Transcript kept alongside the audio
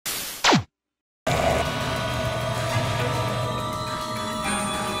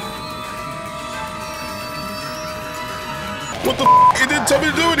What the f? It didn't tell me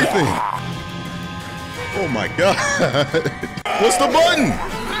to do anything. Oh my god. What's the button?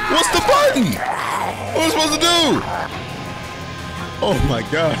 What's the button? What am I supposed to do? Oh my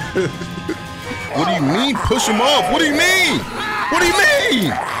god. What do you mean push him off? What do you mean? What do you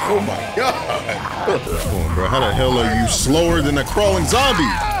mean? Oh my god. Come on, bro. How the hell are you slower than a crawling zombie?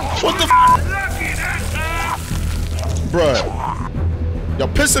 What the f? Bruh. Y'all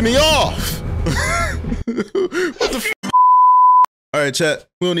pissing me off. What the f? Alright, chat.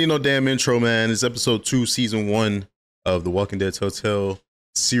 We don't need no damn intro, man. It's episode 2, season 1 of the Walking Dead Telltale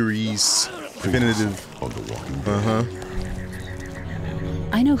series. Definitive. On the Walking Dead.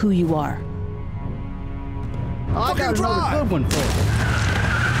 I know who you are. I got another good one for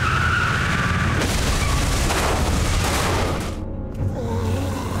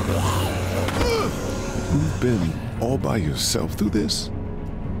You've been all by yourself through this?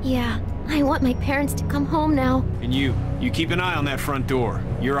 Yeah, I want my parents to come home now. And you keep an eye on that front door.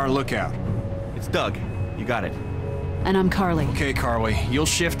 You're our lookout. It's Doug. You got it. And I'm Carly. Okay, Carly. You'll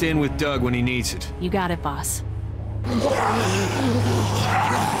shift in with Doug when he needs it. You got it, boss.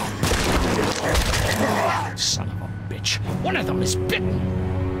 Son of a bitch. One of them is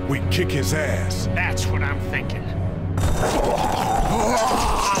bitten. We kick his ass. That's what I'm thinking.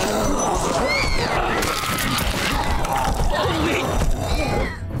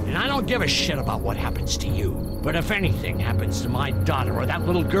 And I don't give a shit about what happens to you. But if anything happens to my daughter or that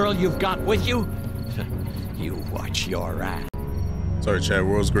little girl you've got with you, you watch your ass. Sorry, chat.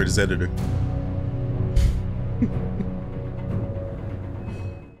 World's greatest editor.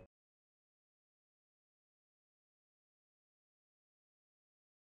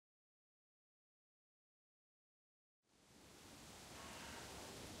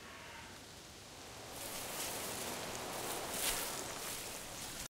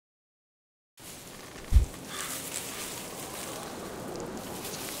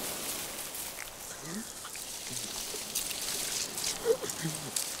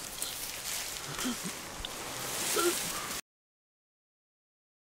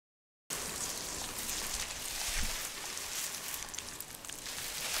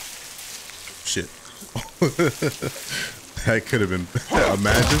 Shit. That could have been.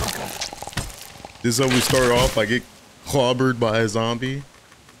 Imagine. This is how we start off. I get clobbered by a zombie.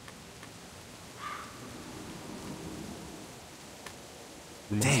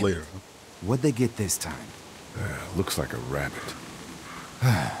 Damn. Later. What'd they get this time? Looks like a rabbit.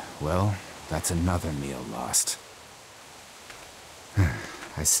 Well, that's another meal lost.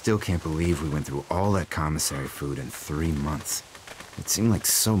 I still can't believe we went through all that commissary food in 3 months. It seemed like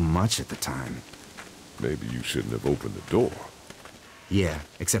so much at the time. Maybe you shouldn't have opened the door. Yeah,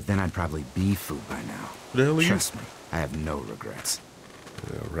 except then I'd probably be food by now. What the hell are you? Trust me, I have no regrets.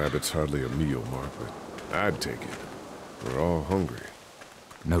 Yeah, rabbit's hardly a meal, Mark, but I'd take it. We're all hungry.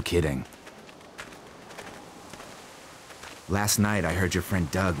 No kidding. Last night I heard your friend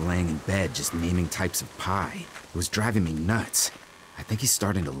Doug laying in bed just naming types of pie. It was driving me nuts. I think he's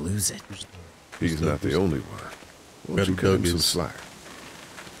starting to lose it. He's not the only one. Why don't you cut him some slack?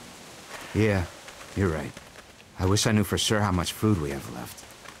 Yeah, you're right. I wish I knew for sure how much food we have left.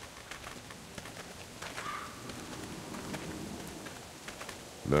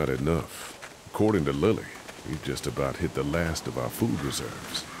 Not enough. According to Lily, we've just about hit the last of our food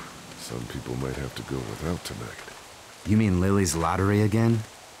reserves. Some people might have to go without tonight. You mean Lily's lottery again?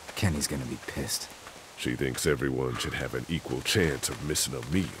 Kenny's gonna be pissed. She thinks everyone should have an equal chance of missing a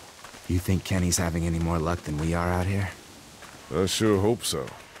meal. You think Kenny's having any more luck than we are out here? I sure hope so.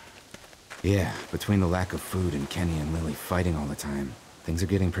 Yeah, between the lack of food and Kenny and Lily fighting all the time, things are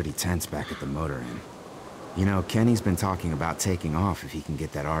getting pretty tense back at the motor inn. You know, Kenny's been talking about taking off if he can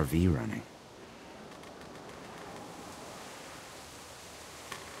get that RV running.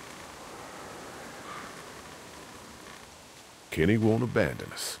 Kenny won't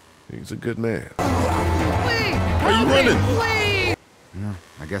abandon us. He's a good man. Are you running? Yeah,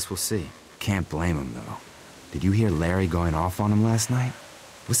 I guess we'll see. Can't blame him, though. Did you hear Larry going off on him last night?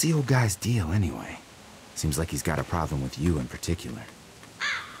 What's the old guy's deal, anyway? Seems like he's got a problem with you in particular.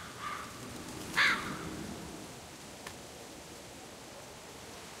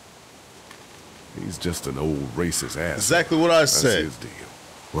 He's just an old racist ass. Exactly what I said. That's his deal.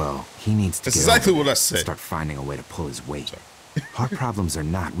 Well, he needs to That's get exactly over what I it said. and start finding a way to pull his weight. Heart problems or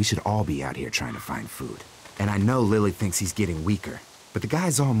not, we should all be out here trying to find food. And I know Lily thinks he's getting weaker, but the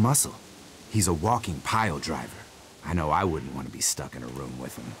guy's all muscle. He's a walking pile driver. I know I wouldn't want to be stuck in a room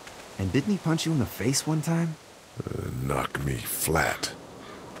with him. And didn't he punch you in the face one time? Knock me flat.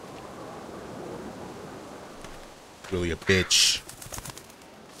 Really a bitch.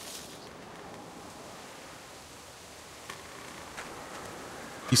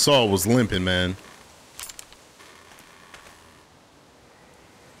 He saw I was limping, man.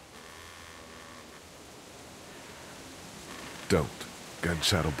 Don't.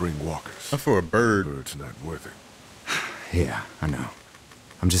 Gunshot'll bring walkers. Not for a bird. Bird's not worth it. Yeah, I know.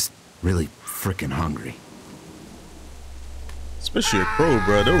 I'm just really freaking hungry. Especially a crow,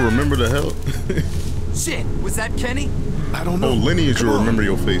 bro. They'll remember the hell. Shit, was that Kenny? I don't know. Oh, lineage Come will on. remember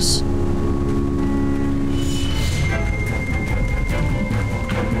your face.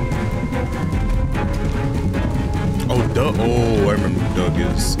 Oh, Doug. Oh, I remember who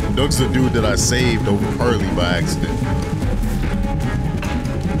Doug is. Doug's the dude that I saved over Harley by accident.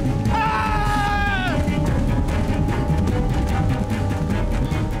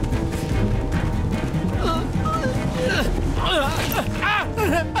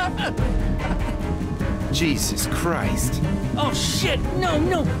 Jesus Christ. Oh shit! No,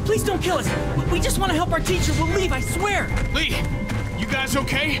 no! Please don't kill us! We just want to help our teacher. We'll leave, I swear! Lee, you guys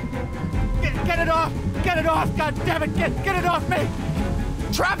okay? Get it off! Get it off! God damn it! Get it off me!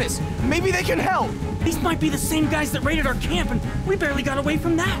 Travis, maybe they can help. These might be the same guys that raided our camp, and we barely got away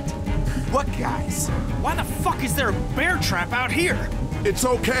from that. What guys? Why the fuck is there a bear trap out here? It's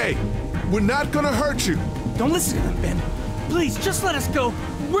okay. We're not gonna hurt you. Don't listen to them, Ben. Please, just let us go.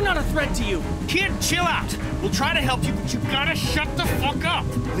 We're not a threat to you. Kid, chill out. We'll try to help you, but you gotta shut the fuck up.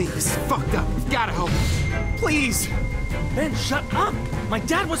 Lee, this is fucked up. We've gotta help him. Please, Ben, shut up! My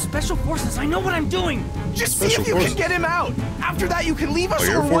dad was Special Forces. I know what I'm doing. just see Special if you Forces. can get him out. After that, you can leave us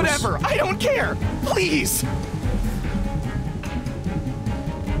Air or Force? whatever. I don't care. Please.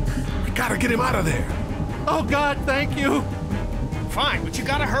 We gotta get him out of there. Oh God, thank you. Fine, but you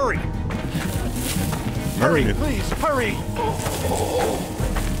gotta hurry. Hurry, Please, hurry.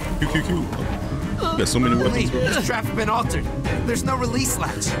 Q. You got so many Lee, weapons, bro. this trap's been altered. There's no release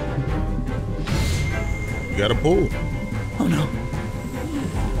latch. You gotta pull. Oh no.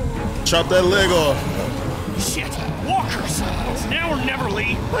 Chop that leg off. Shit, walkers. It's now or never,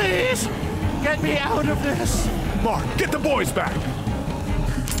 Lee. Please, get me out of this. Mark, get the boys back.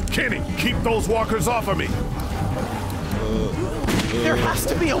 Kenny, keep those walkers off of me. There has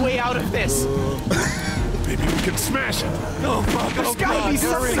to be a way out of this. Maybe we can smash it. Oh fuck! There's Oh gotta God, be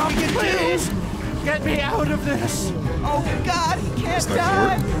hurry. something to Please, do. get me out of this. Oh God, he can't It's not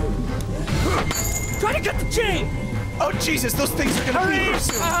gonna die. Try to cut the chain. Oh Jesus, those things are gonna be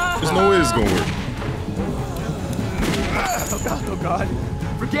soon. There's no way this is gonna work. Oh God.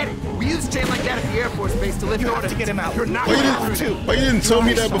 Forget it. We use chain like that at the Air Force Base to lift You have orders. to get him out. You're not Why you gonna didn't, have to. why you didn't tell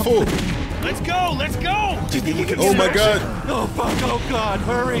me that before? Let's go, let's go. Do you think you can Oh my smash God. Oh fuck! Oh God,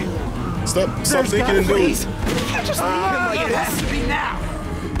 hurry. Stop There's thinking gotta and do Please. it. You can't just leave him like It has this. to be now.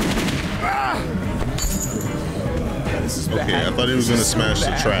 This is Okay, bad. I thought he was This gonna is so smash the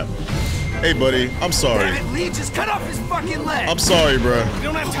bad. trap. Hey, buddy, I'm sorry. Damn it, Lee, just cut off his fucking leg. I'm sorry, bro. We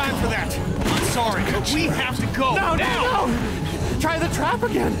don't have time for that. I'm sorry, but we have to go. No, now. no, no! Try the trap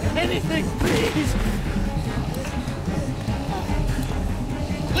again. Anything, please.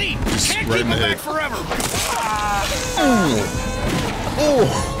 Lee, Just can't right keep in the him back head. forever.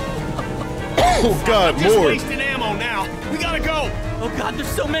 Oh God, Just more. wasting ammo now. We gotta go. Oh God, there's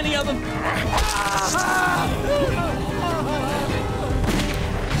so many of them.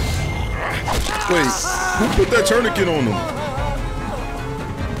 Wait, who put that tourniquet on him?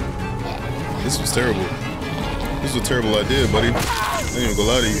 This was terrible. This was a terrible idea, buddy. I ain't even gonna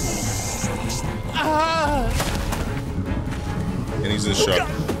lie to you. And he's in shock.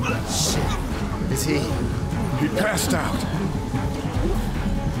 Is he? He passed out.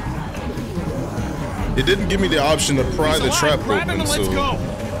 It didn't give me the option to pry He's the alive. trap Grab him open, and let's so go.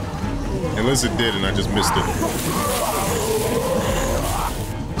 unless it did and I just missed it.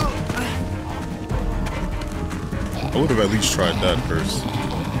 I would have at least tried that first.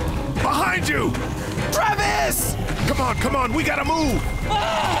 Behind you! Travis! Come on, we gotta move!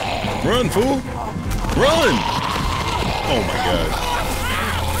 Run, fool! Run! Oh my God.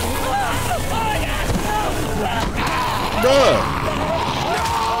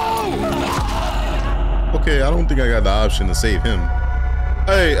 Bruh! Okay, I don't think I got the option to save him.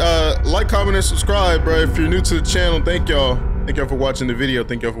 Hey, like, comment, and subscribe, bro. If you're new to the channel, thank y'all. Thank y'all for watching the video.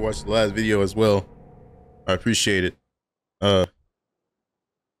 Thank y'all for watching the last video as well. I appreciate it. I'm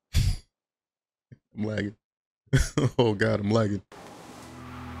lagging. Oh God, I'm lagging.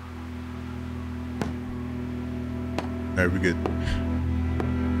 All right, we're good.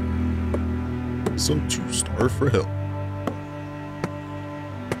 So to starve for help.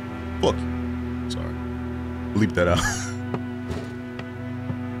 Fuck you. Sorry. Bleep that out.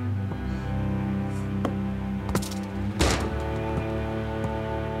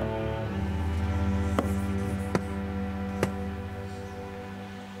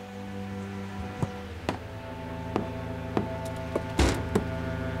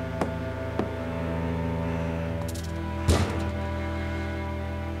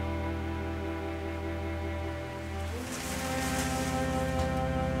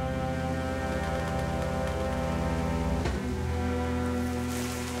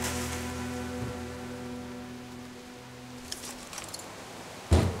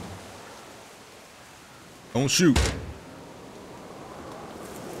 Don't shoot.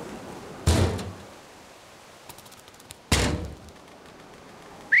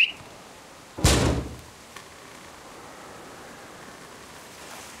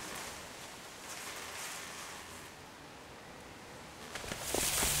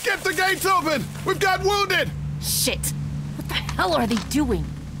 Get the gates open! We've got wounded! Shit! What the hell are they doing?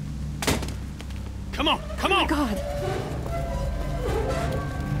 Come on, come on! Oh, God.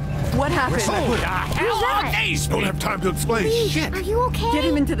 What happened? Who the hell are these Don't people? have time to explain. Shit! Are you okay? Get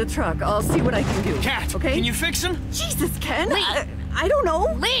him into the truck. I'll see what I can do. Cat, okay? can you fix him? Jesus, Ken. Lee. I don't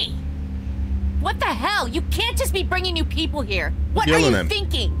know. Lee! What the hell? You can't just be bringing new people here. What are Yelling you at me.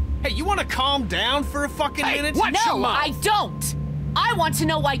 thinking? Hey, you want to calm down for a fucking minute? Watch your No, mouth. I don't. I want to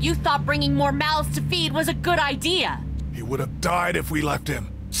know why you thought bringing more mouths to feed was a good idea. He would have died if we left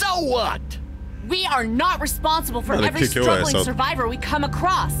him. So what? We are not responsible for I'm gonna every kick your ass struggling out. survivor we come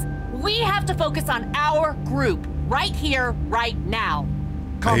across. We have to focus on our group, right here, right now.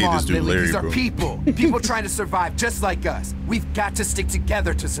 I Come hate on, this dude, Lily. Larry, These are bro. people. People trying to survive just like us. We've got to stick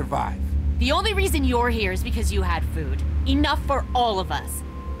together to survive. The only reason you're here is because you had food. Enough for all of us.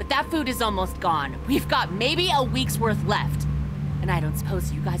 But that food is almost gone. We've got maybe a week's worth left. And I don't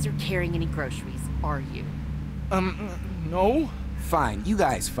suppose you guys are carrying any groceries, are you? No. Fine, you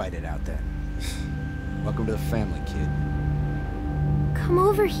guys fight it out then. Welcome to the family, kid. Come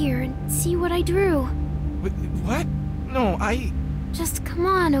over here and see what I drew. What? No, Just come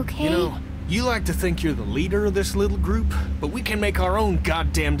on, okay? You know, you like to think you're the leader of this little group, but we can make our own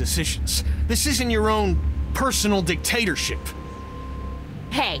goddamn decisions. This isn't your own personal dictatorship.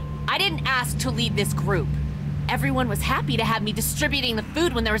 Hey, I didn't ask to lead this group. Everyone was happy to have me distributing the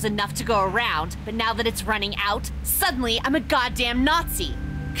food when there was enough to go around, but now that it's running out, suddenly I'm a goddamn Nazi.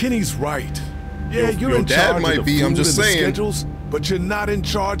 Kenny's right. Yeah, you're your in dad charge might of the be, I'm food just and the saying. schedules, but you're not in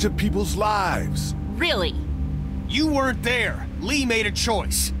charge of people's lives. Really? You weren't there. Lee made a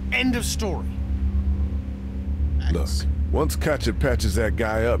choice. End of story. Look, once Katja patches that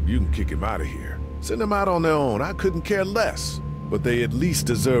guy up, you can kick him out of here. Send them out on their own. I couldn't care less. But they at least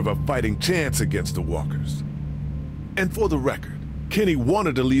deserve a fighting chance against the walkers. And for the record, Kenny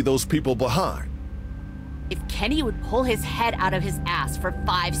wanted to leave those people behind. If Kenny would pull his head out of his ass for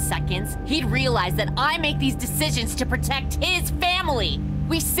 5 seconds, he'd realize that I make these decisions to protect his family.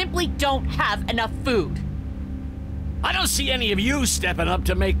 We simply don't have enough food. I don't see any of you stepping up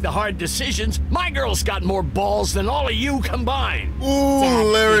to make the hard decisions. My girl's got more balls than all of you combined. Ooh, Dad,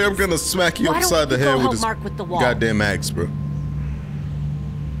 Larry, I'm please. gonna smack you Why don't upside the you go head with help this Mark with the wall? goddamn axe, bro.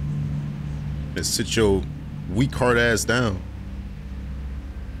 Just sit your weak hard ass down.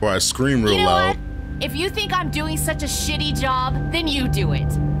 Or I scream real You know loud. what? If you think I'm doing such a shitty job, then you do it.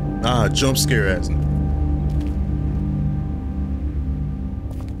 Ah, jump scare ass.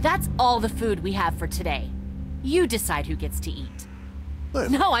 That's all the food we have for today. You decide who gets to eat.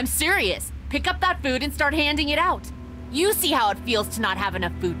 No, I'm serious. Pick up that food and start handing it out. You see how it feels to not have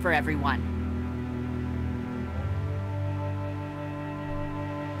enough food for everyone.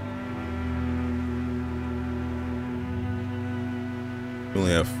 We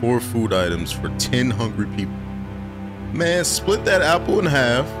only have 4 food items for 10 hungry people. Man, split that apple in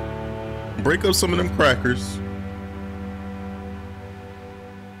half. Break up some of them crackers.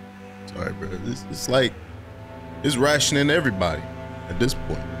 Sorry, bro. It's like, it's rationing everybody at this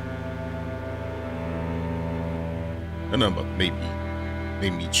point. I know about make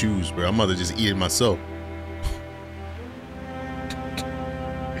me choose, bro. I'm about to just eat it myself.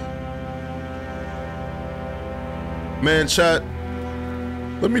 Man, chat.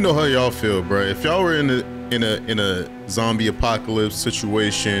 Let me know how y'all feel, bro. If y'all were in a zombie apocalypse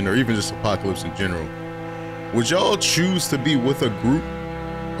situation, or even just apocalypse in general, would y'all choose to be with a group,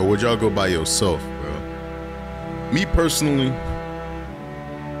 or would y'all go by yourself, bro? Me personally,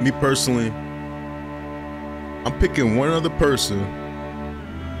 I'm picking one other person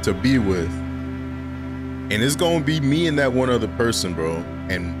to be with, and it's gonna be me and that one other person, bro.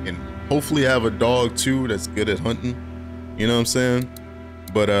 And hopefully have a dog too that's good at hunting. You know what I'm saying?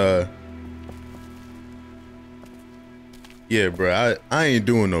 But yeah, bro, I ain't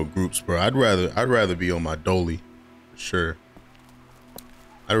doing no groups, bro. I'd rather be on my dolly, for sure.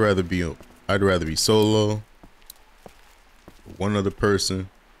 I'd rather be solo, one other person.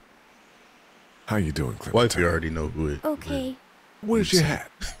 How you doing, Clementine? Wife, you already know who it is. Okay. Where's your hat?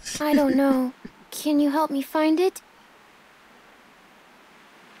 I don't know. Can you help me find it?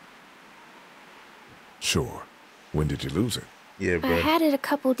 Sure. When did you lose it? Yeah, I bro. had it a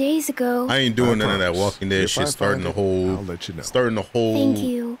couple days ago. I ain't doing none of that Walking Dead If shit. I Starting find the whole, I'll let you know. starting the whole Thank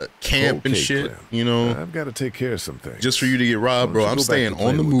you. camp and Okay, shit. Clem. You know, I've got to take care of some things. just for you to get robbed, bro. Why don't I'm you go back staying to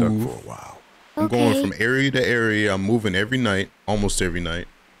on the playing with Duck move. for a while. I'm going from area to area. I'm moving every night, almost every night,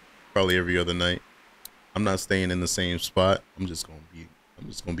 probably every other night. I'm not staying in the same spot. I'm just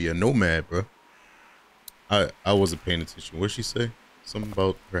gonna be a nomad, bro. I wasn't paying attention. What'd she say? Something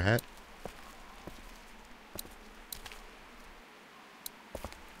about her hat?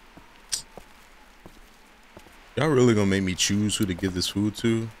 Y'all really gonna make me choose who to give this food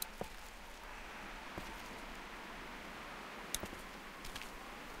to?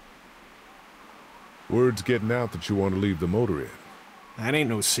 Word's getting out that you want to leave the motor in. That ain't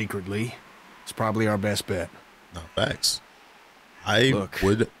no secret, Lee. It's probably our best bet. No, facts. Look,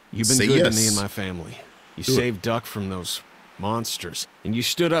 you've been say good yes. to me and my family. You saved Duck from those monsters, and you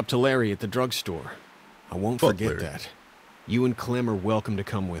stood up to Larry at the drugstore. I won't forget that. You and Clem are welcome to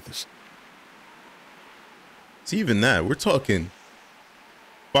come with us. It's even that. We're talking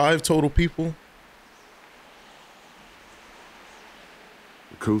 5 total people.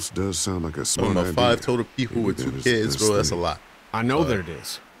 The coast does sound like a smart idea. 5 total people with 2 kids, bro. That's a lot. I know that it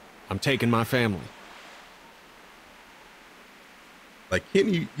is. I'm taking my family. Like,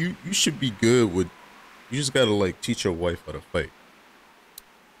 Kenny, you should be good with. You just gotta like teach your wife how to fight.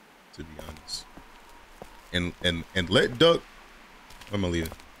 To be honest. And let Duck. I'm gonna leave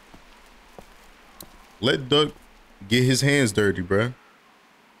it. Let Duck get his hands dirty, bro.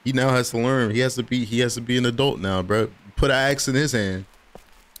 He now has to learn. He has to be an adult now, bro. Put an axe in his hand.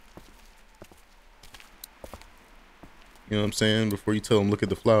 You know what I'm saying? Before you tell him, look at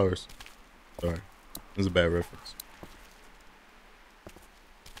the flowers. Sorry, that was a bad reference.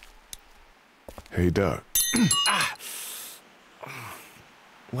 Hey, Doc.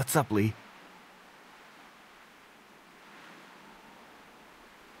 What's up, Lee?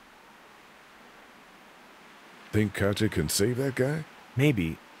 Think Katja can save that guy?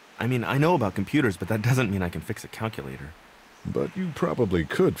 Maybe. I mean, I know about computers, but that doesn't mean I can fix a calculator. But you probably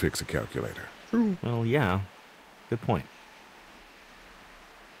could fix a calculator. True. Well, yeah. Good point.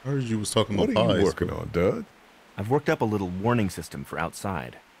 I heard you was talking about What are you pies, working on, Doug? I've worked up a little warning system for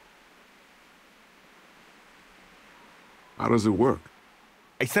outside. How does it work?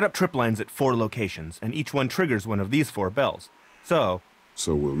 I set up trip lines at 4 locations, and each one triggers one of these 4 bells. So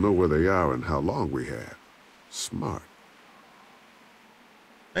we'll know where they are and how long we have. Smart.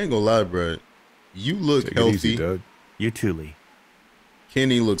 I ain't gonna lie, bro. You look Take healthy. It easy, Doug. You too, Lee.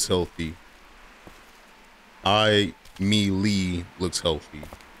 Kenny looks healthy. Lee looks healthy.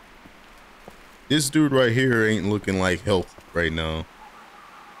 This dude right here ain't looking like health right now.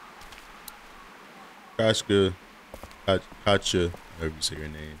 Katja, however you say your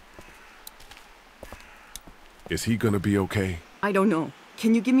name. Is he gonna be okay? I don't know.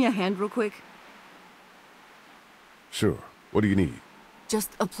 Can you give me a hand real quick? Sure. What do you need?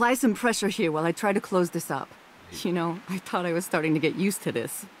 Just apply some pressure here while I try to close this up. You know, I thought I was starting to get used to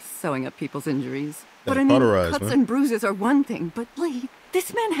this, sewing up people's injuries. But I mean, cuts and bruises are one thing, but Lee,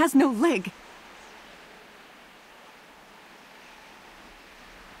 this man has no leg.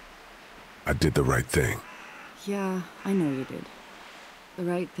 I did the right thing. Yeah, I know you did. The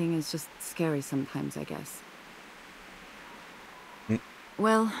right thing is just scary sometimes, I guess.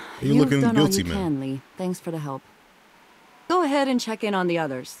 Well, you've done all you can, Lee. Thanks for the help. Go ahead and check in on the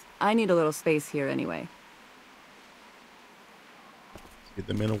others. I need a little space here anyway. Get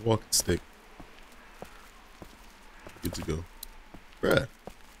the man a walking stick. Good to go. Bruh.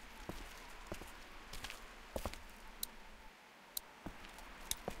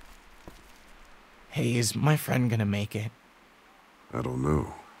 Hey, is my friend gonna make it? I don't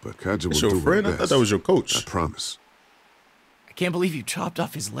know, but Katja will That's do your her friend? best. I thought that was your coach. I promise. I can't believe you chopped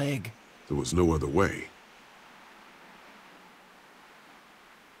off his leg. There was no other way.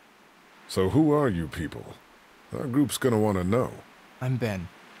 So who are you people? Our group's gonna want to know. I'm Ben.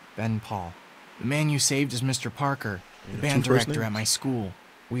 Ben Paul. The man you saved is Mr. Parker, the band director at my school.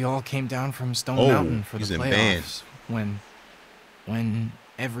 We all came down from Stone Mountain for the playoffs when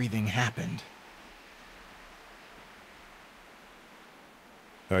everything happened.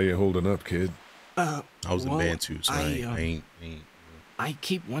 How you holding up, kid? I was in band too, so I ain't. I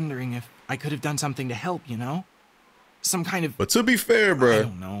keep wondering if I could have done something to help, you know? Some kind of... But to be fair, bro. I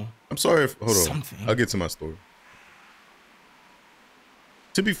don't know. I'm sorry if... Hold on. Something. I'll get to my story.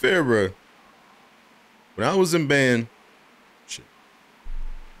 To be fair, bro. When I was in band... Shit.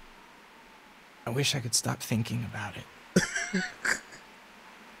 I wish I could stop thinking about it.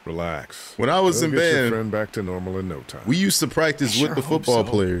 Relax. When I was in Get your band... friend back to normal in no time. We used to practice with the football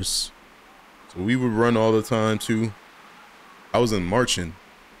players. So we would run all the time, too. I was in marching.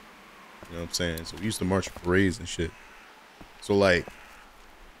 You know what I'm saying? So we used to march parades and shit. So, like,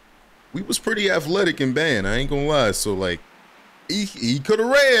 we was pretty athletic in band. I ain't gonna lie. So, like, He could have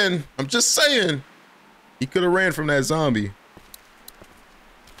ran. I'm just saying. He could have ran from that zombie.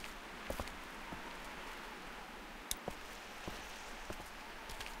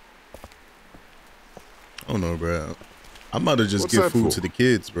 I don't know, bro. I might have just give food to the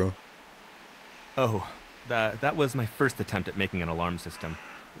kids, bro. Oh, that was my first attempt at making an alarm system.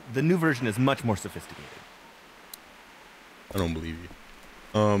 The new version is much more sophisticated. I don't believe you.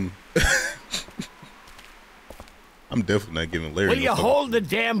 I'm definitely not giving Larry. Will you hold the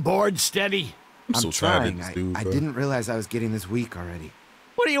damn board steady? I'm so trying. tired of this dude, I didn't realize I was getting this weak already.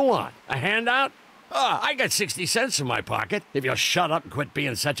 What do you want? A handout? Oh, I got 60 cents in my pocket. If you'll shut up and quit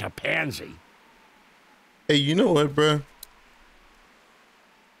being such a pansy. Hey, you know what, bro?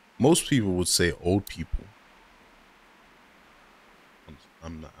 Most people would say old people.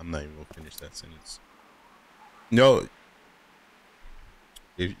 I'm not even gonna finish that sentence. No.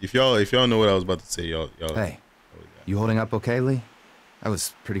 If y'all know what I was about to say, y'all. Hey, you holding up okay, Lee? I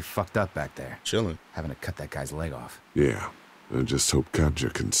was pretty fucked up back there. Chilling. Having to cut that guy's leg off. Yeah, I just hope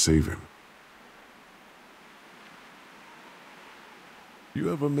Katja can save him.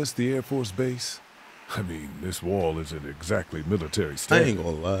 You ever miss the Air Force Base? I mean, this wall isn't exactly military standard. I ain't gonna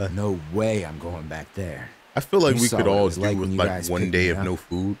lie. No way I'm going back there. I feel like we could all do with like one day of no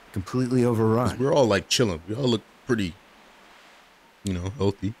food. Completely overrun. We're all like chilling. We all look pretty, you know,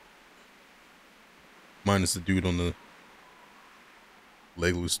 healthy. Minus the dude on the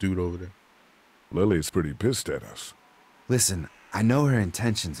legless dude over there. Lily's pretty pissed at us. Listen, I know her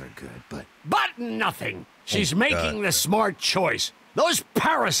intentions are good, but... But nothing. She's making the smart choice. Those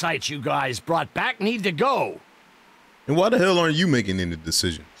parasites you guys brought back need to go. And why the hell aren't you making any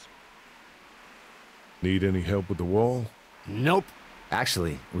decisions? Need any help with the wall? Nope.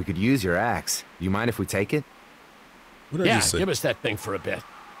 Actually, we could use your axe. You mind if we take it? What did I Yeah, just say? give us that thing for a bit.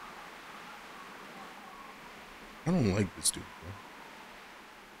 I don't like this dude, bro.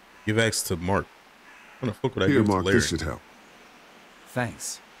 Give axe to Mark. What the fuck would I Here, give Mark, to Larry? this should help.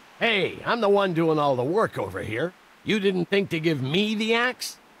 Thanks. Hey, I'm the one doing all the work over here. You didn't think to give me the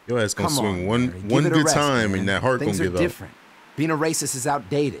axe? Your ass gonna swing one Give it a good rest, time man. and that heart Things gonna are give out. different. Being a racist is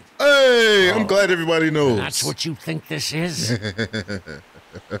outdated. Hey, I'm glad everybody knows. That's what you think this is?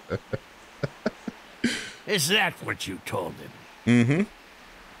 Is that what you told him? Mm-hmm.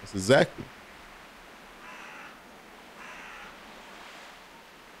 That's exactly.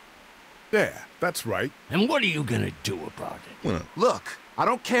 Yeah, that's right. And what are you gonna do about it? Look, I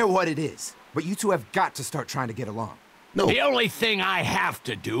don't care what it is, but you two have got to start trying to get along. No. The only thing I have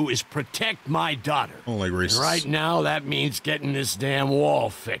to do is protect my daughter. I don't like racists. And right now, that means getting this damn wall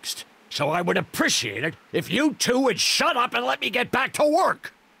fixed. So I would appreciate it if you two would shut up and let me get back to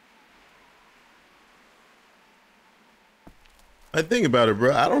work. I think about it,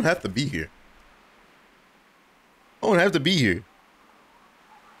 bro. I don't have to be here. I don't have to be here.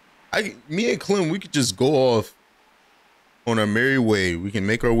 Me and Clem, we could just go off on our merry way. We can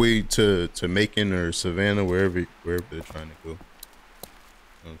make our way to Macon or Savannah, wherever they're trying to go. You know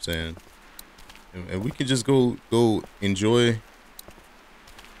what I'm saying? And we could just go enjoy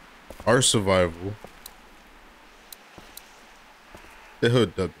our survival. The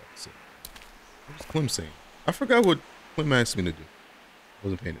hood Doug said. What was Clem saying? I forgot what Clem asked me to do. I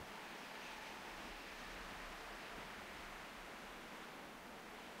wasn't paying it.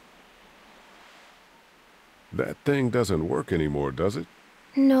 That thing doesn't work anymore, does it?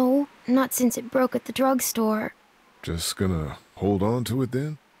 No, not since it broke at the drugstore. Just gonna hold on to it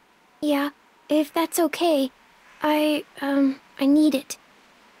then? Yeah, if that's okay. I need it.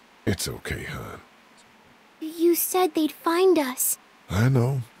 It's okay, hon. You said they'd find us. I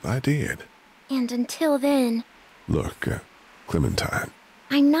know, I did. And until then... Look, Clementine.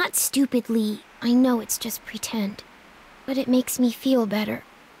 I'm not stupid, Lee. I know it's just pretend. But it makes me feel better.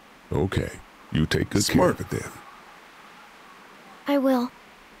 Okay, you take good care of it then. I will.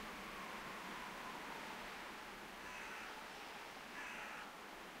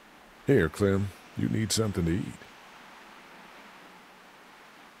 Here, Clem, you need something to eat.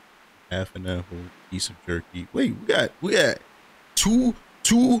 Half an apple, piece of jerky. Wait, we got two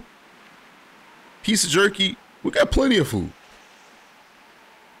piece of jerky. We got plenty of food.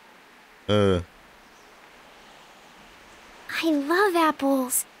 I love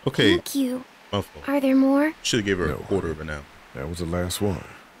apples. Okay. Thank you. My fault. Are there more? Should have gave her a quarter of an apple. That was the last one.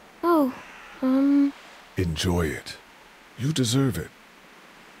 Oh, Enjoy it. You deserve it.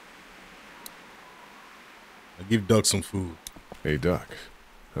 I give Duck some food. Hey, Doc,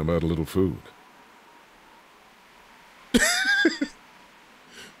 how about a little food?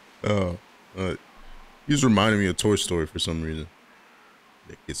 He's reminding me of Toy Story for some reason.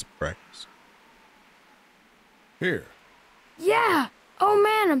 That gets some practice. Here, Yeah! Oh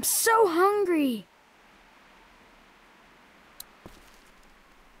man, I'm so hungry.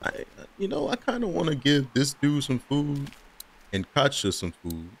 I kind of want to give this dude some food and Katja some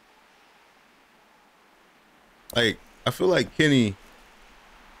food. Like, I feel like Kenny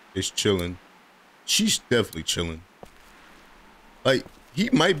is chilling. She's definitely chilling. Like, he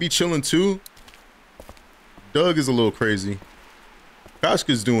might be chilling too. Doug is a little crazy.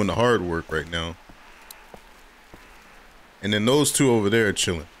 Koshka's doing the hard work right now. And then those two over there are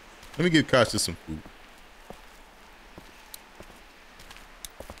chilling. Let me give Koshka some food.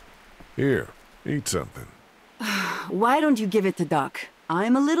 Here, eat something. Why don't you give it to Duck?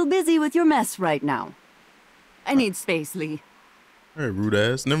 I'm a little busy with your mess right now. I need space, Lee. All right, rude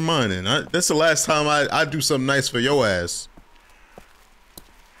ass. Never mind then. That's the last time I do something nice for your ass.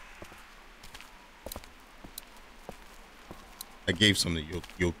 I gave some to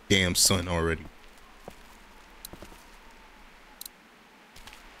your damn son already.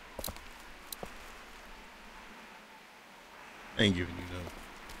 I ain't giving you no.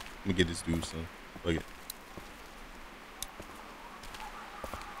 Let me get this dude some. Look it.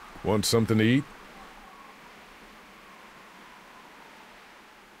 Want something to eat?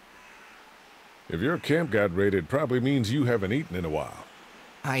 If your camp got raided, probably means you haven't eaten in a while.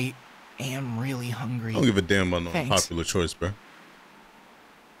 I am really hungry. I don't give a damn about no Thanks. popular choice, bro.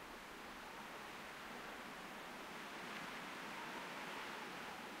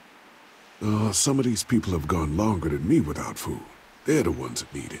 Some of these people have gone longer than me without food. They're the ones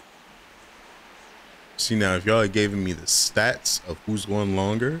that need it. See, now, if y'all had given me the stats of who's going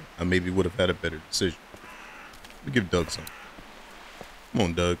longer, I maybe would have had a better decision. Let me give Doug some. Come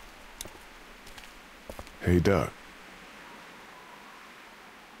on, Doug. Hey, Doug.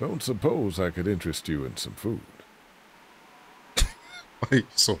 Don't suppose I could interest you in some food. Why are you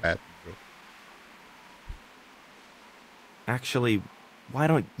so happy, bro? Actually, why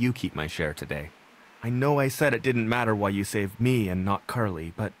don't you keep my share today? I know I said it didn't matter why you saved me and not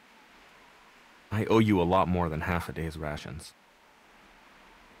Carly, but I owe you a lot more than half a day's rations.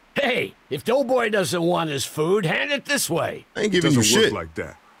 Hey, if Doughboy doesn't want his food, hand it this way. I ain't giving you Doesn't work shit. like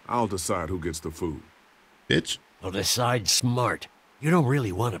that. I'll decide who gets the food. Bitch. Well, decide smart. You don't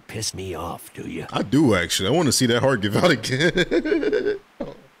really want to piss me off, do you? I do, actually. I want to see that heart give out again.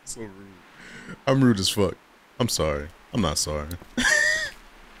 Oh, so rude. I'm rude as fuck. I'm sorry. I'm not sorry. What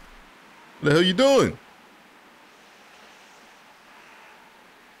the hell you doing?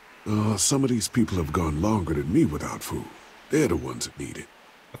 Some of these people have gone longer than me without food. They're the ones that need it.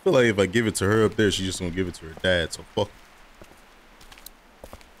 I feel like if I give it to her up there, she's just gonna give it to her dad, so fuck.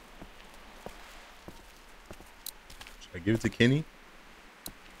 Should I give it to Kenny?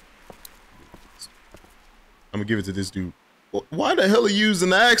 I'm gonna give it to this dude. Why the hell are you using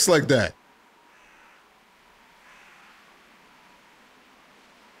the axe like that?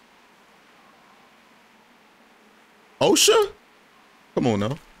 OSHA? Come on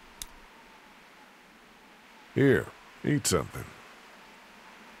now. Here, eat something.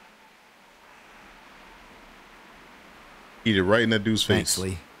 Eat it right in that dude's face. Thanks,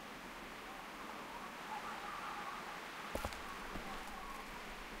 Lee.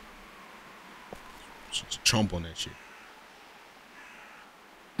 Just chomp on that shit.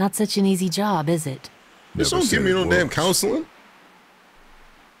 Not such an easy job, is it? This don't give me no damn counseling.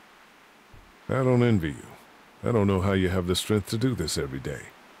 I don't envy you. I don't know how you have the strength to do this every day.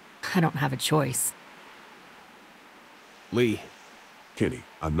 I don't have a choice. Lee. Kenny,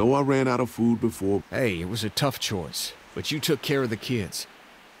 I know I ran out of food before. Hey, it was a tough choice, but you took care of the kids.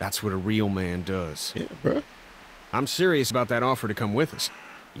 That's what a real man does. Yeah, bro. I'm serious about that offer to come with us.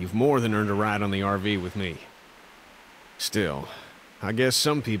 You've more than earned a ride on the RV with me. Still, I guess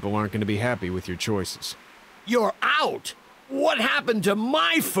some people aren't going to be happy with your choices. You're out! What happened to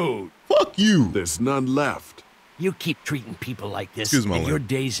my food? Fuck you! There's none left. You keep treating people like this, Excuse my and your language.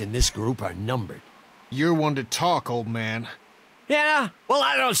 days in this group are numbered. You're one to talk, old man. Yeah? Well,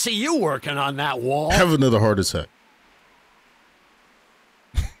 I don't see you working on that wall. Have another heart attack.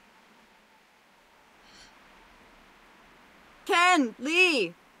 Ken,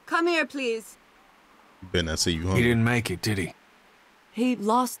 Lee, come here, please. You better not say you He hungry. didn't make it, did he? He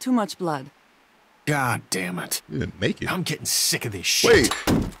lost too much blood. God damn it. You didn't make it. I'm getting sick of this shit.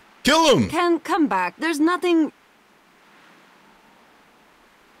 Wait! Kill him! Ken, come back. There's nothing...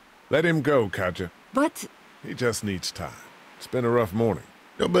 Let him go, Katja. But... He just needs time. It's been a rough morning.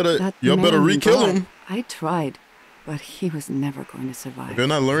 Y'all better that re-kill man died. him. I tried, but he was never going to survive. If you're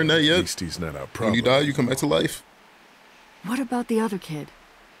not learned that At yet, least he's not our when problem. you die, you come back to life. What about the other kid?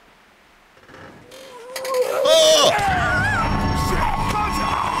 Oh!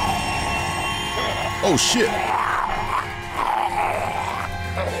 Oh shit!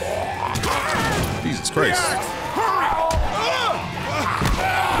 Christ.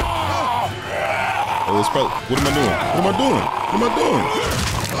 Oh, it's probably, what am I doing? What am I doing? What am I doing?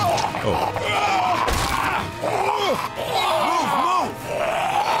 Oh.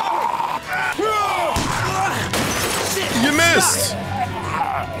 You missed!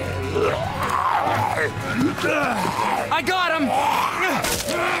 I got him!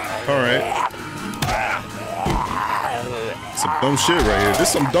 Alright. Some dumb shit right here. This is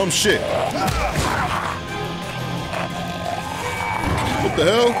some dumb shit. What the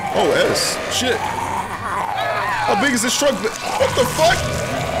hell? Oh, S. Shit. How big is this truck? What the fuck?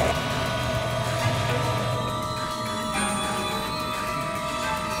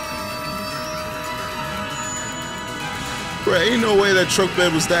 Bro, ain't no way that truck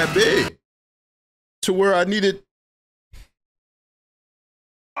bed was that big. To where I needed...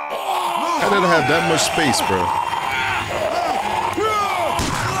 How did I have that much space, bro?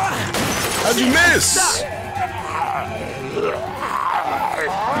 How'd you miss?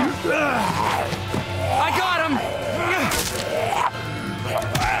 I got him!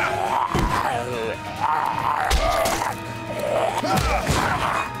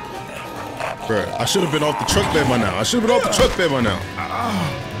 Bruh, I should have been off the truck bed by now. I should have been off the truck bed by now.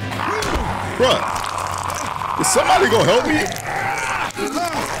 Bruh, is somebody gonna help me?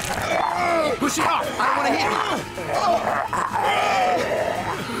 Push it off. I don't want to hit you.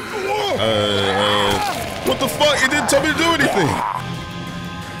 What the fuck? It didn't tell me to do anything.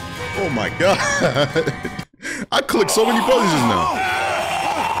 Oh my god. I clicked so many buttons just now.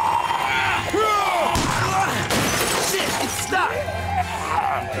 Shit, it's stuck.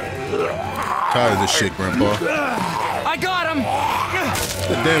 Tired of this shit, Grandpa. I got him.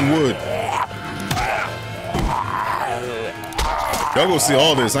 The damn wood. Y'all gonna see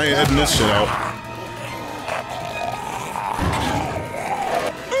all this. I ain't editing this shit out.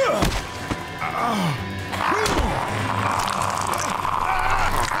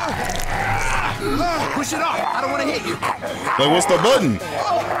 Push it off. I don't want to hit you. Like, what's the button?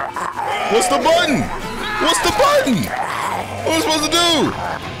 What's the button? What's the button? What am I supposed to do?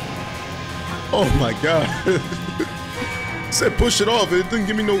 Oh my god. It said push it off. It didn't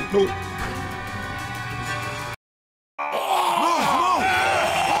give me no.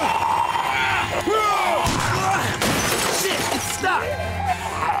 Shit, it's stuck.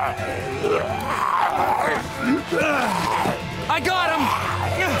 I got him.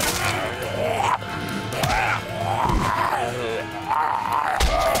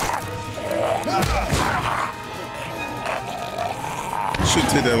 Should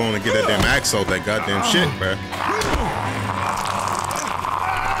take that long to get that damn axe out that goddamn shit, bruh.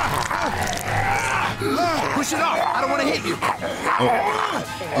 Push it off. I don't want to hit you. Oh.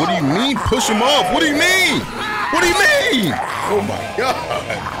 What do you mean push him off? What do you mean? What do you mean? Oh my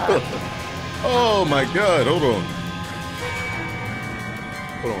god. Oh my god. Hold on.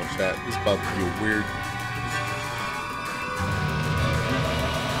 Hold on, chat. This is about to be weird.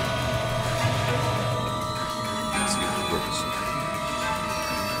 Let's see if it works.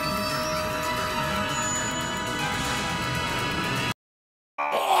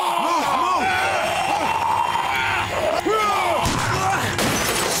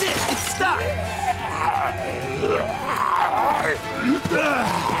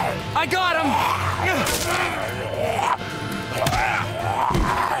 I got him! I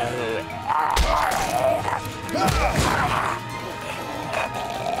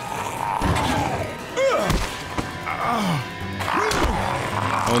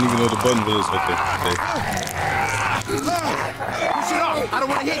don't even know the button for this. Okay. Push it off. I don't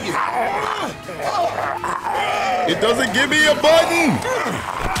want to hit you. It doesn't give me a button!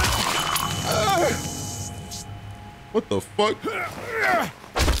 What the fuck?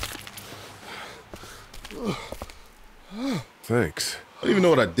 Thanks. I don't even know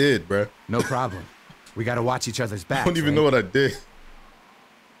what I did, bruh. No problem. We gotta watch each other's backs. I don't even know what I did.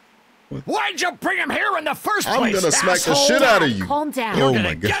 Why'd you bring him here in the first place? I'm gonna smack the shit out of you. Calm down. You're Oh gonna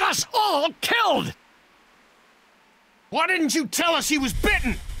my God. get us all killed! Why didn't you tell us he was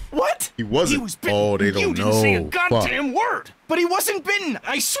bitten? What? He wasn't. He was bitten. Oh, they don't You didn't say a know. goddamn word! But he wasn't bitten,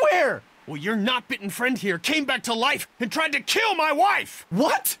 I swear! Well, your not bitten friend here came back to life and tried to kill my wife!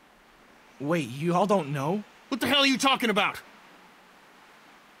 What? Wait, you all don't know? What the hell are you talking about?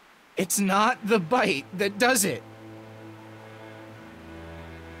 It's not the bite that does it.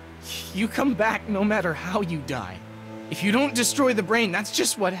 You come back no matter how you die. If you don't destroy the brain, that's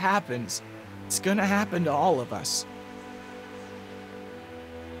just what happens. It's gonna happen to all of us.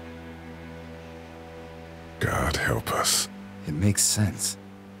 God help us. It makes sense.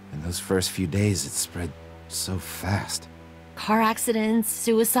 In those first few days, it spread so fast. Car accidents,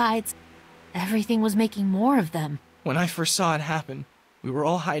 suicides. Everything was making more of them. When I first saw it happen, we were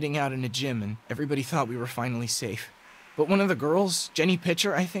all hiding out in a gym and everybody thought we were finally safe. But one of the girls, Jenny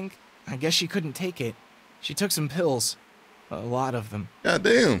Pitcher, I think, I guess she couldn't take it. She took some pills. A lot of them. God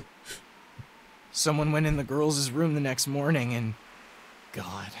damn. Someone went in the girls' room the next morning and...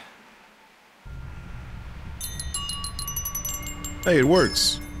 God. Hey, it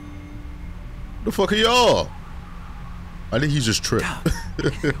works. The fuck are y'all? I think he just tripped.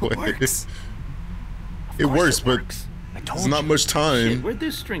 It works. It works, but there's not much time. Shit, where'd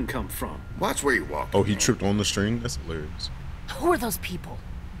this string come from? Watch where you walk. Oh, he tripped on the string? That's hilarious. Who are those people?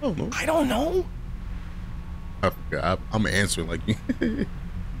 Oh, no. I don't know. I forgot. I'm answering like you.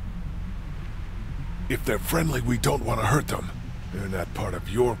 If they're friendly, we don't want to hurt them. They're not part of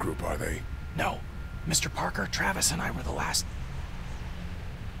your group, are they? No. Mr. Parker, Travis, and I were the last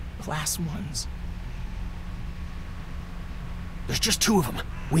ones. There's just 2 of them.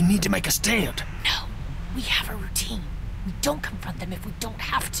 We need to make a stand. No. We have a routine. We don't confront them if we don't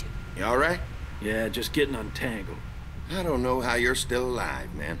have to. You all right? Yeah, just getting untangled. I don't know how you're still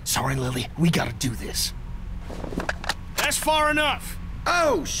alive, man. Sorry, Lily. We gotta do this. That's far enough.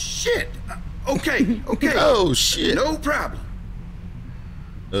 Oh, shit. Okay. Oh, shit. No problem.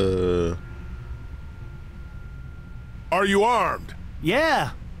 Are you armed?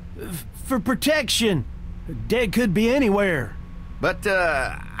 Yeah. For protection. Dead could be anywhere. But,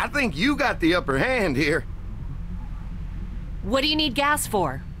 I think you got the upper hand here. What do you need gas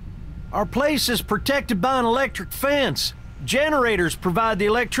for? Our place is protected by an electric fence. Generators provide the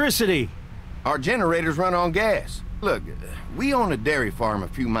electricity. Our generators run on gas. Look, we own a dairy farm a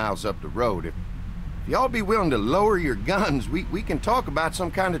few miles up the road. If y'all be willing to lower your guns, we can talk about some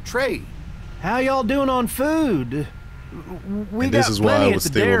kind of trade. How y'all doing on food? We and this got is why I plenty was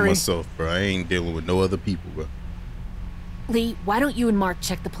at the staying with dairy. myself, bro. I ain't dealing with no other people, bro. Lee, why don't you and Mark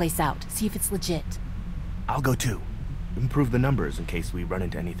check the place out, see if it's legit? I'll go too. Improve the numbers in case we run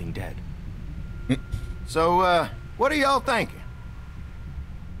into anything dead. So, what are y'all thinking?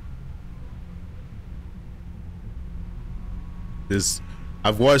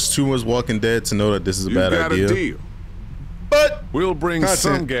 I've watched too much Walking Dead to know that this is a bad idea. You got a deal. But we'll bring content.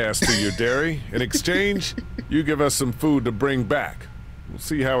 some gas to your dairy. In exchange, you give us some food to bring back. We'll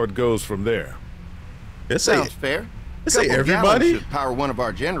see how it goes from there. Sounds fair. Let's say everybody should power one of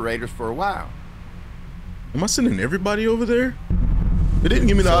our generators for a while. Am I sending everybody over there? They didn't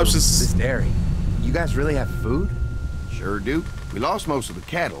give me the options. This dairy, you guys really have food? Sure do. We lost most of the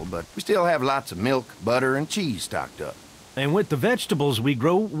cattle, but we still have lots of milk, butter, and cheese stocked up. And with the vegetables we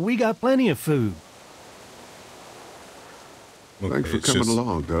grow, we got plenty of food. Okay, thanks for coming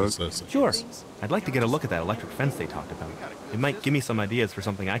along, Doug. Sure. I'd like to get a look at that electric fence they talked about. It might give me some ideas for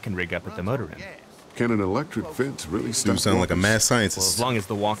something I can rig up at the motor inn. Can an electric fence really stop? You sound like a mad Well, scientist. as long as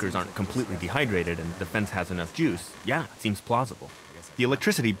the walkers aren't completely dehydrated and the fence has enough juice, yeah, it seems plausible. The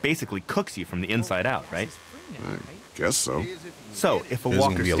electricity basically cooks you from the inside out, right? I guess so. So, if a This is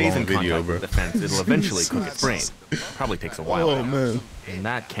walker gonna be a stays long in video, contact bro. with the fence, it'll eventually cook its brain. Probably takes a while. Oh, man. And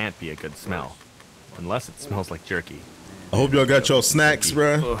that can't be a good smell. Unless it smells like jerky. I hope y'all got your snacks,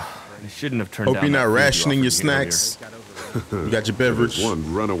 bro. I shouldn't have turned Hope down you're that not food rationing you your offered me earlier. snacks. You got your beverage. There's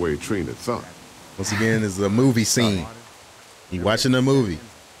one runaway train of thought. Once again, it's a movie scene. You watching a movie.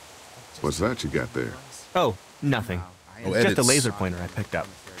 What's that you got there? Oh, nothing. Oh, Just a edits. laser pointer I picked up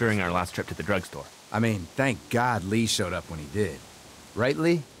during our last trip to the drugstore. I mean, thank God Lee showed up when he did. Right,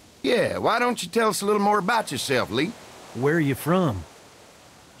 Lee? Yeah, why don't you tell us a little more about yourself, Lee? Where are you from?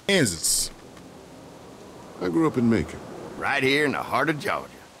 Kansas. I grew up in Macon. Right here in the heart of Georgia.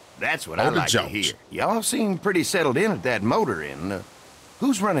 That's what I Heart of like to Georgia. hear. Y'all seem pretty settled in at that motor inn.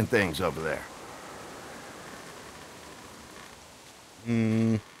 Who's running things over there? I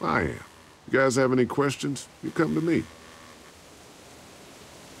am. You guys have any questions? You come to me.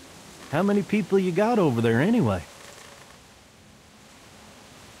 How many people you got over there anyway?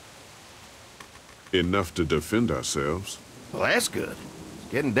 Enough to defend ourselves. Well, that's good.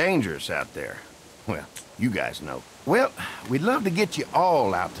 It's getting dangerous out there. Well, you guys know. Well, we'd love to get you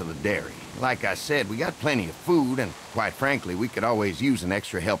all out to the dairy. Like I said, we got plenty of food, and quite frankly, we could always use an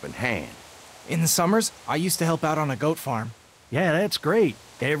extra helping hand. In the summers, I used to help out on a goat farm. Yeah, that's great.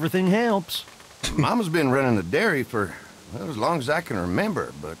 Everything helps. Mama's been running the dairy for, well, as long as I can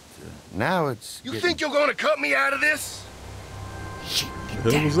remember, but now it's... You think you're gonna cut me out of this? What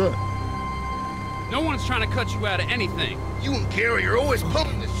the hell was that? No one's trying to cut you out of anything. You and Gary are always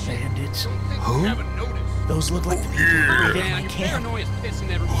pumping this shit. Bandits. Who? Haven't noticed. Those look like the people who raided my camp. Paranoia's pissing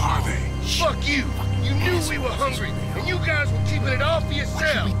everyone off. Fuck you. You knew we were hungry, and you guys were keeping it all for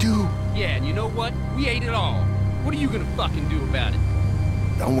yourself. do? Yeah, and you know what? We ate it all. What are you gonna fucking do about it?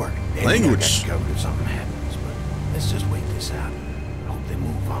 Don't worry. Language. Covered if something happens, but let's just wait this out. I hope they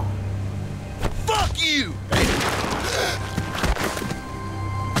move on. Fuck you!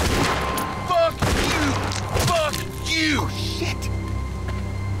 Fuck you! Fuck you! Oh, shit!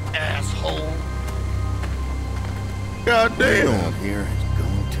 Asshole! God damn! Out here is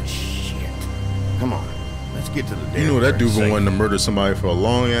going to shit. Come on, let's get to the damn. You know that dude been safe. wanting to murder somebody for a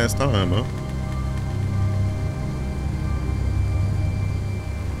long ass time, huh?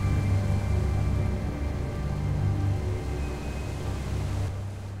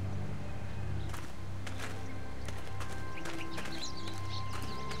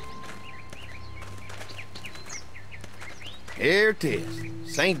 Here it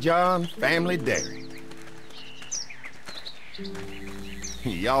is, St. John Family Dairy.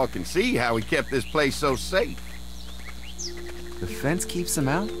 Y'all can see how we kept this place so safe. The fence keeps them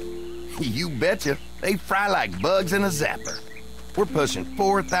out? You betcha. They fry like bugs in a zapper. We're pushing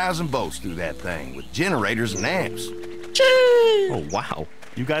 4,000 volts through that thing with generators and amps. Oh, wow.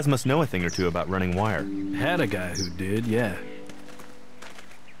 You guys must know a thing or two about running wire. Had a guy who did, yeah.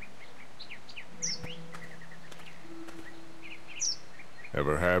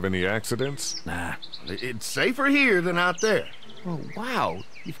 Ever have any accidents? Nah. It's safer here than out there. Oh, wow.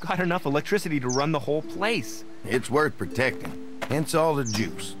 You've got enough electricity to run the whole place. It's worth protecting, hence all the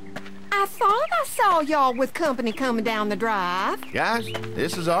juice. I thought I saw y'all with company coming down the drive. Guys,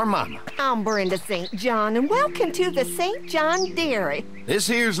 this is our mama. I'm Brenda St. John, and welcome to the St. John Dairy. This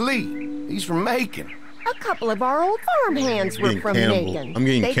here's Lee. He's from Macon. A couple of our old farmhands were from Macon. I'm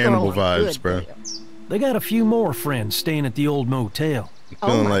getting cannibal vibes, bro. They got a few more friends staying at the old motel.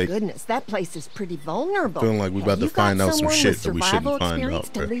 Oh my goodness, that place is pretty vulnerable. Feeling like we about to find out some shit that we shouldn't find out,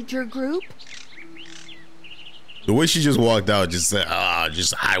 to bro. lead your group? The way she just walked out, just said,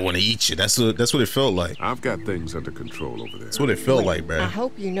 I want to eat you. That's what it felt like. I've got things under control over there. That's what it felt like, bro. I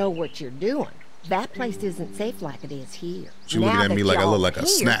hope you know what you're doing. That place isn't safe like it is here. She looking at me like I look like a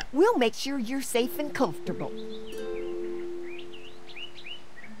snap. We'll make sure you're safe and comfortable.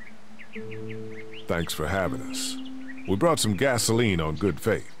 Thanks for having us. We brought some gasoline on good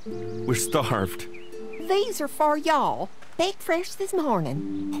faith. We're starved. These are for y'all. Baked fresh this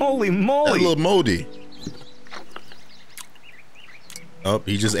morning. Holy moly! That little moldy. Oh,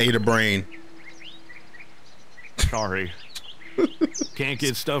 he just ate a brain. Sorry. Can't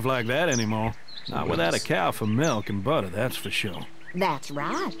get stuff like that anymore. Not without a cow for milk and butter, that's for sure. That's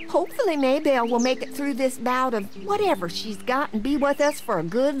right. Hopefully Maybelle will make it through this bout of whatever she's got and be with us for a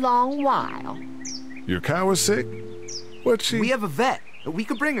good long while. Your cow is sick? What's she? We have a vet. We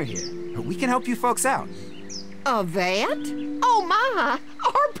could bring her here. We can help you folks out. A vet? Oh my!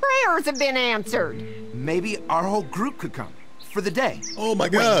 Our prayers have been answered. Maybe our whole group could come for the day. Oh my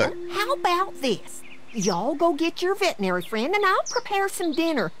God! Well, how about this? Y'all go get your veterinary friend and I'll prepare some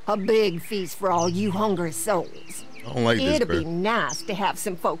dinner. A big feast for all you hungry souls. I don't like this, It'd bro. be nice to have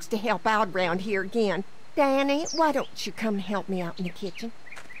some folks to help out around here again. Danny, why don't you come help me out in the kitchen?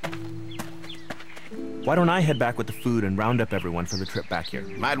 Why don't I head back with the food and round up everyone for the trip back here?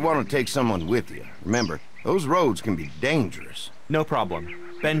 Might want to take someone with you. Remember, those roads can be dangerous. No problem.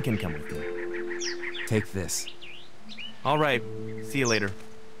 Ben can come with me. Take this. All right. See you later.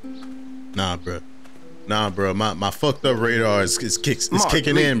 Nah, bro. Nah, bro. My fucked up radar is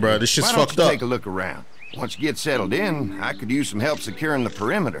kicking in, bro. This shit's fucked up. Take a look around. Once you get settled in, I could use some help securing the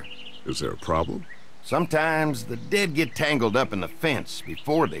perimeter. Is there a problem? Sometimes the dead get tangled up in the fence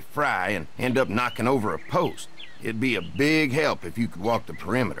before they fry and end up knocking over a post. It'd be a big help if you could walk the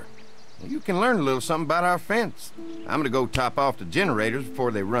perimeter. You can learn a little something about our fence. I'm gonna go top off the generators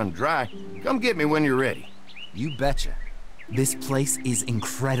before they run dry. Come get me when you're ready. You betcha. This place is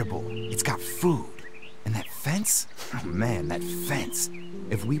incredible. It's got food. And that fence? Oh man, that fence.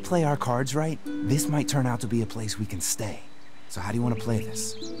 If we play our cards right, this might turn out to be a place we can stay. So how do you want to play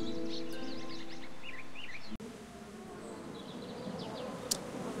this?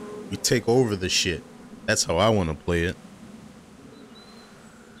 We take over the shit. That's how I want to play it.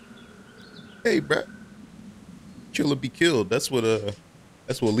 Hey, bro. Kill or be killed. That's what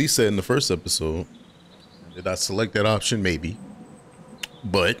Lee said in the first episode. Did I select that option? Maybe.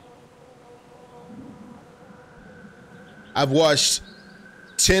 But I've watched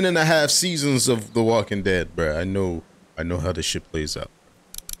 10.5 seasons of The Walking Dead, bro. I know how this shit plays out.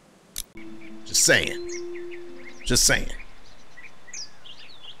 Just saying. Just saying.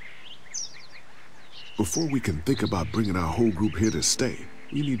 Before we can think about bringing our whole group here to stay,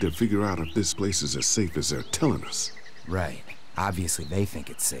 we need to figure out if this place is as safe as they're telling us. Right. Obviously they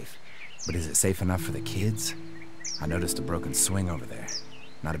think it's safe. But is it safe enough for the kids? I noticed a broken swing over there.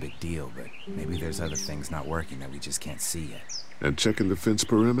 Not a big deal, but maybe there's other things not working that we just can't see yet. And checking the fence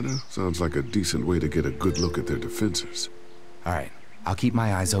perimeter sounds like a decent way to get a good look at their defenses. All right, I'll keep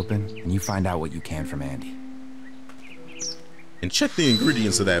my eyes open, and you find out what you can from Andy. And check the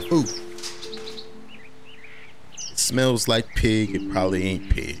ingredients of that food. It smells like pig. It probably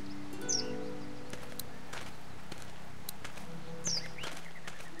ain't pig.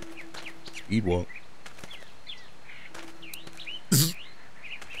 Speed walk.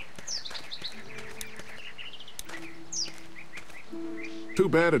 Too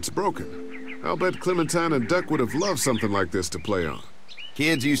bad it's broken. I'll bet Clementine and Duck would have loved something like this to play on.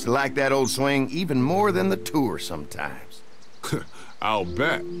 Kids used to like that old swing even more than the tour sometimes. I'll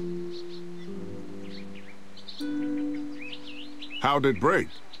bet. How'd it break?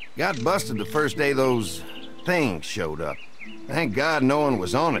 Got busted the first day those things showed up. Thank God no one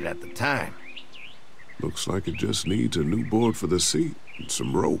was on it at the time. Looks like it just needs a new board for the seat and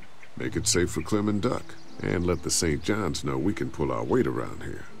some rope. Make it safe for Clem and Duck. And let the St. John's know we can pull our weight around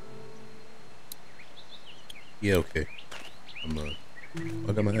here. Yeah, okay.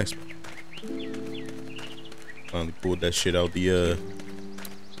 I got my expert. Finally pulled that shit out the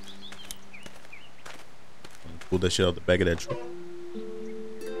back of that truck.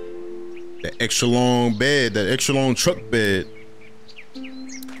 That extra long bed, that extra long truck bed.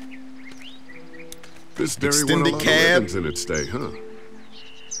 This dairy won a lot of ribbons in its day, huh?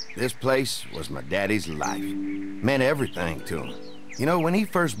 This place was my daddy's life. Meant everything to him. You know, when he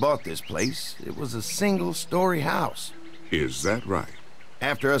first bought this place, it was a single-story house. Is that right?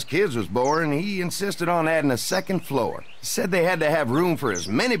 After us kids was born, he insisted on adding a second floor. He said they had to have room for as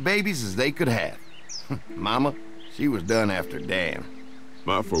many babies as they could have. Mama, she was done after Dan.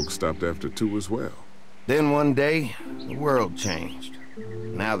 My folks stopped after 2 as well. Then one day, the world changed.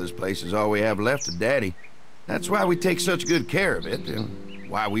 Now this place is all we have left of Daddy. That's why we take such good care of it, and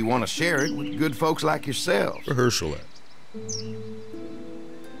why we want to share it with good folks like yourselves. Where Herschel at?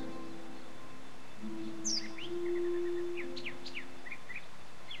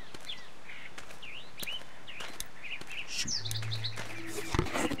 Shoot.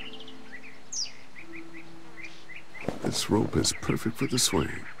 This rope is perfect for the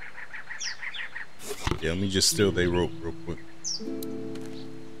swing. Yeah, let me just steal their rope real quick.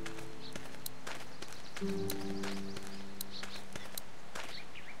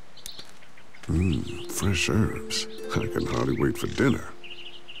 Fresh herbs. I can hardly wait for dinner.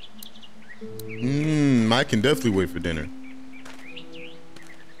 I can definitely wait for dinner.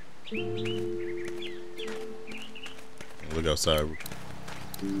 Look outside.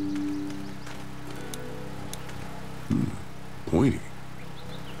 Pointy.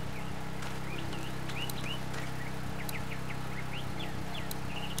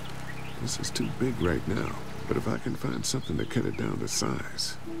 This is too big right now, but if I can find something to cut it down to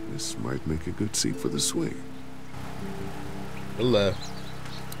size, this might make a good seat for the swing. Left.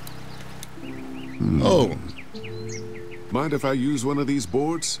 Oh. Mind if I use one of these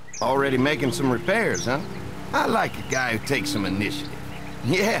boards? Already making some repairs, huh? I like a guy who takes some initiative.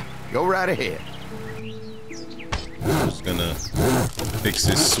 Yeah, go right ahead. I'm just gonna fix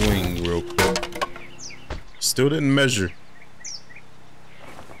this swing real quick. Still didn't measure.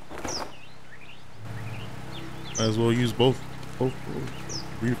 Might as well use both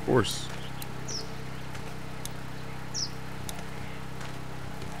reinforce.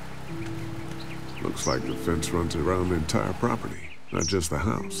 Looks like the fence runs around the entire property, not just the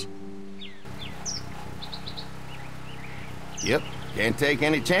house. Yep, can't take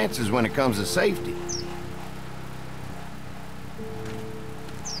any chances when it comes to safety.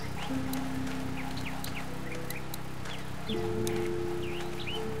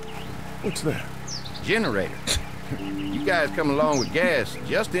 What's that? Generator. You guys come along with gas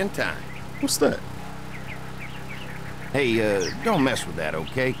just in time. What's that? Hey, don't mess with that,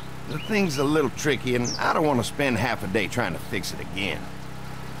 okay? The thing's a little tricky, and I don't want to spend half a day trying to fix it again.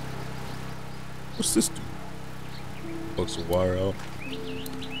 What's this do? Hooks the wire out.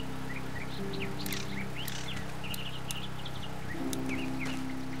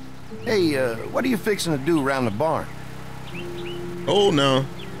 Hey, what are you fixing to do around the barn? Oh, no.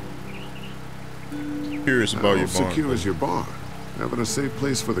 Curious about your barn. Secure as your barn. Having a safe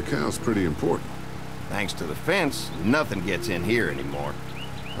place for the cow's pretty important. Thanks to the fence, nothing gets in here anymore.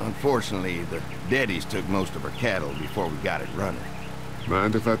 Unfortunately, the Daddies took most of our cattle before we got it running.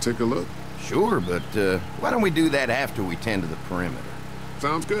 Mind if I take a look? Sure, but why don't we do that after we tend to the perimeter?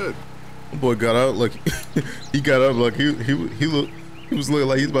 Sounds good. My boy got out like he got up like he was looking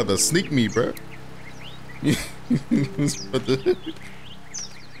like he's about to sneak me, bro. He was about to...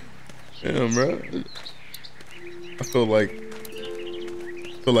 Damn, bro. I feel like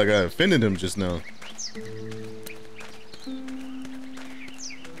Feel like I offended him just now.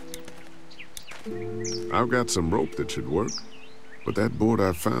 I've got some rope that should work, but that board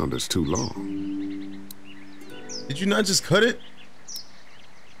I found is too long. Did you not just cut it?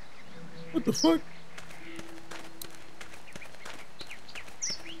 What the fuck?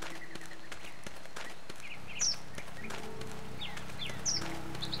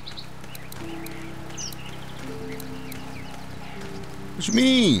 What you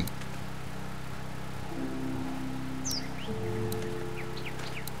mean?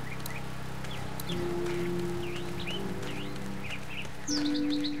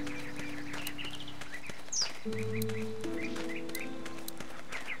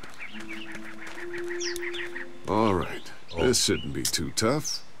 All right, this shouldn't be too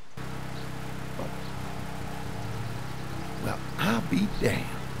tough. Well, I'll be damned.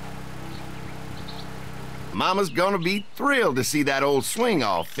 Mama's gonna be thrilled to see that old swing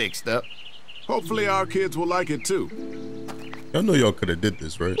all fixed up. Hopefully our kids will like it too. I know y'all could have did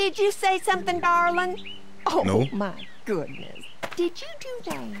this, right? Did you say something, darling? Oh, No. my goodness. Did you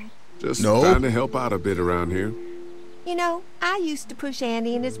do that? Just trying to help out a bit around here. You know, I used to push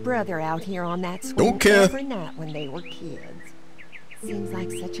Andy and his brother out here on that swing Don't care. every night when they were kids. Seems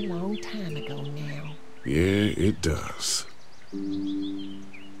like such a long time ago now. Yeah, it does.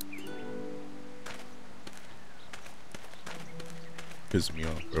 Pissing me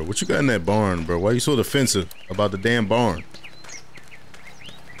off, bro. What you got in that barn, bro? Why you so defensive about the damn barn?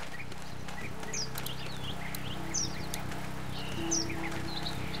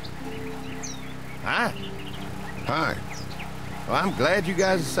 Hi. Hi. Well, I'm glad you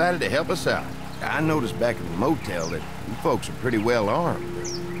guys decided to help us out. I noticed back at the motel that you folks are pretty well armed.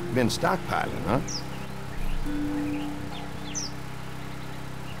 Been stockpiling, huh?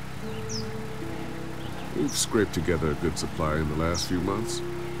 We've scraped together a good supply in the last few months.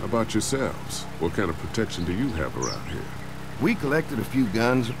 How about yourselves? What kind of protection do you have around here? We collected a few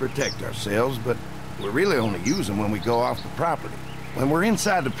guns to protect ourselves, but we really only use them when we go off the property. When we're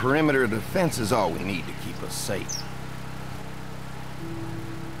inside the perimeter, the fence is all we need to keep us safe.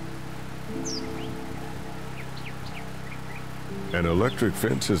 An electric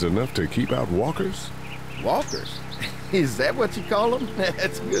fence is enough to keep out walkers? Walkers? Is that what you call them?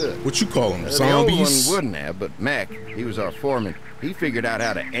 That's good. What you call them? The Zombies? old one wouldn't have, but Mac, he was our foreman. He figured out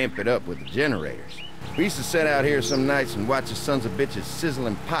how to amp it up with the generators. We used to sit out here some nights and watch the sons of bitches sizzle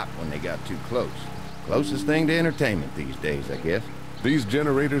and pop when they got too close. Closest thing to entertainment these days, I guess. These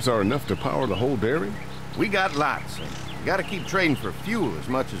generators are enough to power the whole dairy? We got lots, and we gotta keep trading for fuel as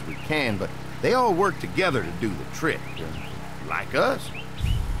much as we can, but they all work together to do the trick. Like us.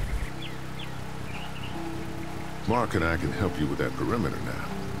 Mark and I can help you with that perimeter now.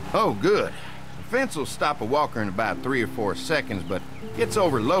 Oh, good. The fence will stop a walker in about 3 or 4 seconds, but gets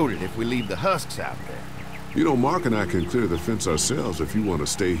overloaded if we leave the husks out there. You know, Mark and I can clear the fence ourselves if you want to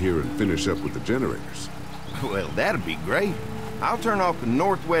stay here and finish up with the generators. Well, that'd be great. I'll turn off the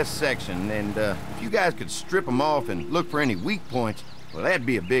northwest section, and if you guys could strip them off and look for any weak points, well, that'd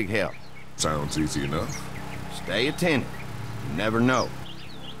be a big help. Sounds easy enough. Stay attentive. You never know.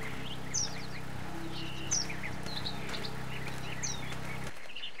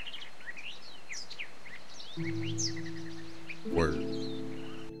 Word.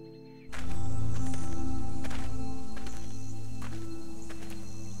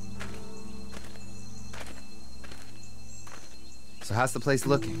 So how's the place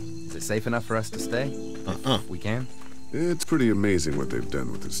looking? Is it safe enough for us to stay? If we can? It's pretty amazing what they've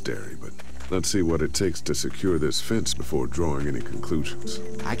done with this dairy, but let's see what it takes to secure this fence before drawing any conclusions.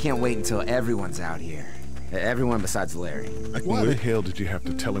 I can't wait until everyone's out here. Everyone besides Larry. Why the hell did you have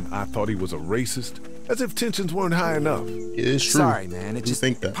to tell him I thought he was a racist? As if tensions weren't high enough. It's true. Sorry, man. It just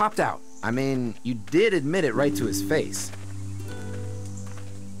popped out. I mean, you did admit it right to his face.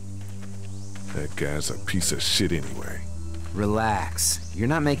 That guy's a piece of shit anyway. Relax. You're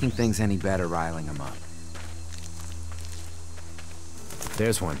not making things any better riling him up.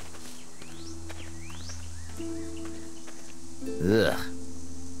 There's one. Ugh.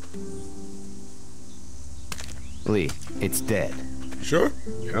 Lee, it's dead. Sure?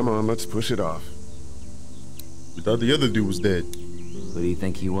 Come on, let's push it off. We thought the other dude was dead. Who do you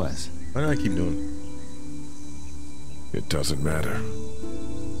think he was? Why do I keep doing it? It doesn't matter.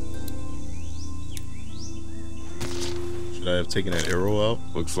 Should I have taken that arrow out?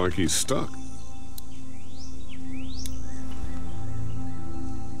 Looks like he's stuck.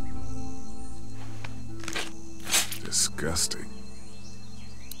 Disgusting.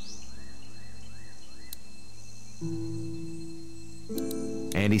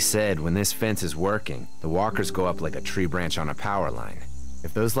 Andy said when this fence is working, the walkers go up like a tree branch on a power line.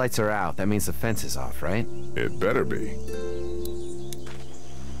 If those lights are out, that means the fence is off, right? It better be.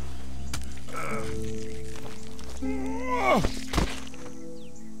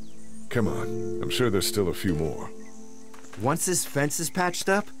 Come on. I'm sure there's still a few more. Once this fence is patched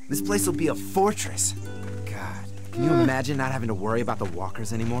up, this place will be a fortress. God, can you imagine not having to worry about the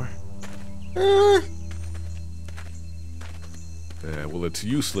walkers anymore? Yeah, well, it's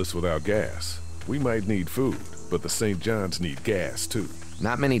useless without gas. We might need food, but the St. John's need gas, too.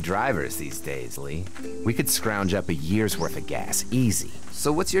 Not many drivers these days, Lee. We could scrounge up a year's worth of gas, easy.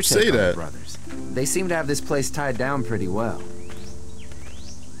 So what's your take on the brothers? They seem to have this place tied down pretty well.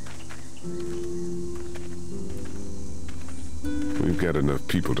 We've got enough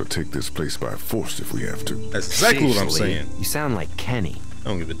people to take this place by force if we have to. That's exactly what I'm saying. You sound like Kenny. I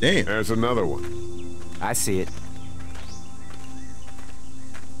don't give a damn. There's another one. I see it.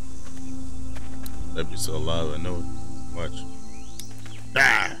 That be so loud, I know it. Watch.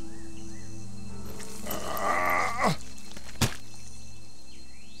 Ah!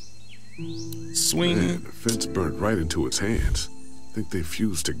 Swing. Man, the fence burnt right into its hands. I think they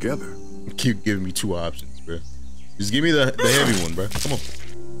fused together. Keep giving me two options, bro. Just give me the heavy one, bro. Come on.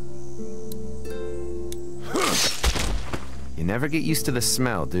 You never get used to the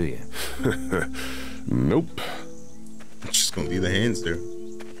smell, do you? Nope. It's just gonna be the hands there.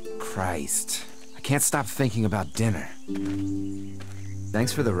 Christ. I can't stop thinking about dinner.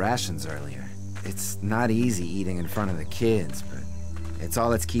 Thanks for the rations earlier. It's not easy eating in front of the kids, but it's all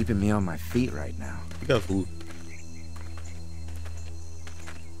that's keeping me on my feet right now. You got food.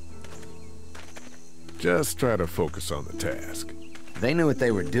 Just try to focus on the task. They knew what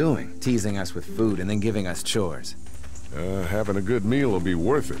they were doing, teasing us with food and then giving us chores. Having a good meal will be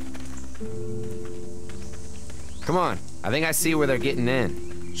worth it. Come on, I think I see where they're getting in.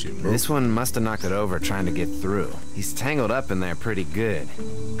 Shit, this one must have knocked it over trying to get through. He's tangled up in there pretty good.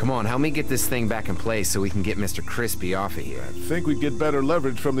 Come on, help me get this thing back in place so we can get Mr. Crispy off of here. I think we'd get better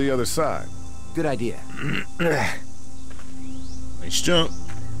leverage from the other side. Good idea. Nice jump.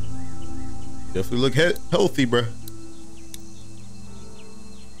 Definitely look healthy, bruh.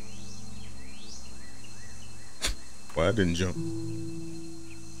 Why I didn't jump?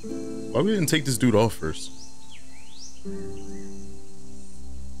 Why we didn't take this dude off first?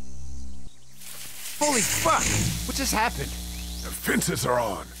 Holy fuck! What just happened? The fences are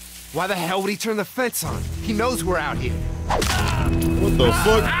on. Why the hell would he turn the fence on? He knows we're out here. What the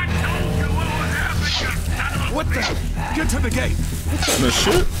fuck? What the? Get to the gate. What kind of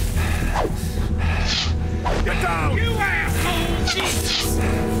shit? Get down! You asshole! Jesus!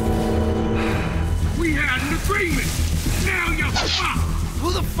 We had an agreement! Now you're fucked!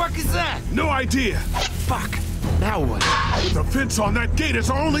 Who the fuck is that? No idea! Fuck! Now what? With the fence on that gate, it's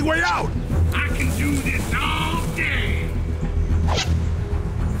our only way out! I can do this all day!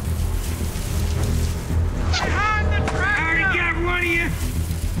 Behind the tractor! I already got one of you!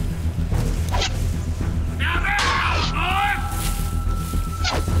 Now there you go,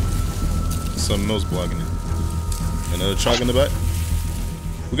 boy! Something else blocking it. Another truck in the back.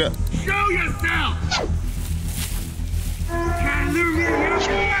 We got. Show yourself!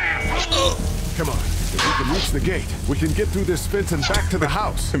 Come on. If we can reach the gate, we can get through this fence and back to the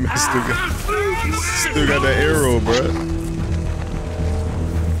house. Still got that arrow, bruh.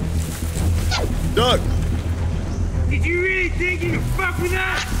 Duck! Did you really think you could fuck with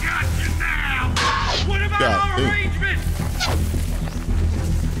us? Gotcha now! What about our arrangement?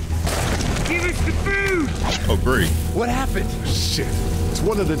 Give us the food! Oh, great. What happened? Shit. It's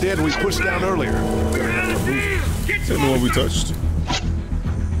one of the dead we pushed down earlier. We're out of deal! Get the one we touched.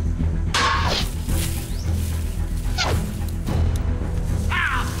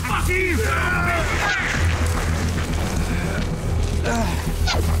 Ah, fuck you!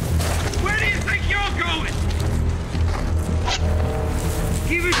 Where do you think you're going?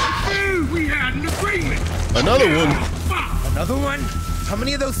 Give us the food! We had an agreement! Another one? Another one? How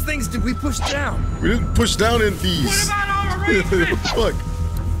many of those things did we push down? We didn't push down in these. What about our arrangement? What the fuck?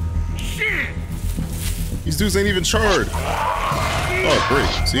 Shit! These dudes ain't even charred. Oh,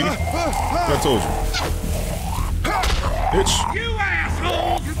 great. See? I told you. Bitch. You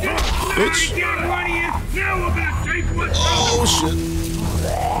assholes! Bitch. Got one of you. Now we're gonna take what's Oh, shit.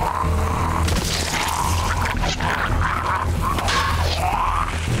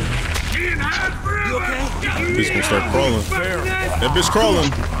 You okay? That bitch gonna start crawling. That bitch crawling.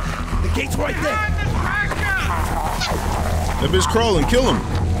 The gate's right there. That bitch crawling. Kill him.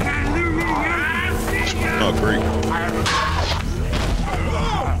 Oh, great.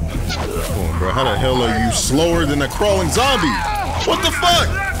 Come on, bro. How the hell are you slower than a crawling zombie? What the fuck?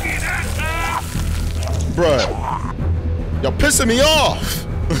 Bruh. Y'all pissing me off.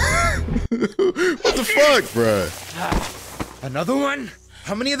 What the fuck, bruh? Another one?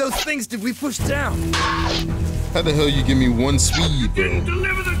 How many of those things did we push down? How the hell you give me one speed, bro? Didn't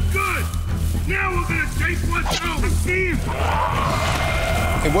deliver the goods. Now we're gonna take what's home. See him.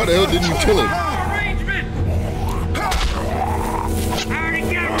 And why the hell didn't you kill him? Arrangement. Already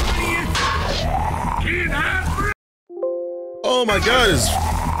got everybody in. Oh my God, it's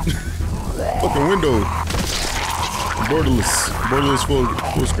fucking window. Borderless full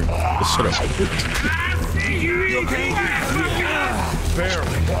screen. Shut up. You okay?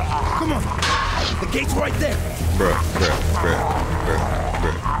 Barely. Come on. The gate's right there.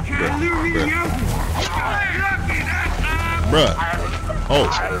 Bruh. Oh,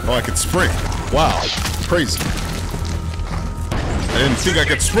 I could sprint. Wow, crazy. I didn't think I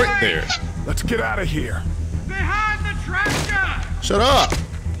could sprint there. Let's get out of here. Behind the tractor! Shut up.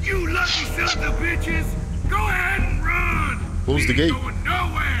 You lucky sons of bitches! Go ahead and run! Close the gate. Going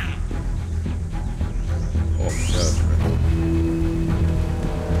nowhere! Oh my God.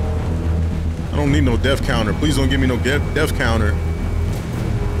 I don't need no death counter. Please don't give me no death counter.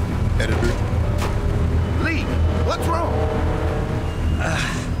 Editor. Lee, what's wrong?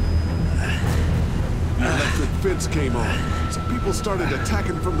 The electric fence came on. Some people started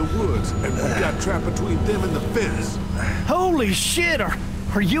attacking from the woods, and we got trapped between them and the fence. Holy shit!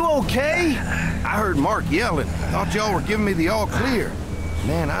 Are you okay? I heard Mark yelling. Thought y'all were giving me the all clear.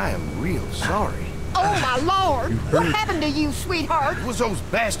 Man, I am real sorry. Oh, my Lord! What happened to you, sweetheart? It was those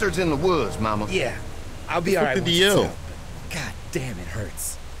bastards in the woods, Mama. Yeah, I'll be all right. What did he yell? God damn, it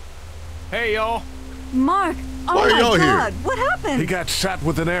hurts. Hey, y'all. Mark, Why oh are my y'all God, here? what happened? He got shot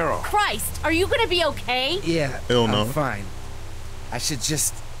with an arrow. Christ, are you gonna be okay? Yeah, Hell no. I'm fine. I should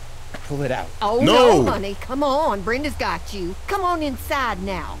just pull it out. Oh, No. no, honey. Come on. Brenda's got you. Come on inside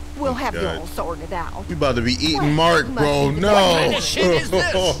now. We'll have you God. all sorted out. We about to be eating Mark, bro. No.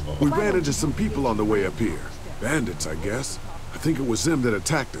 We ran into some people on the way up here. Bandits, I guess. I think it was them that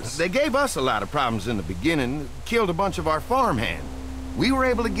attacked us. They gave us a lot of problems in the beginning, killed a bunch of our farmhands. We were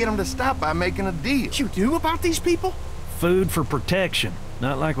able to get them to stop by making a deal. What you knew about these people? Food for protection.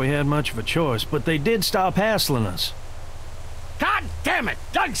 Not like we had much of a choice, but they did stop hassling us. God damn it!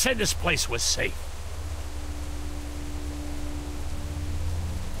 Doug said this place was safe.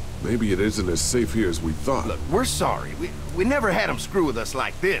 Maybe it isn't as safe here as we thought. Look, we're sorry. We never had them screw with us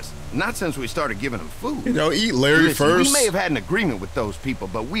like this. Not since we started giving them food. You know, eat Larry Listen, first. We may have had an agreement with those people,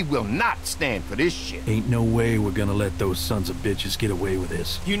 but we will not stand for this shit. Ain't no way we're gonna let those sons of bitches get away with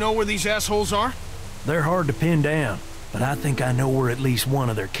this. You know where these assholes are? They're hard to pin down, but I think I know where at least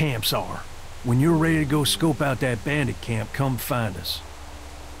one of their camps are. When you're ready to go scope out that bandit camp, come find us.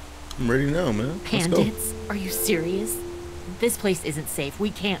 I'm ready now, man. Let's go. Bandits? Are you serious? This place isn't safe.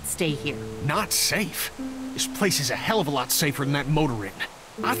 We can't stay here. Not safe? This place is a hell of a lot safer than that motor inn.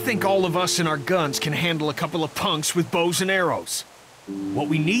 I think all of us and our guns can handle a couple of punks with bows and arrows. What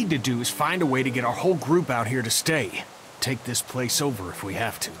we need to do is find a way to get our whole group out here to stay. Take this place over if we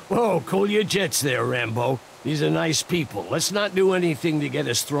have to. Whoa, cool your jets there, Rambo. These are nice people. Let's not do anything to get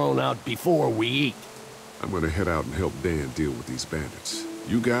us thrown out before we eat. I'm gonna head out and help Dan deal with these bandits.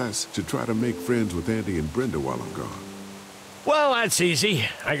 You guys should try to make friends with Andy and Brenda while I'm gone. Well, that's easy.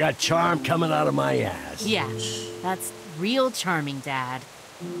 I got charm coming out of my ass. Yeah, that's real charming, Dad.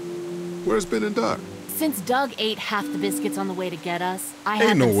 Where's Ben and Doug? Since Doug ate half the biscuits on the way to get us, I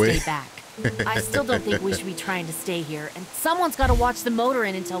had no them way. stay back. I still don't think we should be trying to stay here, and someone's got to watch the motor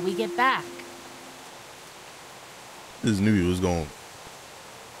inn until we get back. This knew he was going.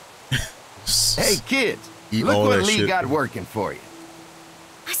 Hey, kids, Eat look all what that Lee shit. got working for you.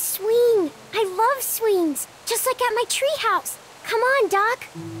 A swing. I love swings. Just like at my treehouse. Come on, Doc.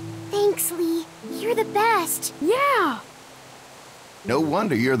 Thanks, Lee. You're the best. Yeah. No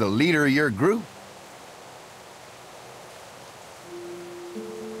wonder you're the leader of your group.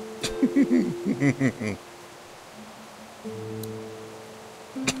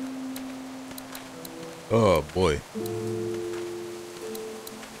 Oh boy.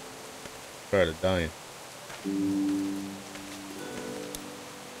 Tired of dying.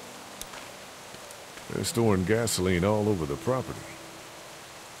 They're storing gasoline all over the property.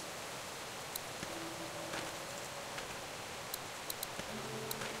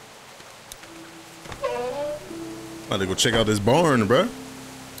 About to go check out this barn, bruh.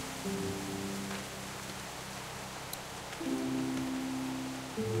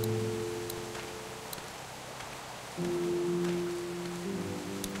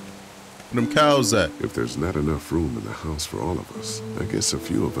 Where them cows at? If there's not enough room in the house for all of us, I guess a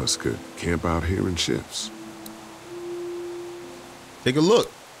few of us could camp out here in shifts. Take a look.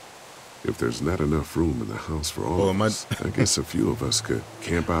 If there's not enough room in the house for all of us, I guess a few of us could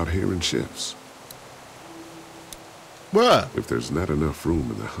camp out here in shifts. What? If there's not enough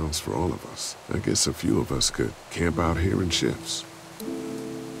room in the house for all of us, I guess a few of us could camp out here in shifts.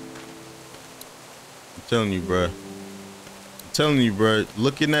 I'm telling you, bruh. I'm telling you, bruh.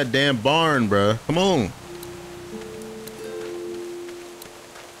 Look in that damn barn, bruh. Come on.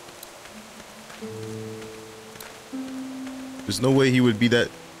 There's no way he would be that.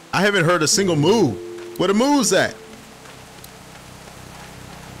 I haven't heard a single moo. Where the moo's at?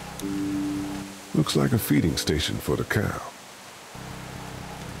 Looks like a feeding station for the cow.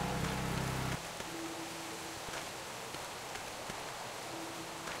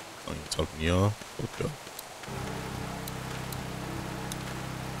 Oh, you talking to y'all? Okay.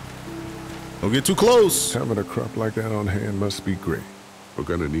 Don't get too close. Having a crop like that on hand must be great. We're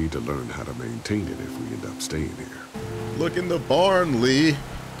gonna need to learn how to maintain it if we end up staying here. Look in the barn, Lee.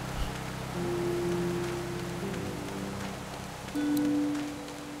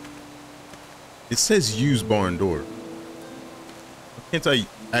 It says use barn door. Why can't I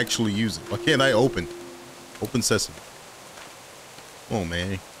actually use it? Why can't I open? Open sesame. Oh,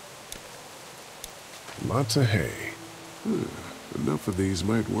 man. Lots of hay. Enough of these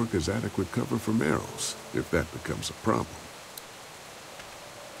might work as adequate cover from arrows, if that becomes a problem.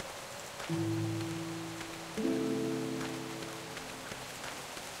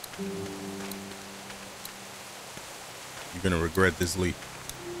 You're gonna regret this, Lee.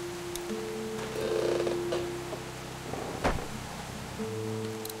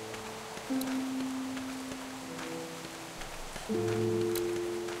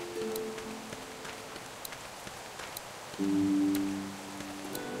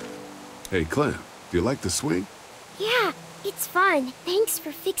 Hey, Clem, do you like the swing? Yeah, it's fun. Thanks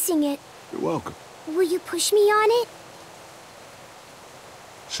for fixing it. You're welcome. Will you push me on it?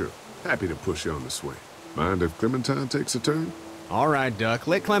 Sure, happy to push you on the swing. Mind if Clementine takes a turn? All right, Duck,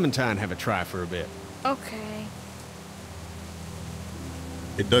 let Clementine have a try for a bit. Okay.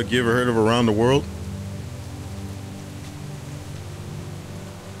 Hey, Doug, you ever heard of Around the World?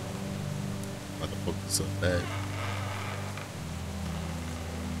 I'm about to fuck this up bad.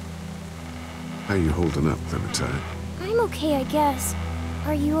 How you holding up, Clementine? I'm okay, I guess.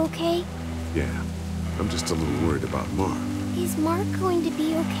 Are you okay? Yeah, I'm just a little worried about Mark. Is Mark going to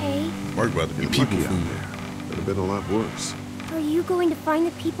be okay? Mark about to be lucky out there. Could have been a lot worse. Are you going to find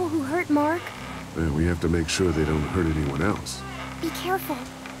the people who hurt Mark? Well, we have to make sure they don't hurt anyone else. Be careful.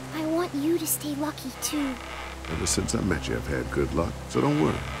 I want you to stay lucky, too. Ever since I met you, I've had good luck, so don't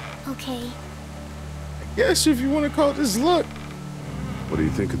worry. Okay. I guess if you want to call this luck. What do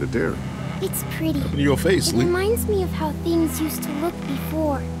you think of the dairy? It's pretty. In your face, It Lee. reminds me of how things used to look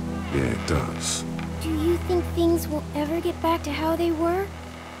before. Yeah, it does. Do you think things will ever get back to how they were?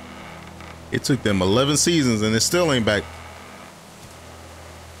 It took them 11 seasons and it still ain't back.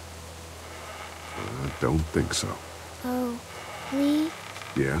 I don't think so. Oh, Lee?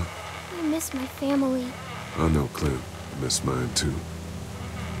 Yeah? I miss my family. I know, Clem. I miss mine, too.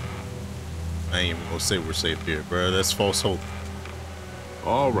 I ain't even gonna say we're safe here, bro. That's false hope.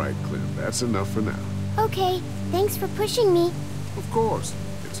 All right, Clem. That's enough for now. Okay, thanks for pushing me. Of course.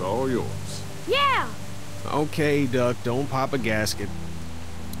 It's all yours. Yeah! Okay, Duck, don't pop a gasket.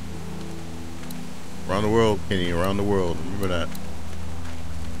 Around the world, Kenny. Around the world. Remember that.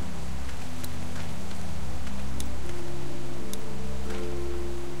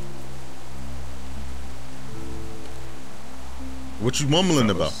 What you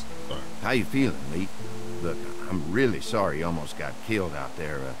mumbling about? How you feeling, Lee? Look, I'm really sorry you almost got killed out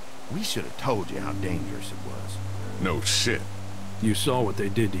there. We should have told you how dangerous it was. No shit. You saw what they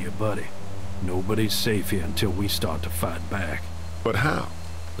did to your buddy. Nobody's safe here until we start to fight back. But how?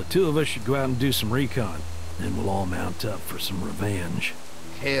 The two of us should go out and do some recon. Then we'll all mount up for some revenge.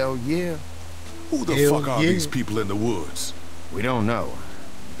 Hell yeah. Who the fuck are these people in the woods? We don't know.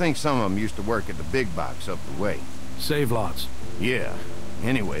 I think some of them used to work at the big box up the way. Save lots. Yeah.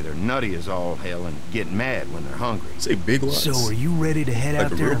 Anyway, they're nutty as all hell and get mad when they're hungry. Say big lots. So are you ready to head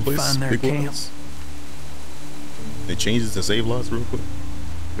out there and find their camp? They changed it to save lots real quick?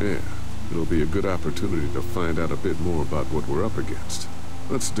 Yeah. It'll be a good opportunity to find out a bit more about what we're up against.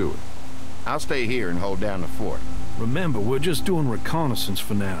 Let's do it. I'll stay here and hold down the fort. Remember, we're just doing reconnaissance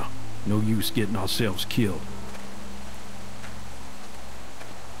for now. No use getting ourselves killed.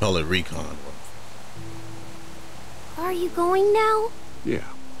 Call it recon. Are you going now? Yeah.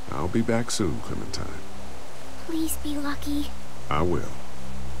 I'll be back soon, Clementine. Please be lucky. I will.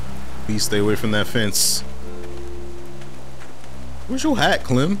 Please stay away from that fence. Where's your hat,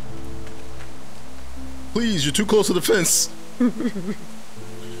 Clem? Please, you're too close to the fence.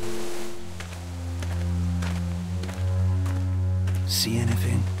 See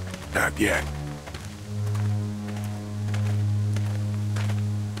anything? Not yet.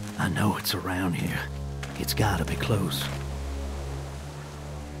 I know it's around here. It's gotta be close.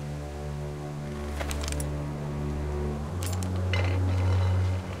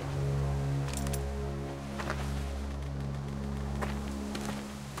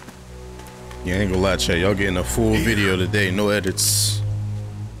 Yeah, I ain't gonna lie, chat. Y'all getting a full video today, no edits.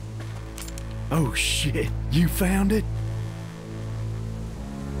 Oh shit, you found it?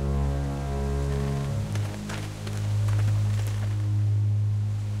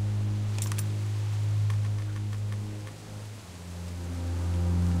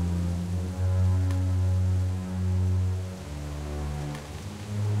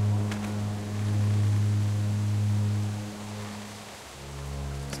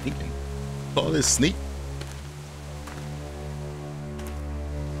 Sneaking. Call this sneak.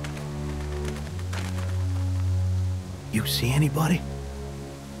 You see anybody?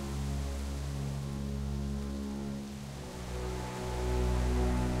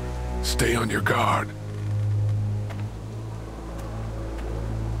 Stay on your guard.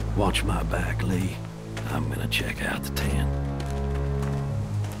 Watch my back, Lee. I'm gonna check out the tent.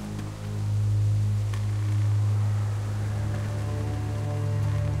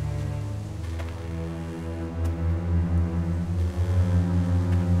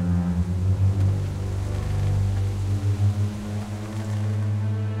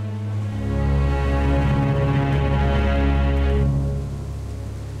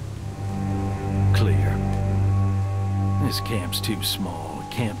 This camp's too small.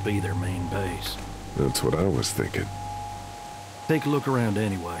 It can't be their main base. That's what I was thinking. Take a look around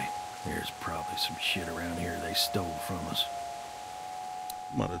anyway. There's probably some shit around here they stole from us.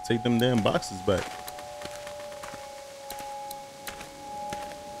 I'm about to take them damn boxes back.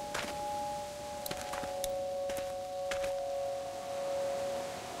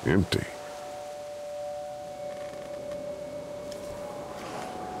 Empty.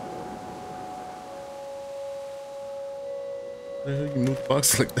 The hell you move the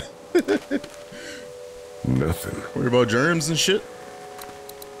box like that? Nothing. Worry about germs and shit?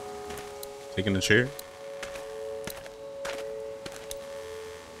 Taking a chair?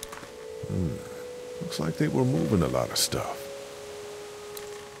 Looks like they were moving a lot of stuff.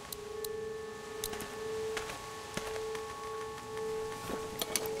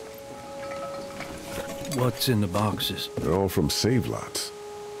 What's in the boxes? They're all from save lots.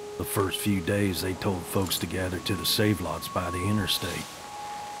 The first few days they told folks to gather to the save lots by the interstate.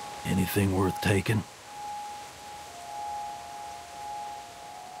 Anything worth taking?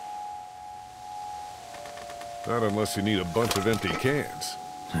 Not unless you need a bunch of empty cans.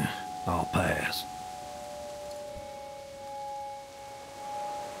 I'll pass.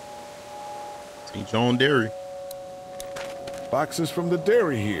 St. John Dairy. Boxes from the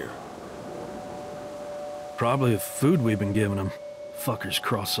dairy here. Probably the food we've been giving them. Fuckers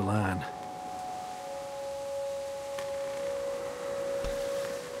cross the line.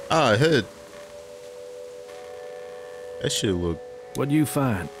 Ah, head. That shit look. What'd you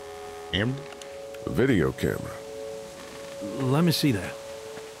find? Camera? A video camera. Let me see that.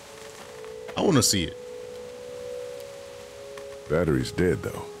 I want to see it. Battery's dead,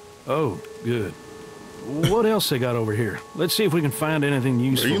 though. Oh, good. What else they got over here? Let's see if we can find anything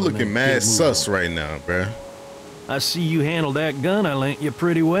useful. Bro, you looking mad sus right now, bruh. I see you handled that gun I lent you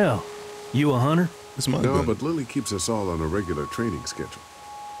pretty well. You a hunter? It's my gun. gun. But Lily keeps us all on a regular training schedule.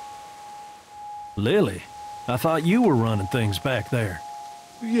 Lily? I thought you were running things back there.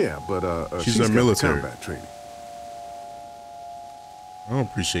 Yeah, but she's our military. Combat training. I don't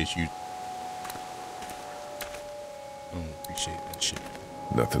appreciate you. I don't appreciate that shit.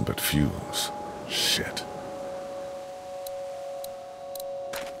 Nothing but fumes. Shit.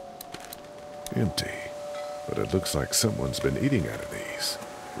 Empty. But it looks like someone's been eating out of these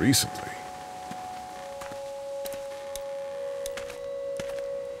recently.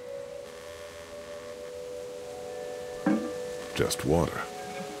 Just water.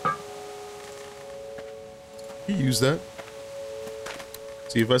 You use that.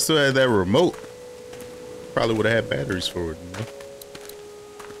 See, if I still had that remote, probably would have had batteries for it, you know?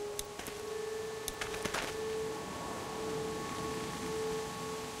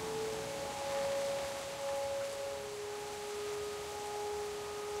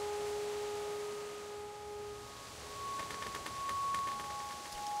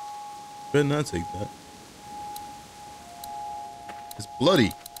 Better not take that. It's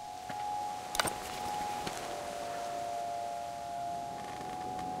bloody.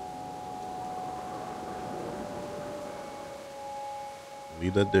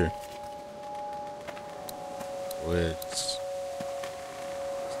 Leave that there. Go ahead.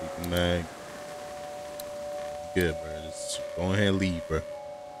 Mag. Good, bro. Just go ahead and leave, bro.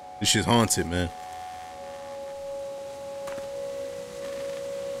 This shit's haunted, man.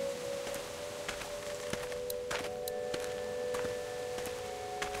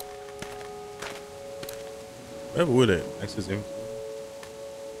 Whatever with it. Access everything.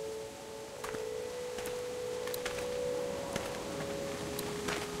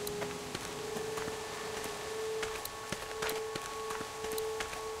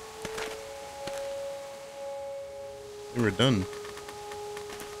 We're done.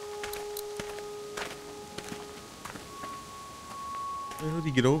 How did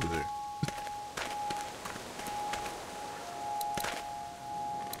he get over there?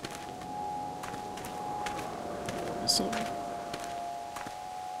 There's something.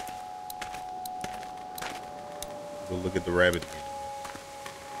 Go look at the rabbit.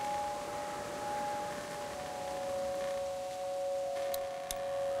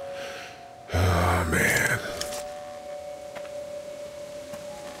 Oh, man.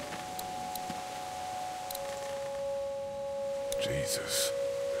 Jesus,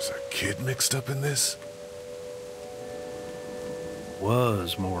 there's a kid mixed up in this?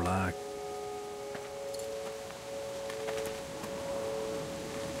 Was more like.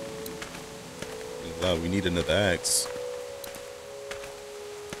 Wow, we need another axe.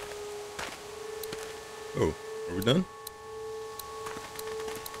 Oh, are we done?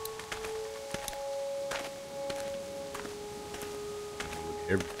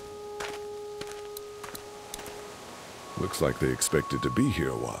 Looks like they expected to be here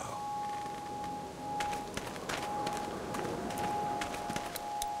a while.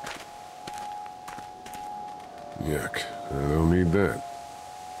 Yuck, I don't need that.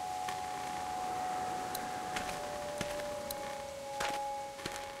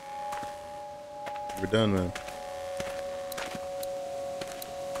 We're done, man.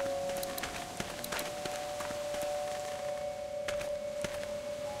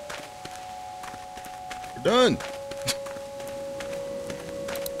 We're done.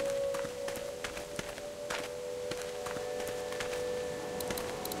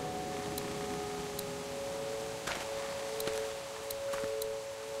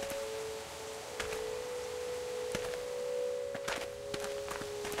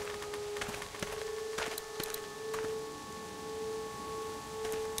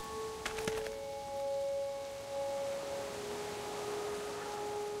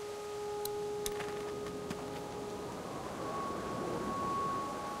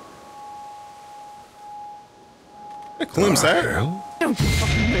 Clem's that? Don't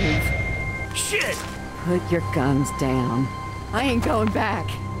fucking move. Shit! Put your guns down. I ain't going back.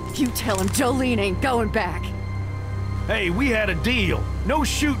 You tell him Jolene ain't going back. Hey, we had a deal. No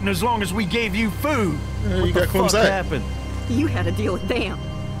shooting as long as we gave you food. You got Clem's What that? happened? You had a deal with them.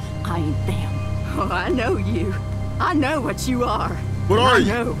 I ain't them. Oh, I know you. I know what you are. What are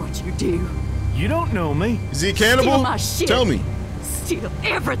you? I know what you do. You don't know me. Is he a cannibal? Steal my shit. Tell me. Steal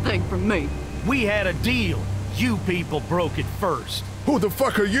everything from me. We had a deal. You people broke it first. Who the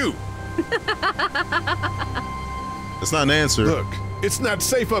fuck are you? That's not an answer. Look, it's not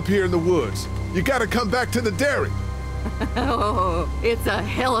safe up here in the woods. You gotta come back to the dairy. Oh, it's a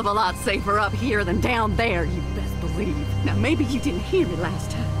hell of a lot safer up here than down there, you best believe. Now, maybe you didn't hear me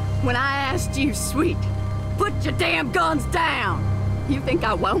last time. When I asked you, sweet, put your damn guns down. You think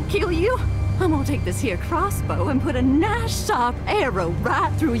I won't kill you? I'm gonna take this here crossbow and put a nice sharp arrow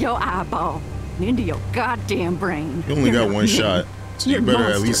right through your eyeball. Into your goddamn brain. You only got one shot, so you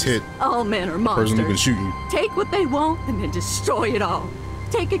better at least hit all men are the monsters. person who can shoot you. Take what they want and then destroy it all.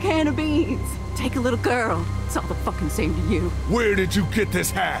 Take a can of beans. Take a little girl. It's all the fucking same to you. Where did you get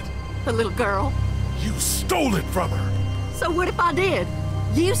this hat? The little girl. You stole it from her. So what if I did?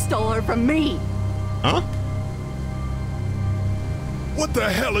 You stole her from me. Huh? What the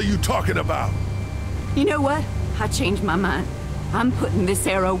hell are you talking about? You know what? I changed my mind. I'm putting this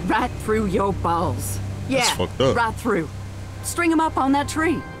arrow right through your balls. Yeah, That's fucked up. right through. String them up on that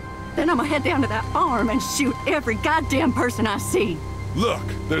tree. Then I'm gonna head down to that farm and shoot every goddamn person I see. Look,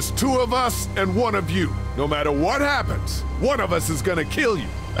 there's two of us and one of you. No matter what happens, one of us is gonna kill you.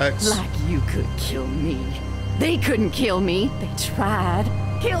 Like you could kill me. They couldn't kill me. They tried.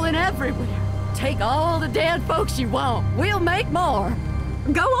 Killing everywhere. Take all the dead folks you want. We'll make more.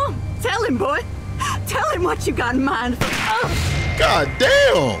 Go on. Tell him, boy. Tell him what you got in mind. God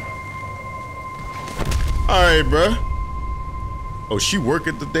damn! Alright, bruh. Oh, she work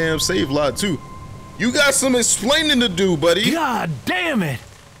at the damn save lot, too. You got some explaining to do, buddy. God damn it!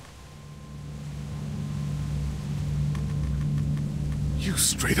 You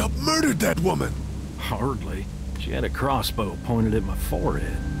straight up murdered that woman. Hardly. She had a crossbow pointed at my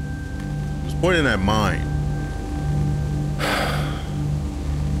forehead. It was pointing at mine.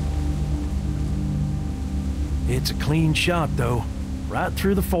 It's a clean shot, though. Right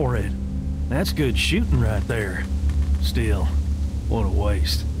through the forehead. That's good shooting right there. Still, what a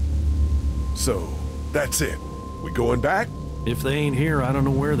waste. So, that's it. We going back? If they ain't here, I don't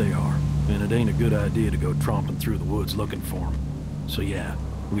know where they are. And it ain't a good idea to go tromping through the woods looking for them. So yeah,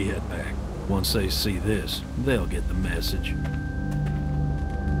 we head back. Once they see this, they'll get the message.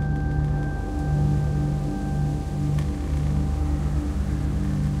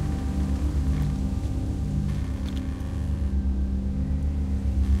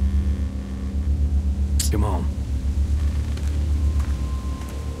 Come on.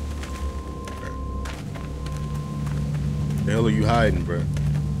 The hell are you hiding, bro?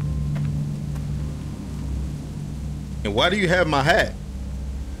 And why do you have my hat?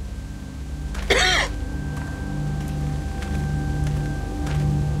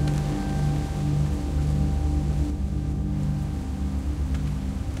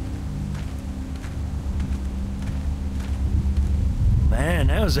 Man,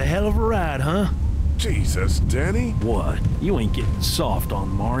 that was a hell of a ride, huh? Jesus, Danny. What? You ain't getting soft on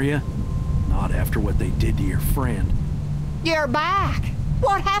Maria. Not after what they did to your friend. You're back.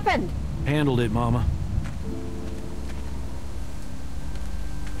 What happened? Handled it, Mama.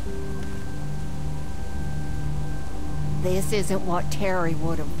 This isn't what Terry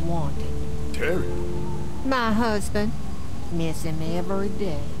would have wanted. Terry? My husband. Miss him every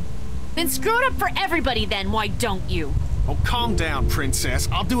day. Then screw it up for everybody then, why don't you? Oh, calm down, princess.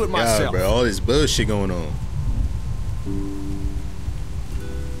 I'll do it myself. God, bro, all this bullshit going on.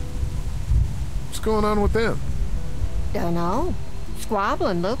 What's going on with them? Dunno.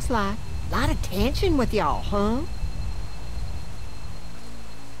 Squabbling, looks like. Lot of tension with y'all, huh?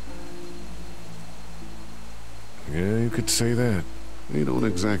 Yeah, you could say that. They don't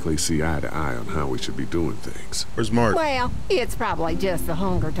exactly see eye to eye on how we should be doing things. Where's Mark? Well, it's probably just the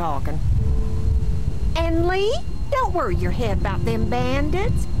hunger talking. And Lee, don't worry your head about them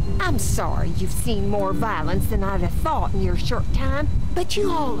bandits. I'm sorry you've seen more violence than I'd have thought in your short time, but you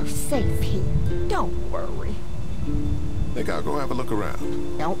all are safe here. Don't worry. Think I'll go have a look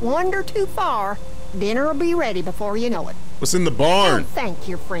around. Don't wander too far. Dinner'll be ready before you know it. What's in the barn? Thank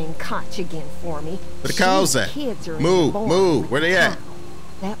your friend Koch again for me. Where the cows at? Kids are Move, move. Where they at?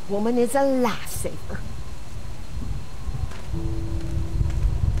 That woman is a lifesaver.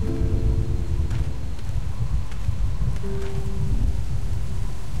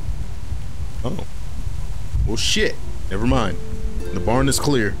 Oh. Well, shit. Never mind. The barn is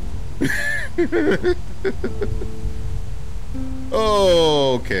clear.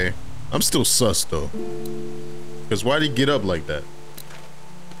 Oh, okay. I'm still sus, though. Because why'd he get up like that?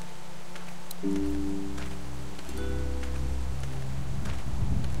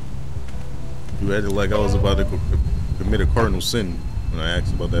 You acted like I was about to commit a cardinal sin when I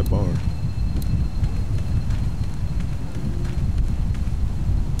asked about that barn.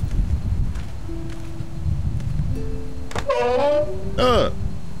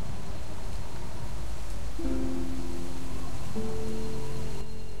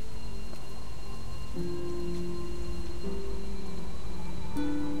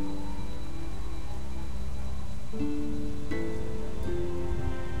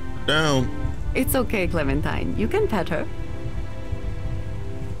 Down. It's okay, Clementine. You can pet her.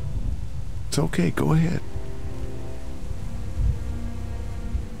 It's okay, go ahead.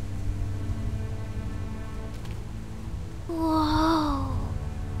 Whoa.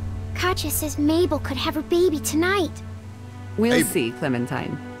 Katja says Mabel could have her baby tonight. We'll see,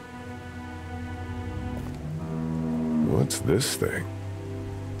 Clementine. What's this thing?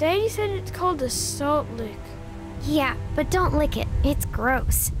 Daddy said it's called a salt lick. Yeah, but don't lick it. It's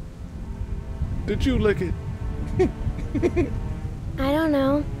gross. Did you lick it? I don't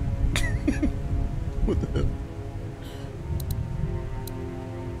know. What the hell?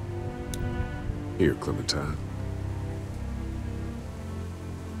 Here, Clementine.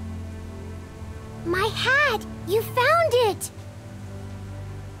 My hat! You found it!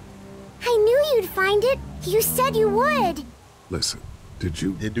 I knew you'd find it. You said you would. Listen, did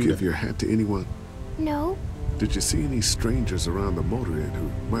you give your hat to anyone? No. Did you see any strangers around the motor inn who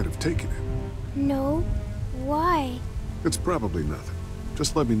might have taken it? No. Why? It's probably nothing.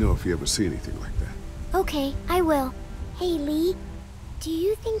 Just let me know if you ever see anything like that. Okay, I will. Hey, Lee. Do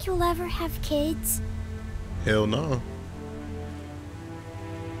you think you'll ever have kids? Hell no.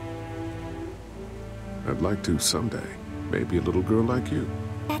 I'd like to someday. Maybe a little girl like you.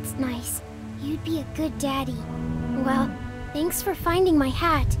 That's nice. You'd be a good daddy. Well, thanks for finding my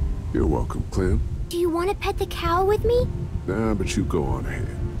hat. You're welcome, Clem. Do you want to pet the cow with me? Nah, but you go on ahead.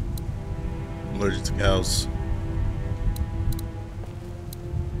 I'm allergic to cows.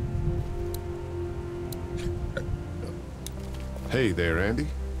 Hey there, Andy.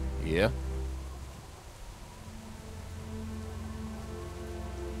 Yeah?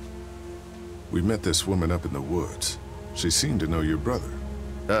 We met this woman up in the woods. She seemed to know your brother.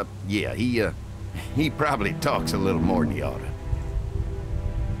 Yeah, he probably talks a little more than he oughta.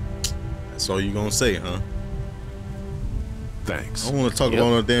 That's all you gonna say, huh? Thanks. I don't want to talk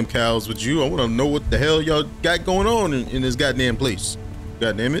about no damn cows with you. I want to know what the hell y'all got going on in this goddamn place.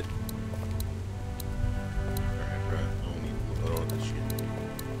 God damn it. Alright, I don't need to put all this shit.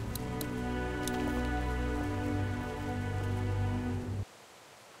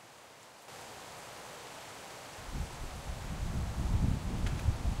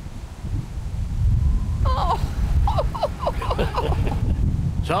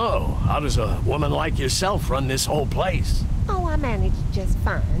 So, how does a woman like yourself run this whole place? Oh, I managed just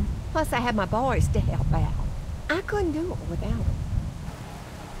fine. Plus, I had my boys to help out. I couldn't do it without them.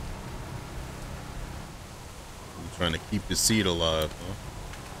 You trying to keep the seed alive, huh?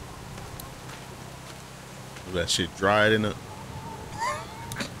 That shit dried in it.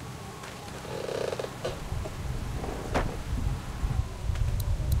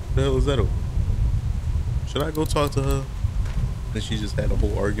 What the hell is that over? Should I go talk to her? And she just had a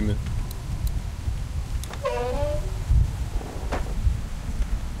whole argument.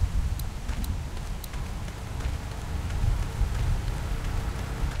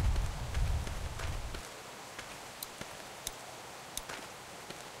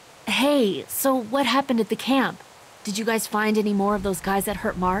 Hey, so what happened at the camp? Did you guys find any more of those guys that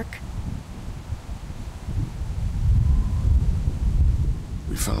hurt Mark?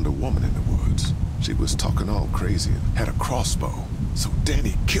 We found a woman in the woods. She was talking all crazy and had a crossbow, so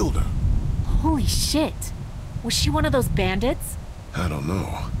Danny killed her. Holy shit. Was she one of those bandits? I don't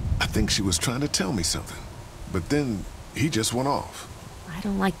know. I think she was trying to tell me something. But then he just went off. I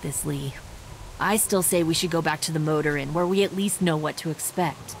don't like this, Lee. I still say we should go back to the motor inn where we at least know what to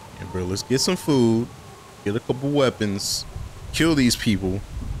expect. Yeah, bro, let's get some food, get a couple weapons, kill these people,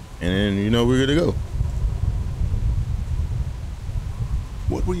 and then, you know, we're gonna go.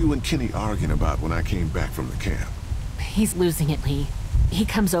 What were you and Kenny arguing about when I came back from the camp? He's losing it, Lee. He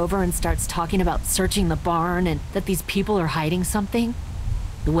comes over and starts talking about searching the barn and that these people are hiding something.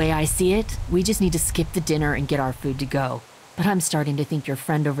 The way I see it, we just need to skip the dinner and get our food to go. But I'm starting to think your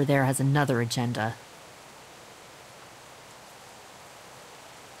friend over there has another agenda.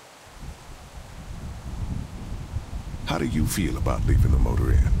 How do you feel about leaving the motor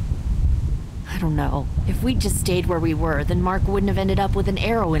inn? I don't know. If we'd just stayed where we were, then Mark wouldn't have ended up with an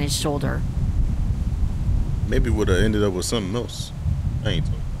arrow in his shoulder. Maybe would have ended up with something else. I ain't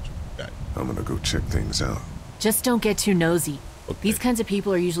talking about you. I'm gonna go check things out. Just don't get too nosy. Okay. These kinds of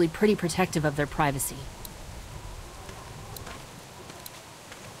people are usually pretty protective of their privacy.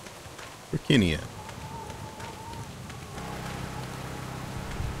 Where Kenny at?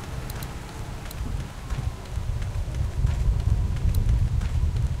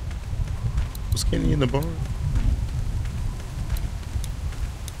 Was Kenny in the barn?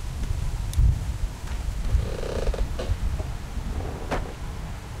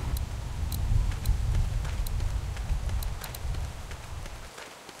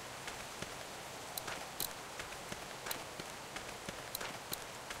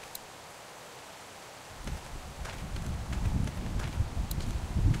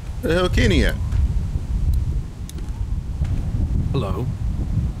 Where the hell Kenny at? Hello.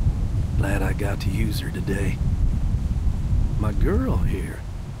 Glad I got to use her today. My girl here.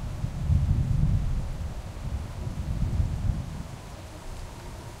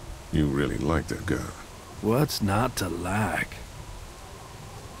 You really like that gun. What's not to like?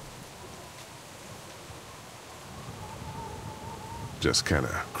 Just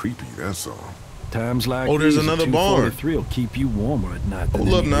kinda creepy, that's all. Times like oh, there's these, another barn. 243 will keep you warmer at night.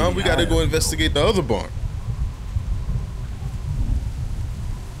 Hold up now, we gotta go investigate the other barn.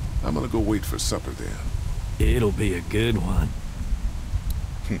 I'm gonna go wait for supper then. It'll be a good one.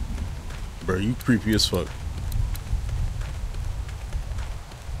 Bro, you creepy as fuck.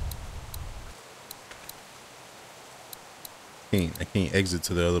 I can't exit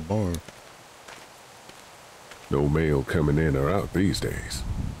to the other barn. No mail coming in or out these days.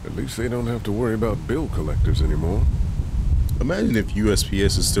 At least they don't have to worry about bill collectors anymore. Imagine if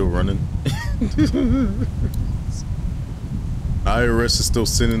USPS is still running. IRS is still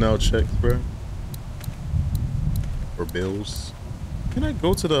sending out checks, bro. Or bills. Can I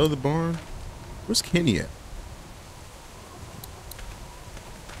go to the other barn? Where's Kenny at?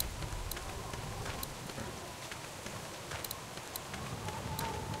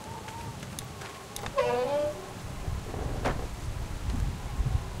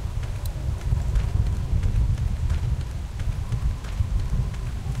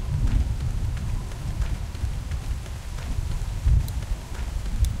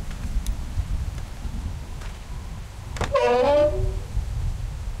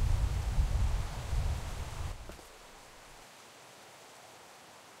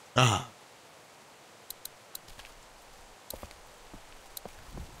 Ah.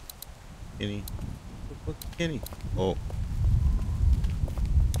 Kenny. What the fuck is Kenny? Oh.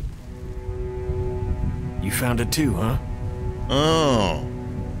 You found it too, huh? Oh.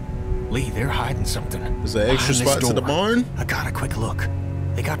 Lee, they're hiding something. Is there extra spots in the barn? I got a quick look.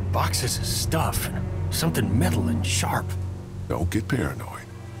 They got boxes of stuff and something metal and sharp. Don't get paranoid.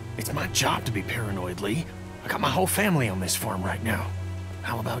 It's my job to be paranoid, Lee. I got my whole family on this farm right now.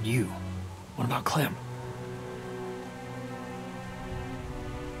 How about you? What about Clem?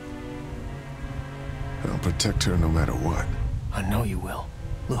 I'll protect her no matter what. I know you will.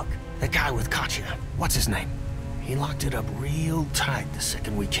 Look, that guy with Katya, what's his name? He locked it up real tight the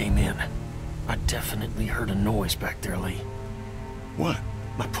second we came in. I definitely heard a noise back there, Lee. What?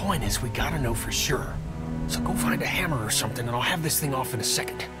 My point is, we gotta know for sure. So go find a hammer or something, and I'll have this thing off in a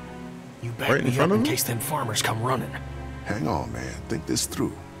second. You back me up in case them farmers come running. Hang on, man. Think this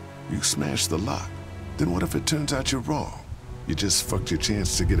through. You smashed the lock. Then what if it turns out you're wrong? You just fucked your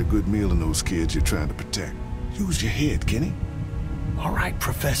chance to get a good meal in those kids you're trying to protect. Use your head, Kenny. All right,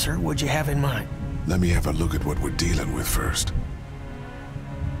 Professor. What'd you have in mind? Let me have a look at what we're dealing with first.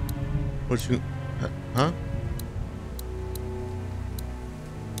 What you... Huh?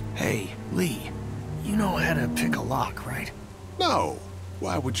 Hey, Lee. You know how to pick a lock, right? No.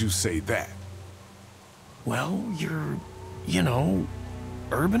 Why would you say that? Well, you're, you know,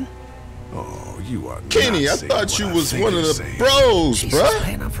 urban? Oh, you are Kenny, I thought you was one of the bros, bruh.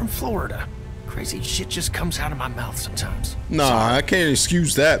 Man, I'm from Florida. Crazy shit just comes out of my mouth sometimes. Nah, Sorry. I can't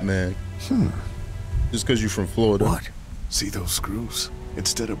excuse that, man. Just because you're from Florida. What? See those screws?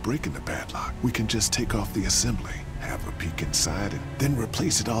 Instead of breaking the padlock, we can just take off the assembly, have a peek inside, and then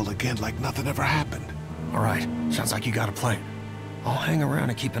replace it all again like nothing ever happened. All right. Sounds like you got a plan. I'll hang around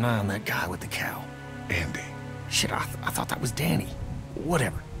and keep an eye on that guy with the cow. Andy. Shit, I thought that was Danny.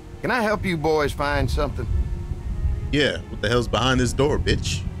 Whatever. Can I help you boys find something? Yeah, what the hell's behind this door,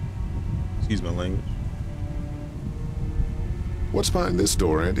 bitch? Excuse my language. What's behind this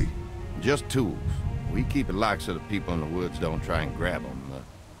door, Andy? Just tools. We keep it locked so the people in the woods don't try and grab them.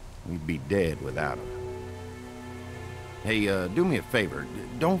 We'd be dead without them. Hey, do me a favor.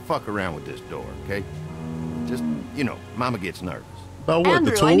 Don't fuck around with this door, okay? Just, you know, Mama gets nervous. About what,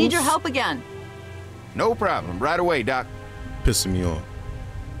 Andrew, the tools? I need your help again. No problem. Right away, Doc. Pissing me off.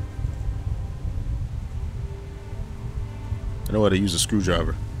 I know how to use a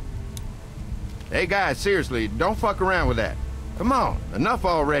screwdriver. Hey, guys, seriously, don't fuck around with that. Come on, enough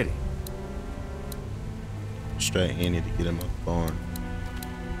already. Straight Andy to get him up the barn.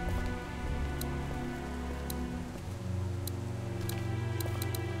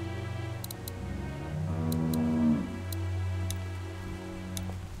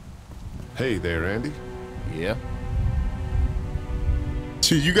 Hey there, Andy. Yeah?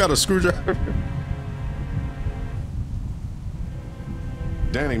 Dude, you got a screwdriver?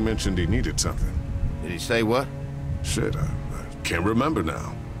 Danny mentioned he needed something. Did he say what? Shit, I can't remember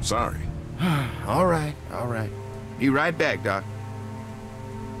now. Sorry. All right, all right. Be right back, Doc.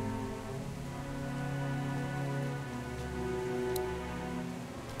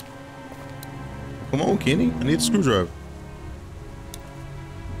 Come on, Kenny. I need a screwdriver.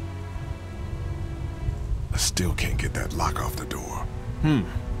 I still can't get that lock off the door.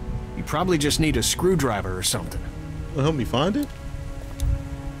 You probably just need a screwdriver or something. Will help me find it?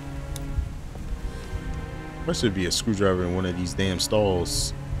 There should be a screwdriver in one of these damn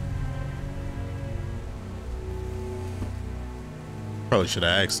stalls. Probably should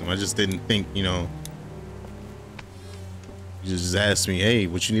have asked him. I just didn't think, you know. He just asked me, hey,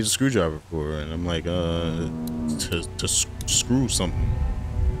 what you need a screwdriver for? And I'm like, to screw something.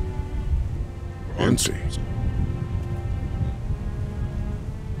 Empty.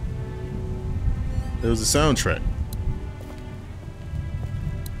 There was a soundtrack.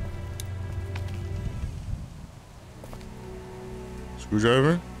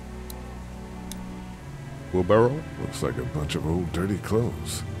 Screwdriver? Wheelbarrow? Looks like a bunch of old dirty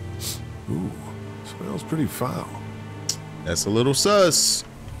clothes. Ooh, smells pretty foul. That's a little sus.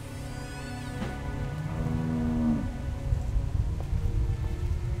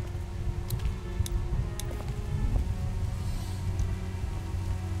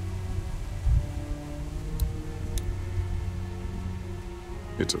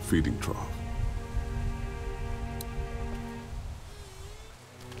 It's a feeding trough.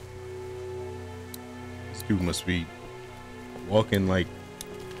 This dude must be walking like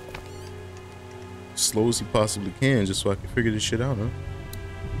slow as he possibly can just so I can figure this shit out, huh?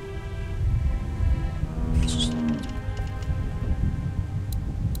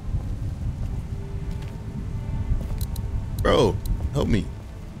 Bro, help me.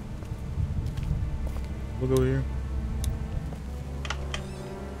 go here?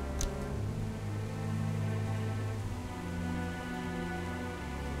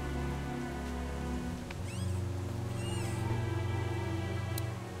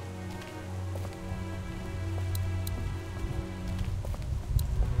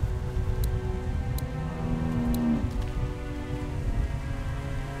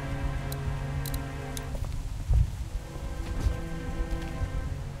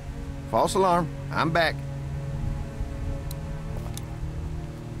 False alarm. I'm back.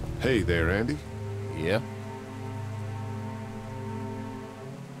 Hey there, Andy. Yeah?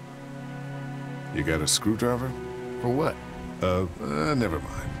 You got a screwdriver? For what? Never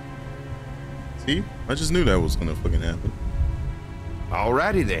mind. See? I just knew that was gonna fucking happen.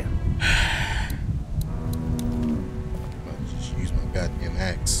 Alrighty then. I'll just use my goddamn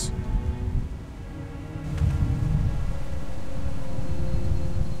axe.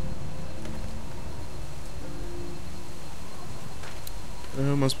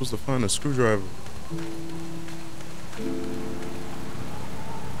 How am I supposed to find a screwdriver?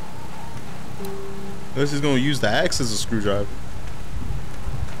 Unless he's gonna use the axe as a screwdriver.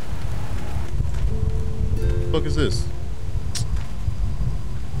 What the fuck is this?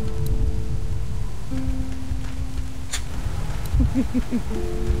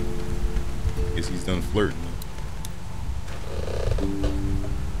 Guess he's done flirting.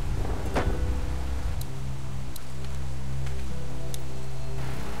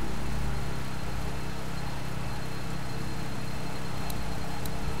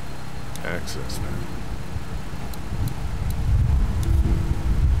 Access, man.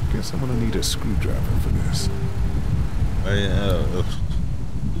 Guess I'm gonna need a screwdriver for this.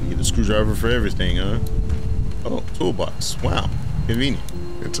 You need a screwdriver for everything, huh? Oh, toolbox. Wow, convenient.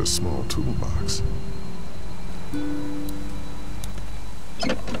 It's a small toolbox. A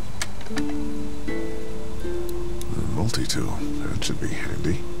multi-tool. That should be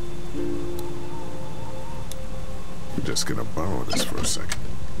handy. I'm just gonna borrow this for a second.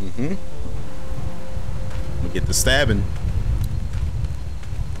 Mm-hmm. I'm gonna get the stabbing.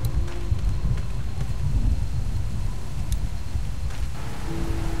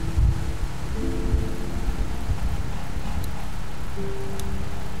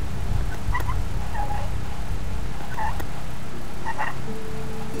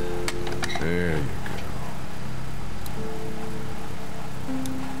 There you go.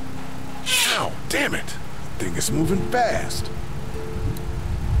 Ow, damn it! Thing is moving fast.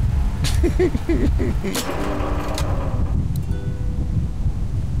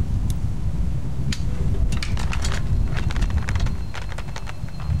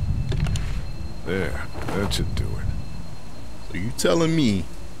 There, that should do it. So you telling me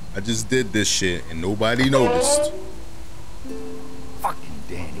I just did this shit and nobody noticed? Fucking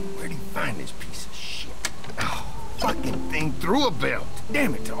Danny, where'd he find this piece of shit? Oh, fucking thing through a belt.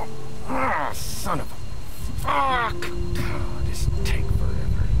 Damn it all. Ah, son of a... Fuck! Oh, this will take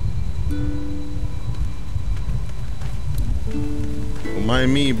forever. Don't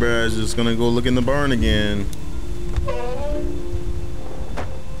mind me, bruh. I'm just gonna go look in the barn again.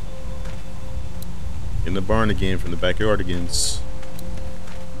 In the barn again from the backyardigans.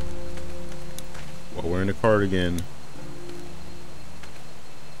 While wearing a cardigan.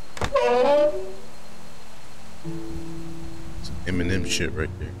 Some Eminem shit right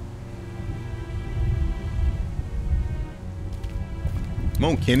there. Come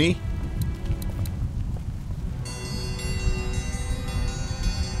on, Kenny.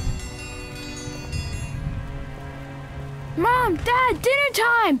 Mom, Dad, dinner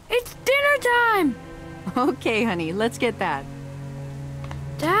time! It's dinner time! Okay, honey, let's get that.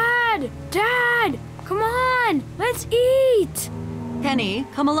 Dad! Dad! Come on! Let's eat! Kenny,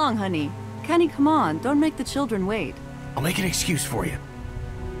 come along, honey. Kenny, come on. Don't make the children wait. I'll make an excuse for you.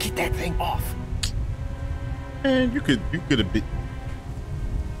 Get that thing off. Man, you could have been.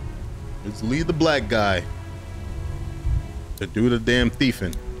 Let's leave the black guy to do the damn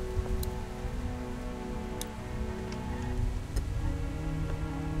thieving.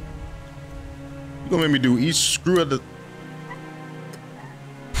 You gonna make me do each screw at the.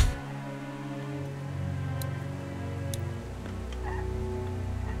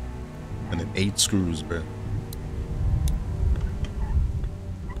 And then 8 screws, bro.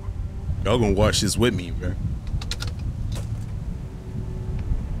 Y'all gonna watch this with me, bro.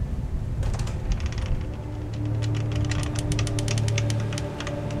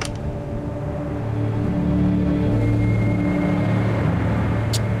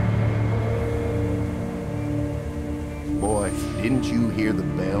 Boy, didn't you hear the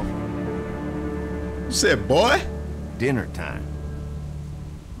bell? You said, boy? Dinner time.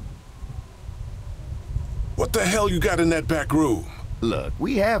 What the hell you got in that back room? Look,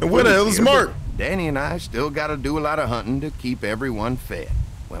 we have... And where the hell is Mark? Danny and I still gotta do a lot of hunting to keep everyone fed.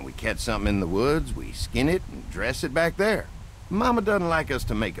 When we catch something in the woods, we skin it and dress it back there. Mama doesn't like us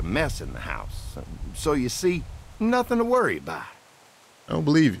to make a mess in the house. So you see, nothing to worry about. I don't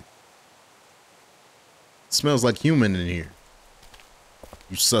believe you. It smells like human in here.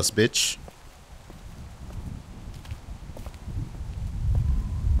 You sus bitch.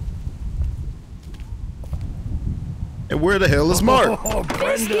 And where the hell is Mark? Oh,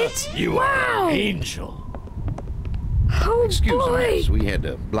 Brenda, you are an angel. Oh, Excuse boy. me, miss. We had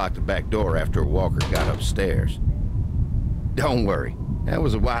to block the back door after Walker got upstairs. Don't worry. That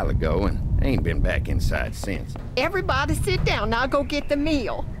was a while ago, and I ain't been back inside since. Everybody sit down. I'll go get the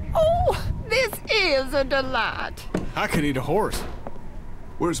meal. Oh, this is a delight. I could eat a horse.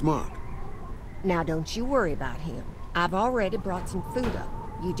 Where's Mark? Now, don't you worry about him. I've already brought some food up.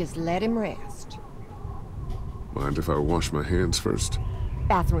 You just let him rest. Mind if I wash my hands first?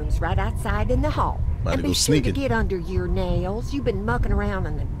 Bathroom's right outside in the hall. And be sure to get under your nails. You've been mucking around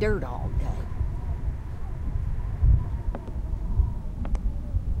in the dirt all day.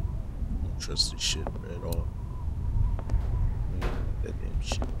 Don't trust this shit at all. That damn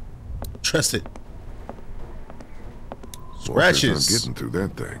shit. Trust it. Scratches. I'm getting through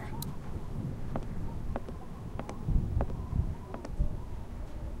that thing.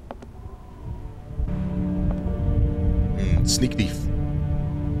 Sneak thief.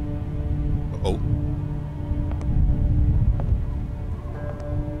 Uh-oh.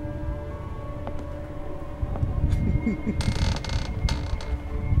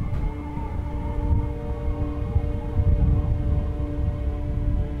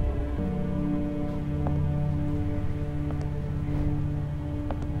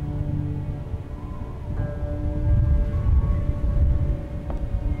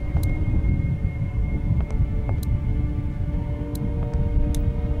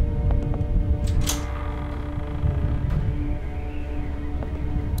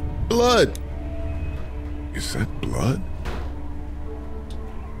 Blood. Is that blood?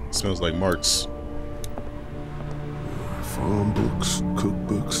 Smells like Mark's. Farm books,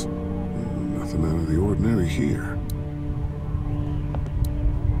 cookbooks. Nothing out of the ordinary here.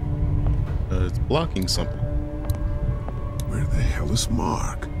 It's blocking something. Where the hell is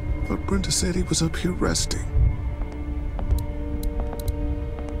Mark? Thought Brenda said he was up here resting.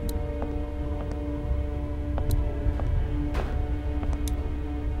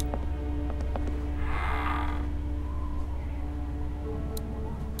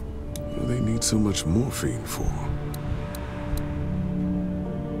 So much morphine for?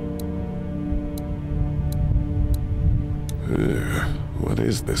 What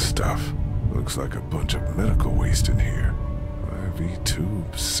is this stuff? Looks like a bunch of medical waste in here. IV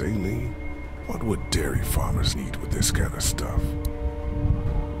tubes, saline. What would dairy farmers need with this kind of stuff?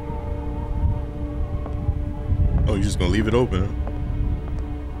 Oh, you're just gonna leave it open,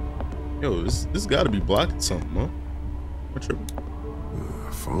 huh? Yo, this gotta be blocking something, huh? What tripping?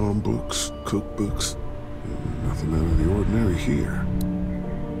 Farm books, cookbooks, nothing out of the ordinary here.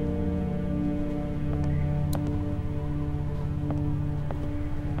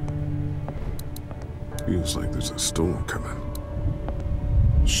 Feels like there's a storm coming.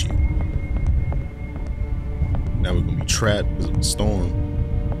 Shit. Now we're gonna be trapped because of the storm.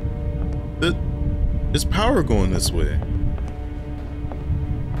 There's power going this way.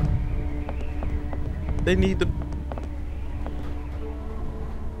 They need the...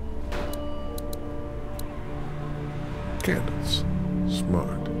 Candles.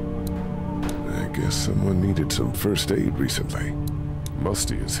 Smart. I guess someone needed some first aid recently.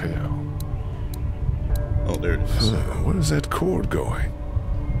 Musty as hell. Oh, there it is. Where's that cord going?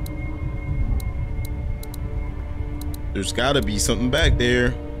 There's gotta be something back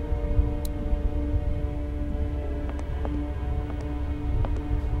there.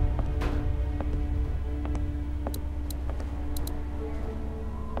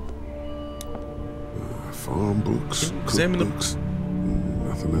 Farm books, cookbooks.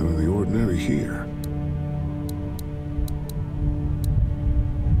 Nothing out of the ordinary here.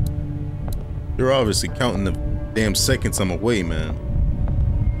 They're obviously counting the damn seconds I'm away, man.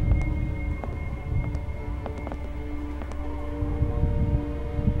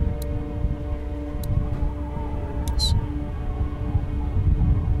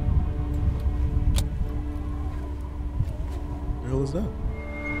 What the hell is that?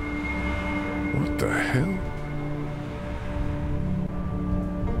 What the hell?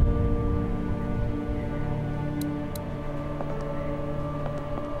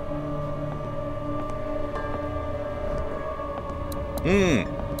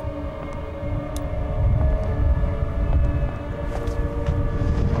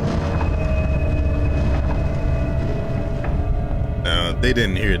 They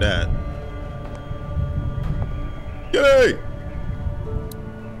didn't hear that. Yay!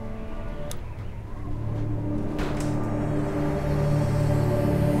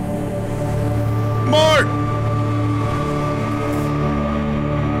 Mark!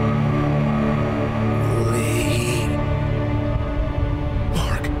 Lee.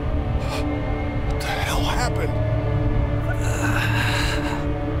 Mark. What the hell happened?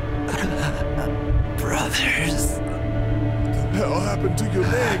 Brothers. What the hell happened to your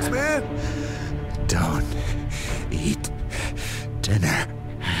legs, man? Don't eat dinner.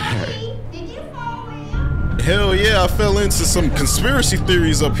 Hell yeah, I fell into some conspiracy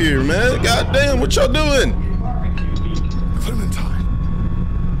theories up here, man. God damn, what y'all doing? Clementine.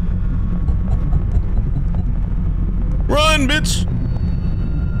 Run, bitch.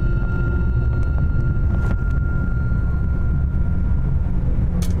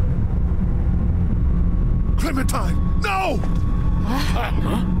 Clementine, no!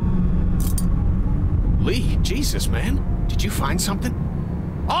 Huh? Lee, Jesus, man. Did you find something?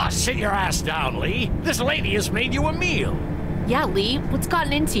 Oh, sit your ass down, Lee. This lady has made you a meal. Yeah, Lee, what's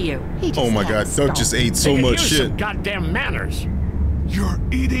gotten into you? Oh my God, Doug just ate so much shit. Some goddamn manners. You're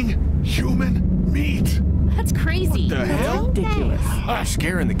eating human meat. That's crazy. What the hell? Ridiculous.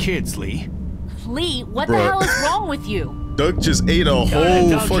 Scaring the kids, Lee. Lee, what Bruh. the hell is wrong with you? Doug just ate a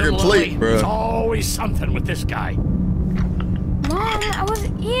whole fucking plate, There's bro. always something with this guy. Mom, I was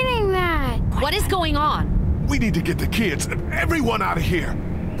eating that. What is going on? We need to get the kids and everyone out of here.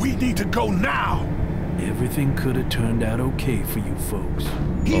 We need to go now. Everything could have turned out okay for you folks.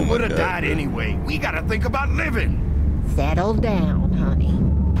 He Oh my would have God, died man. anyway. We gotta think about living. Settle down, honey.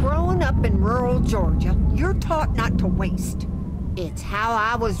 Growing up in rural Georgia, you're taught not to waste. It's how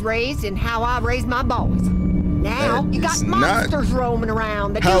I was raised and how I raised my boys. Now, That you got is monsters roaming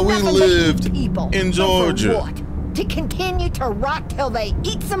around that how do we nothing but lived eat people. in And Georgia. for what? To continue to rot till they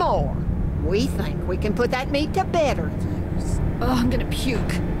eat some more. We think we can put that meat to better use. Oh, I'm gonna puke.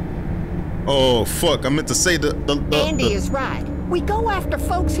 Oh fuck! I meant to say the Andy is right. We go after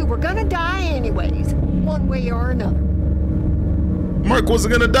folks who were gonna die anyways, one way or another. Mark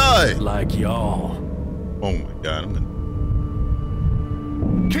wasn't gonna die. Like y'all. Oh my God! I'm gonna.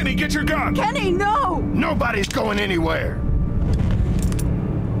 Kenny, get your gun. Kenny, no! Nobody's going anywhere.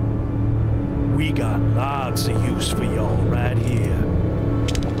 We got lots of use for y'all right here.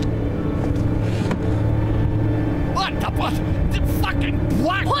 What the what? The fucking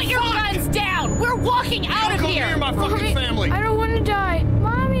black Put your fuck! guns down! We're walking out of Come here! near my fucking family. I don't want to die.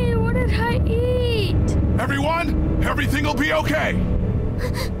 Mommy, what did I eat? Everyone, everything will be okay.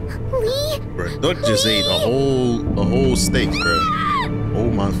 Lee? Bro, Doug just ate a whole steak, bro. Oh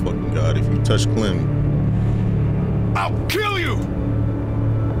my fucking God! If you touch Clem, I'll kill you.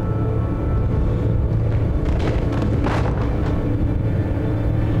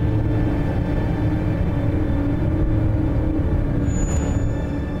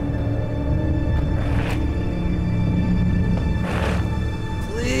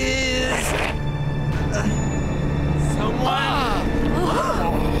 Please. Come on.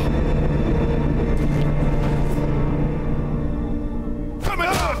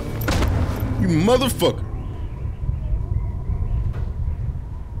 you motherfucker!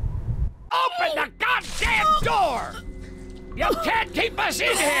 Open the goddamn door! You can't keep us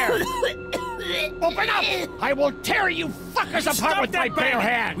in here! Open up! I will tear you fuckers apart with my bare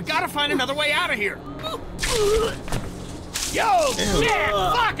hands! We gotta find another way out of here. You sick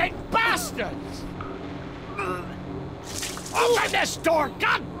fucking bastards! Open this door,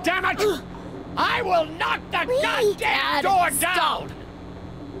 god damn it! I will knock the goddamn Dad, door stop. down!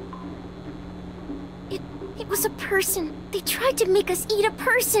 It was a person. They tried to make us eat a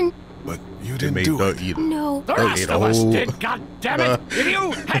person. But you They didn't made do Doug it. eat it. No. The Doug rest ate a of us whole- did, god damn it! If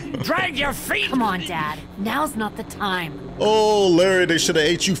you hadn't dragged your feet... Come on, Dad. Now's not the time. Oh, Larry, they should have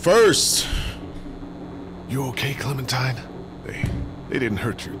ate you first. You okay, Clementine? They didn't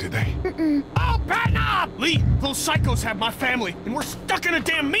hurt you, did they? Open up! Lee, those psychos have my family, and we're stuck in a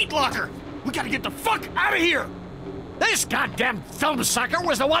damn meat locker. We gotta get the fuck out of here. This goddamn film sucker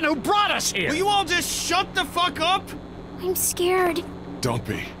was the one who brought us here! Will you all just shut the fuck up? I'm scared. Don't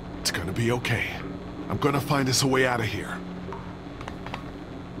be. It's gonna be okay. I'm gonna find us a way out of here.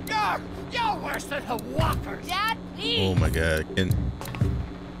 You're worse than the walkers! Dad, please! Oh my God! And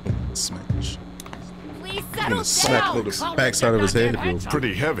smash. Please I'm settle gonna smack down! the backside of his head real quick.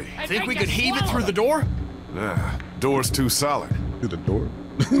 Pretty heavy. Think we could heave it through the door? Nah, door's too solid. Through the door.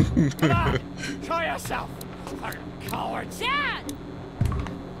 Come on! Show yourself! Fucking cowards! Dad!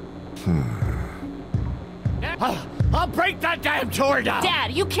 I'll break that damn door down!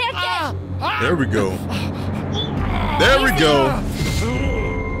 Dad, you can't get... There we go. There we go.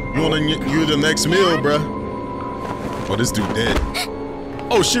 You the next meal, bruh. Oh, this dude dead.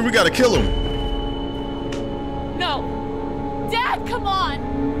 Oh shit, we gotta kill him. No. Dad, come on.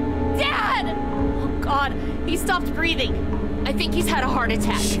 Dad! Oh God, he stopped breathing. I think he's had a heart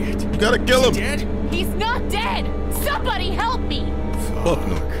attack. Shit. You gotta kill him. Dead? He's not dead. Somebody help me. Fuck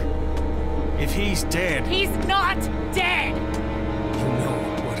no. If he's dead. He's not dead. You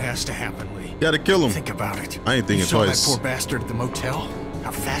know what has to happen, Lee. You gotta kill him. Think about it. I ain't thinking saw twice. that poor bastard at the motel? How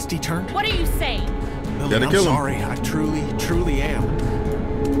fast he turned? What are you saying? Lily, I'm sorry. I truly am.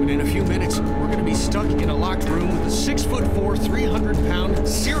 But in a few minutes, we're gonna be stuck in a locked room with a 6'4", 300-pound,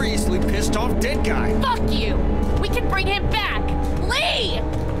 seriously pissed off dead guy. Fuck you. We can bring him back. Lee!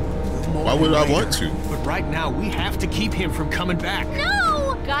 Why would I want to? But right now, we have to keep him from coming back.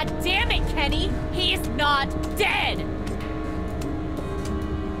 No! God damn it, Kenny. He's not dead.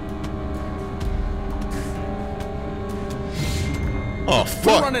 Oh, fuck.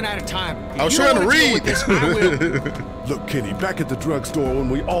 We're running out of time. I was trying to read. This, I will. Look, Kenny, back at the drugstore when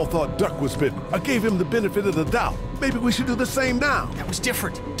we all thought Duck was bitten, I gave him the benefit of the doubt. Maybe we should do the same now. That was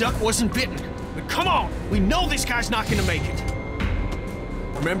different. Duck wasn't bitten. But come on, we know this guy's not gonna make it.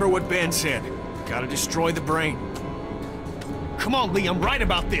 Remember what Ben said. Gotta destroy the brain. Come on, Lee, I'm right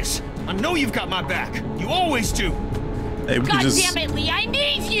about this. I know you've got my back. You always do. Hey, we God just, damn it, Lee, I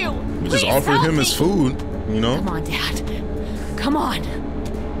need you. We just offered him his food, you know? Come on, Dad. Come on.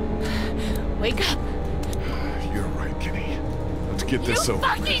 Wake up. You're right, Kenny. Let's get this You over.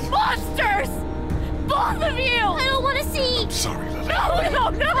 fucking monsters! Both of you! I don't want to see. I'm sorry, Lily. No!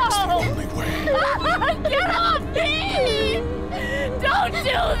 It's the only way. Get off me! Don't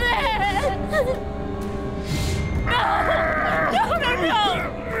do this! No!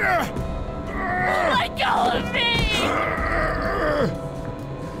 Let go of me!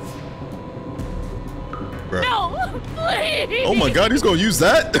 Bruh. No! Please! Oh my God, he's gonna use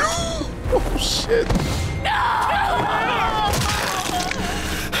that? Oh shit. No!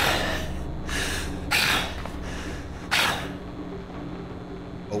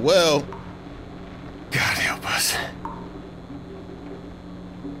 Oh well. God help us.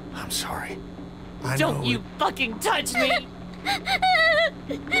 I'm sorry. Don't you fucking touch me!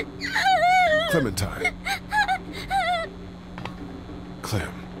 Clementine.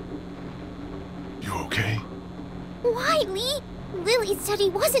 Clem. You okay? Why, Lee? Lily said he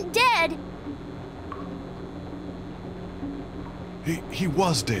wasn't dead. He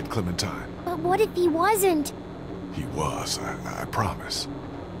was dead, Clementine. But what if he wasn't? He was, I promise.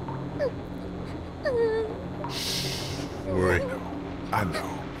 Worry. I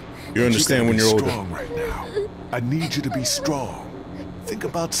know. You understand when you're older. Strong right now. I need you to be strong. Think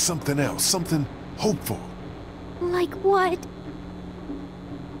about something else, something hopeful. Like what?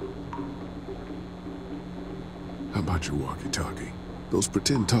 How about your walkie-talkie? Those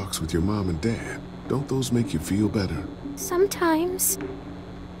pretend talks with your mom and dad. Don't those make you feel better? Sometimes.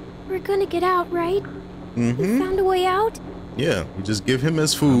 We're gonna get out, right? Mm-hmm. We found a way out? Yeah, we just give him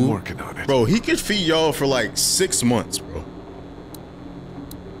his food. I'm working on it. Bro, he could feed y'all for like 6 months, bro.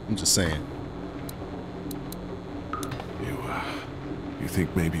 I'm just saying. You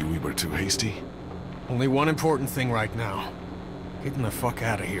think maybe we were too hasty? Only one important thing right now. Getting the fuck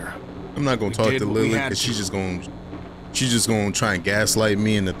out of here. I'm not gonna talk to Lily because she's just gonna try and gaslight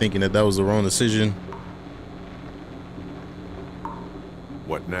me into thinking that was the wrong decision.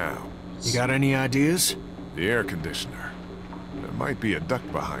 What now? You got any ideas? The air conditioner. There might be a duck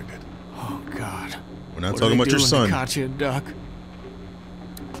behind it. Oh God. We're not talking about your son. Caught you a duck.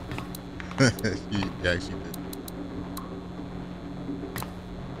 You actually did.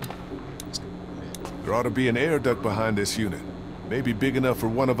 There ought to be an air duct behind this unit. Maybe big enough for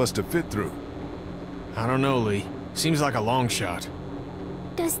one of us to fit through. I don't know, Lee. Seems like a long shot.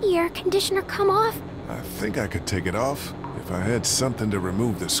 Does the air conditioner come off? I think I could take it off if I had something to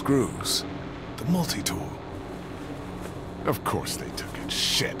remove the screws. The multi-tool. Of course they took it.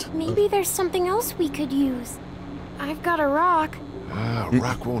 Shit. Maybe there's something else we could use. I've got a rock. Ah, a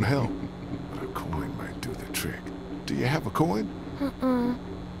rock won't help. But a coin might do the trick. Do you have a coin? Uh-uh.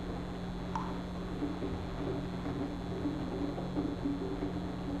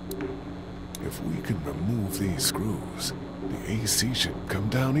 If we can remove these screws, the AC should come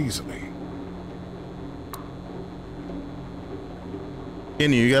down easily.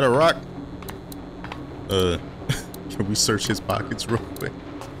 Kenny, you got a rock? Can we search his pockets real quick?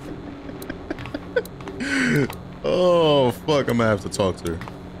 Oh, fuck, I'm gonna have to talk to her.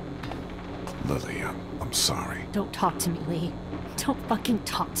 Lily, I'm sorry. Don't talk to me, Lee. Don't fucking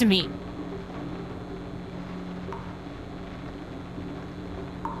talk to me.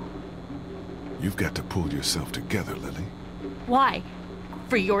 You've got to pull yourself together, Lily. Why?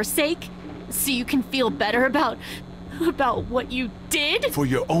 For your sake? So you can feel better about what you did? For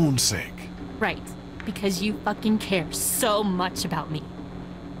your own sake. Right. Because you fucking care so much about me.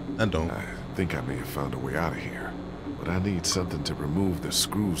 I don't. I think I may have found a way out of here. But I need something to remove the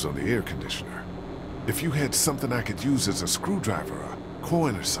screws on the air conditioner. If you had something I could use as a screwdriver, a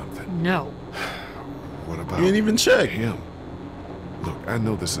coin or something. No. What about you didn't even check him? Look, I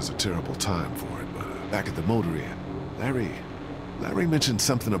know this is a terrible time for it, but back at the motor inn, Larry mentioned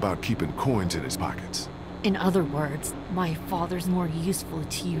something about keeping coins in his pockets. In other words, my father's more useful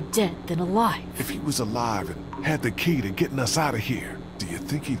to you dead than alive. If he was alive and had the key to getting us out of here, do you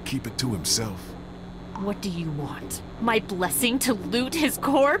think he'd keep it to himself? What do you want? My blessing to loot his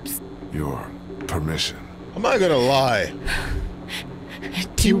corpse? Your permission. I'm not gonna lie.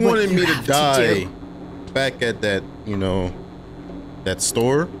 He wanted me to die back at that, you know, that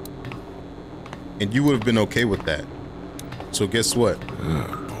store, and you would have been okay with that. So guess what?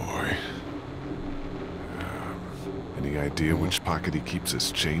 Oh, boy. Any idea which pocket he keeps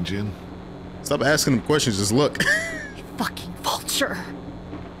his change in? Stop asking him questions, just look. You fucking vulture.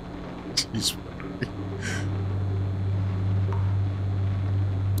 Jeez.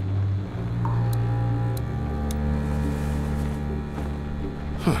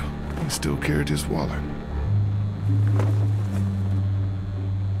 Huh. He still carried his wallet.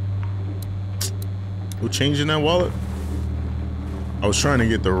 We're changing that wallet? I was trying to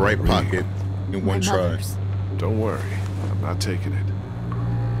get the right pocket in one try. Don't worry, I'm not taking it.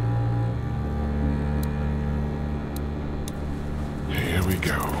 Here we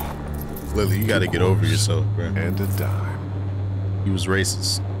go. Lily, you gotta get over yourself, bro. And a dime. He was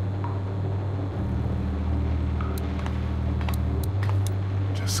racist.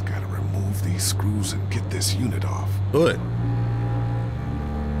 Just gotta remove these screws and get this unit off. Good.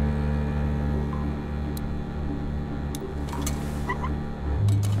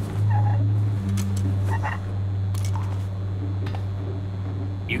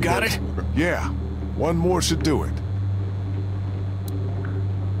 You got it? Yeah. One more should do it.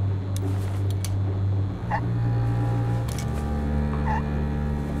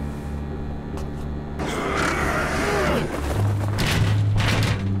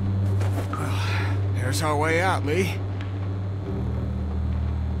 There's our way out, Lee.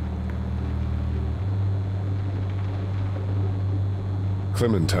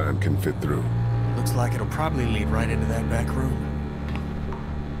 Clementine can fit through. Looks like it'll probably lead right into that back room.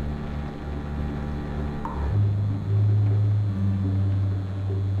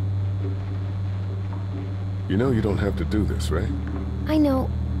 You know you don't have to do this, right? I know.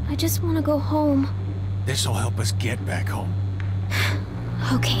 I just want to go home. This'll help us get back home.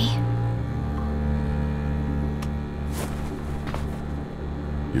 Okay.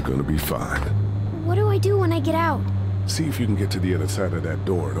 You're gonna be fine. What do I do when I get out? See if you can get to the other side of that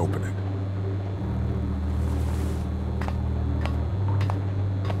door and open it.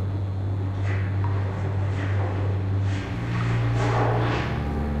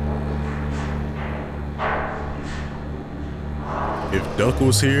 If Duck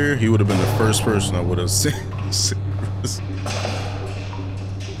was here, he would have been the first person I would have seen.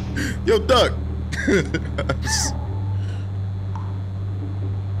 Yo, Duck!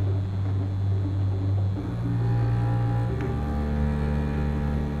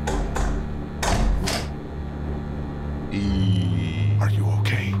 Are you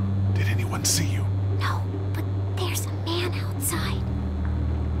okay? Did anyone see you? No, but there's a man outside.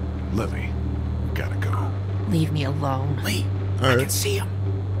 Lily, gotta go. Leave me alone. Lee, I can see him.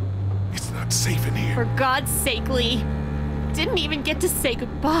 It's not safe in here. For God's sake, Lee. Didn't even get to say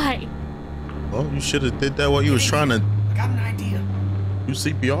goodbye. Well, you should have did that while you was trying to I got an idea. do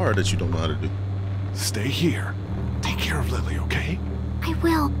CPR that you don't know how to do. Stay here. Take care of Lily, okay? I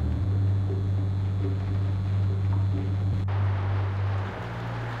will.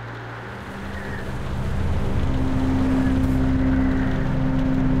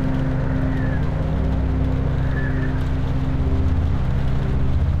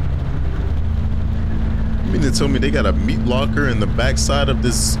 You mean to tell me they got a meat locker in the backside of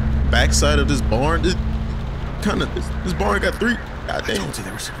this barn? This barn got three. Goddamn. I told you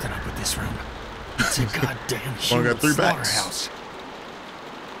there was something up with this room. It's a goddamn Barn got three backs. slaughterhouse.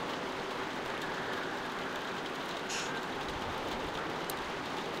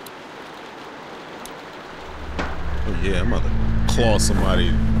 Oh yeah, I'm about to claw somebody.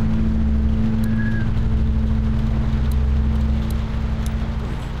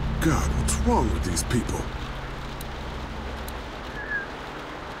 God, what's wrong with these people?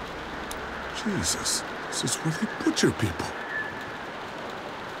 Jesus, this is where they butcher people.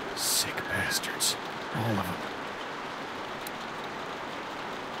 Sick bastards. All of them.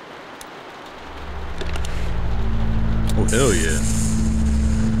 Hell yeah.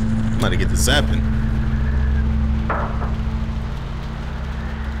 I'm about to get the zapping.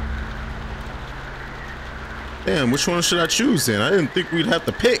 Damn, which one should I choose then? I didn't think we'd have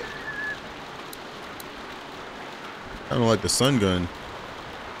to pick. I don't like the sun gun.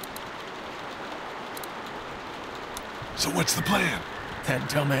 So what's the plan? That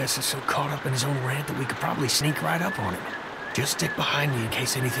dumbass is so caught up in his own rant that we could probably sneak right up on him. Just stick behind me in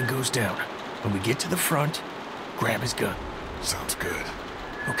case anything goes down. When we get to the front, grab his gun. Sounds good.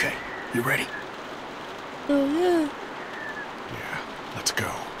 Okay, you ready? Oh, yeah. Yeah, let's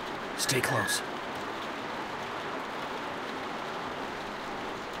go. Stay close.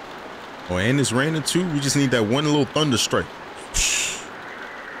 Oh, and it's raining too? We just need that one little thunder strike.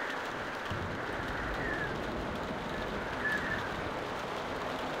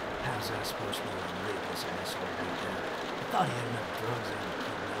 How's that supposed to be illegal so this whole weekend? I thought he had enough drugs in him to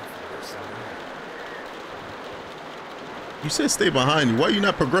keep enough for this summer. You said stay behind you. Why are you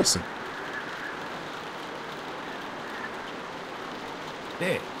not progressing?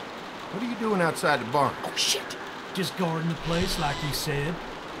 Dad, what are you doing outside the barn? Oh, shit. Just guarding the place like you said.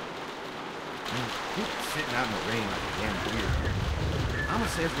 Keep sitting out in the rain like a damn weird. Mama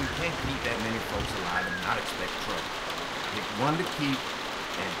says we can't keep that many folks alive and not expect trouble. Pick one to keep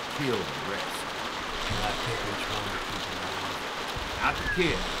and kill the rest. I pick which one to keep alive. Not the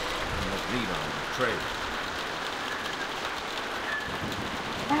kid. I must lead on the trail.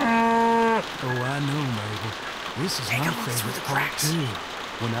 Oh, I know, Mabel. This is my favorite part too.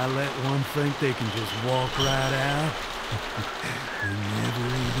 When I let one think they can just walk right out, they never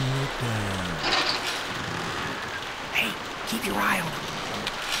even look down. Hey, keep your eye on him.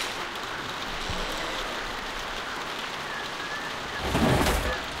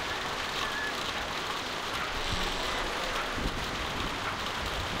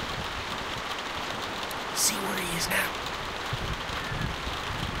 See where he is now.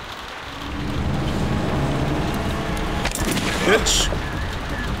 Bitch!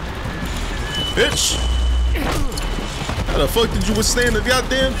 Bitch! How the fuck did you withstand the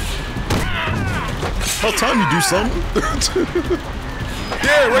goddamn? About time you do something.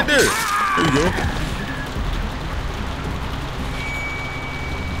 Yeah, right there. There you go.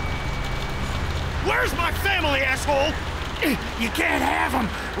 Where's my family, asshole? You can't have them.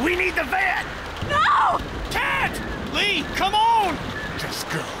 We need the vet. No! Cat! Lee, come on! Just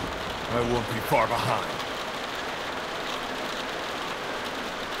go. I won't be far behind.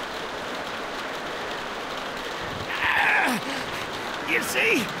 You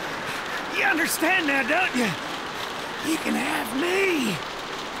see? You understand now, don't you? You can have me.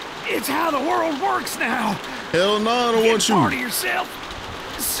 It's how the world works now. Hell no, I don't want you. Get part of yourself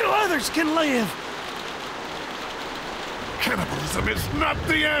so others can live. Cannibalism is not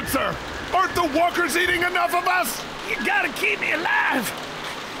the answer! Aren't the walkers eating enough of us? You gotta keep me alive.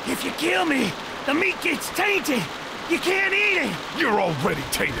 If you kill me, the meat gets tainted. You can't eat it. You're already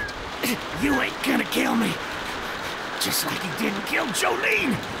tainted. You ain't gonna kill me. Just like you didn't kill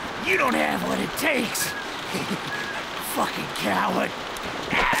Jolene. You don't have what it takes. Fucking coward.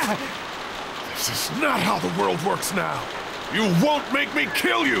 This is not how the world works now. You won't make me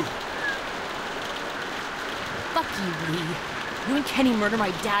kill you! Fuck you, Lee. You and Kenny murder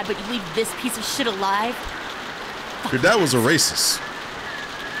my dad, but you leave this piece of shit alive? Your dad was a racist.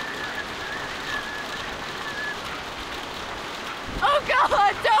 Oh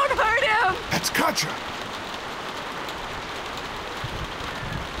God, don't hurt him! That's Katja!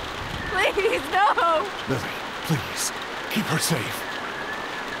 Please, no! Lily, please, keep her safe.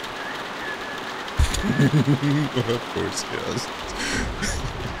 Of course, yes.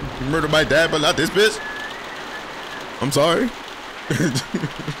 You murdered my dad, but not this bitch? I'm sorry.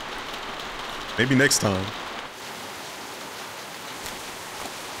 Maybe next time.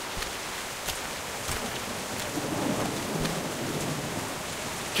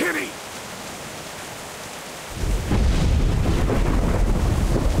 Kenny!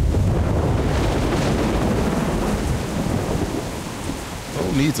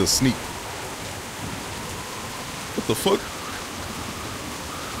 Oh, needs a sneak. What the fuck?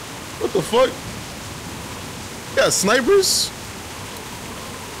 What the fuck? You got snipers?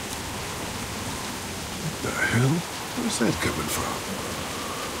 What the hell? Where's that coming from?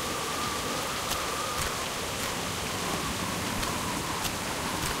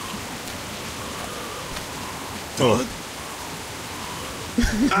 Oh.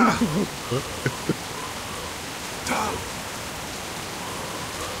 Ah! Doug!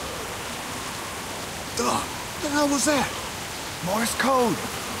 Doug! What the hell was that? Morse code.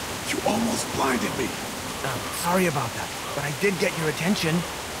 You almost blinded me. Sorry about that, but I did get your attention.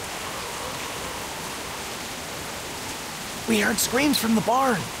 We heard screams from the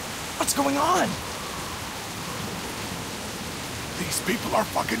barn. What's going on? These people are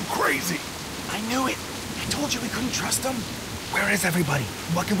fucking crazy. I knew it. I told you we couldn't trust them. Where is everybody?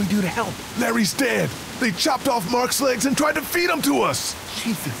 What can we do to help? Larry's dead. They chopped off Mark's legs and tried to feed him to us.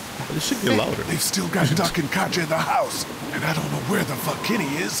 Jesus. This should get louder. They've still got Duck and Katja in the house, and I don't know where the fuck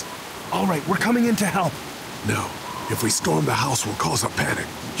Kenny is. All right, we're coming in to help. No. If we storm the house, we'll cause a panic.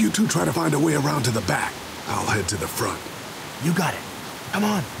 You two try to find a way around to the back. I'll head to the front. You got it. Come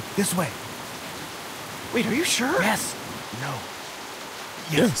on, this way. Wait, are you sure? Yes. No.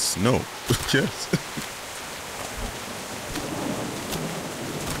 Yes. No. Yes.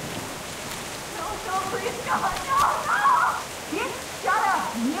 No, please, no. Kid, shut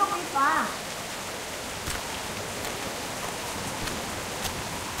up. You'll be fine.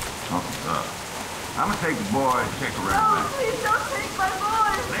 I'm gonna take the boy and check around. No, please don't take my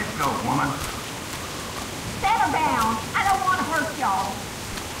boy. Let's go, woman. Settle down. I don't want to hurt y'all.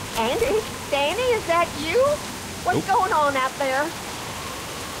 Andy? Danny, is that you? What's going on out there?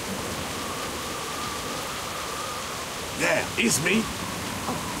 Yeah, it's me.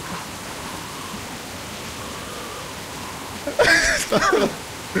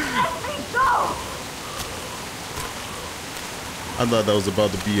 Let me go. I thought that was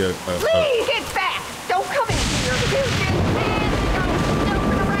about to be a Please get back! Don't come in here! You just stand and go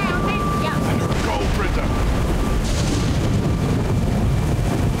snooping around, didn't ya? Let her go, Brenda.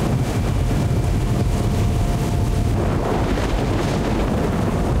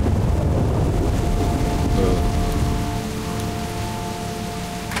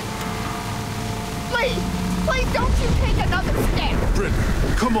 Please don't you take another step! Brenda,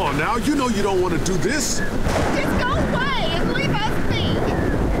 come on now. You know you don't want to do this. Just go away and leave us be!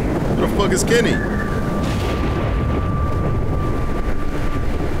 Where the fuck is Kenny?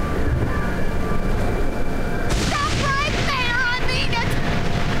 Stop right there! I mean it!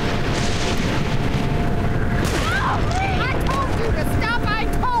 No! I told you to stop! I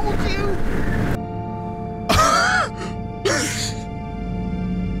told you!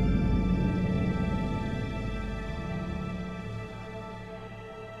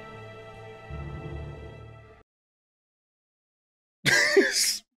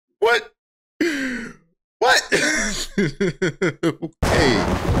 What? What? Okay.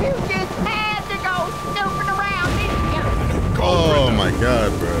 You just had to go snooping around, didn't you? Oh my god,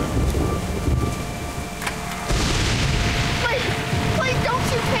 bro. Please don't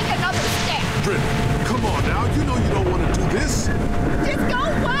you take another step! Brenda, come on now. You know you don't want to do this. Just go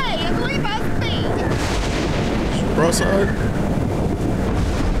away and leave us be! Cross-eyed?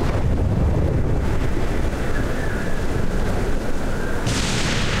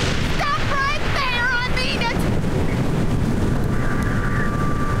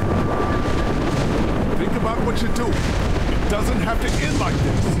 What you do. It doesn't have to end like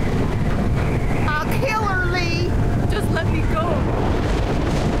this. I'll kill her, Lee. Just let me go.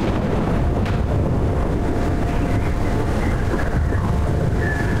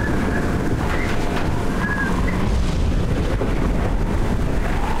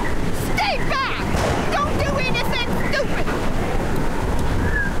 Stay back! Don't do anything stupid!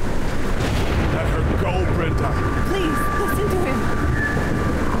 Let her go, Brenda. Please, listen to him.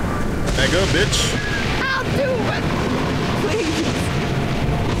 Back up, bitch. I'll do it! Please.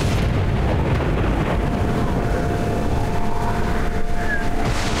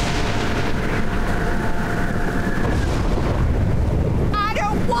 I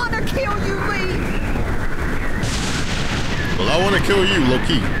don't want to kill you, Lee! Well, I want to kill you,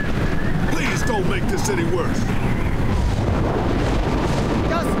 low-key. Please don't make this any worse.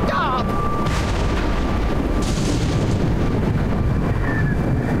 Just stop!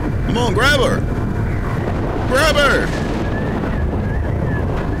 Come on, grab her! Grab her!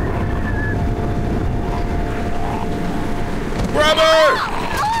 Grab her!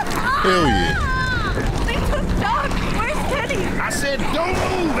 Hell yeah. They took Doc! Where's Kenny? I said don't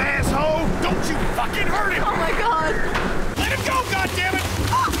move, asshole! Don't you fucking hurt him! Oh my god! Let him go, goddammit!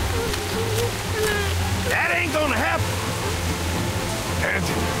 That ain't gonna happen! And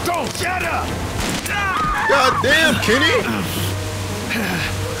don't shut up! God damn, Kenny!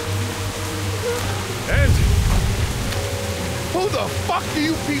 Angie! Who the fuck do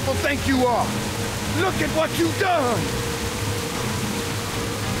you people think you are? Look at what you've done!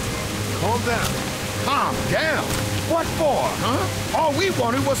 Calm down. Calm down? What for, huh? All we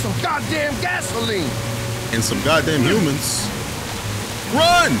wanted was some goddamn gasoline. And some goddamn humans.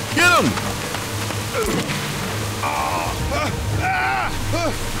 Run! Get him!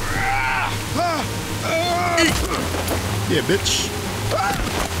 Yeah, bitch.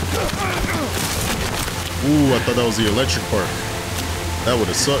 Ooh, I thought that was the electric part. That would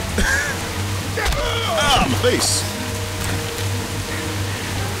have sucked. Ah, my face.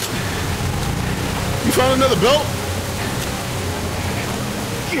 You found another belt?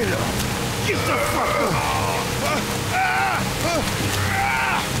 Get up. Get the fuck up.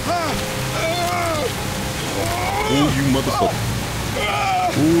 Ooh, you motherfucker.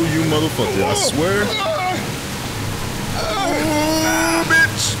 Ooh, you motherfucker. I swear. Ooh,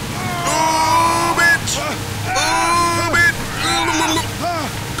 bitch. Ooh, bitch. Ooh, bitch.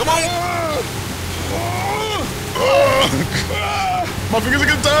 Come on. My fingers are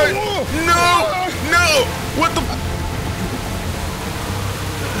gonna die. No. No. What the?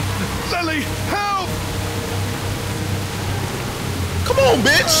 Lily, help. Come on,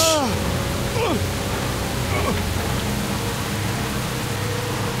 bitch.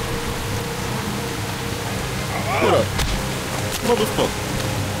 What up, motherfucker?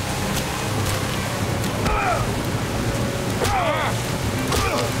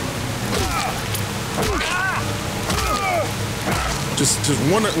 Just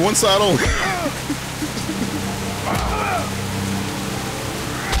one side only.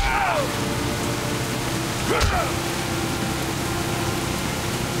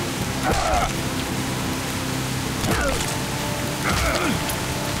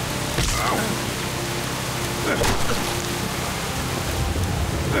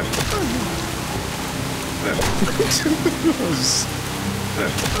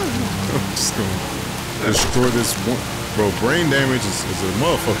 I'm just gonna destroy this one. Bro, brain damage is a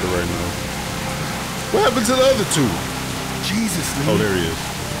motherfucker right now. What happened to the other two? Jesus, Lee. Oh, there he is.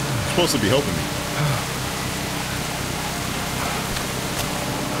 He's supposed to be helping me.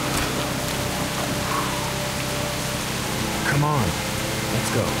 Come on,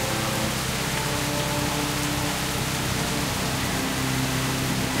 let's go.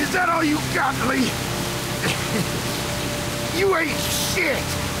 Is that all you got, Lee? You ain't shit.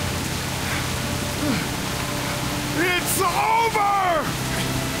 It's over!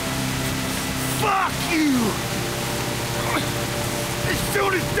 Fuck you! As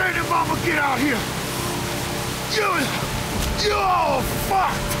soon as Dad and Mama get out here, you're all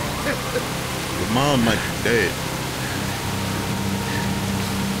fucked! Your mom might be dead.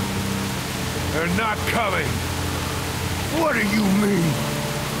 They're not coming. What do you mean?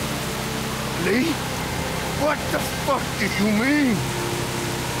 Lee? What the fuck do you mean?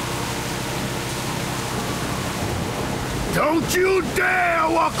 Don't you dare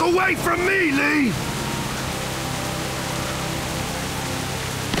walk away from me, Lee!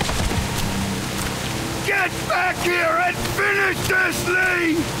 Get back here and finish this,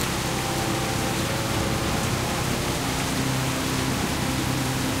 Lee!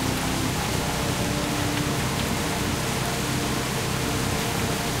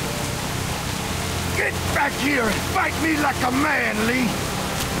 Get back here and fight me like a man, Lee!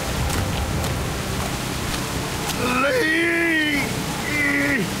 Lee!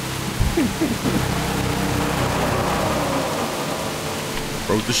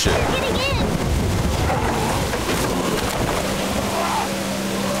 Broke the shit. Getting in!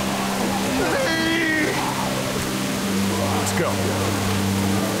 Lee! Let's go.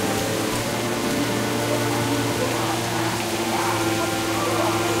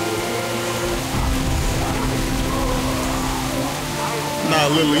 Nah,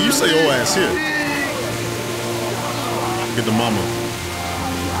 Lily, you say your ass here. Get the mama.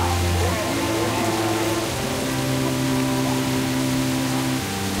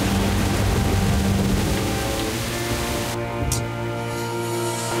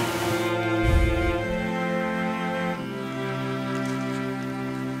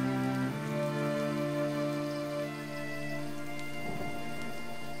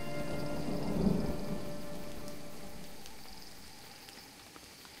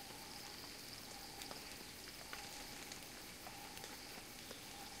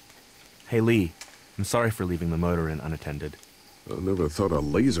 Hey, Lee. I'm sorry for leaving the motor inn unattended. I never thought a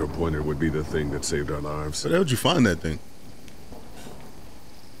laser pointer would be the thing that saved our lives. Where the hell did you find that thing?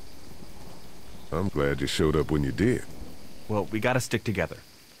 I'm glad you showed up when you did. Well, we gotta stick together.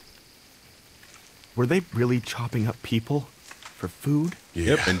 Were they really chopping up people for food?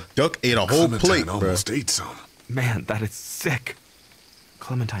 Yeah. Yep, and Duck ate a whole plate, almost ate some. Man, that is sick.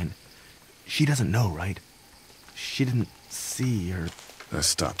 Clementine, she doesn't know, right? She didn't see or... I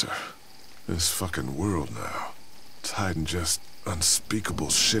stopped her. This fucking world now. It's hiding just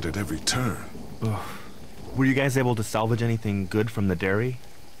unspeakable shit at every turn. Ugh. Were you guys able to salvage anything good from the dairy?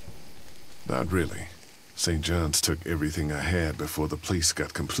 Not really. St. John's took everything I had before the place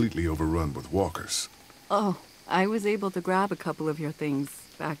got completely overrun with walkers. Oh, I was able to grab a couple of your things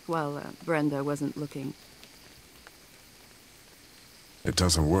back while Brenda wasn't looking. It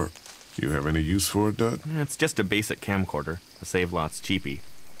doesn't work. You have any use for it, Doug? It's just a basic camcorder. The save lot's cheapy.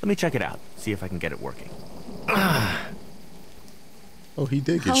 Let me check it out, see if I can get it working. Oh, he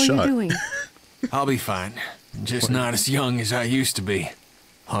did get shot. How are you doing? I'll be fine. Just not as young as I used to be.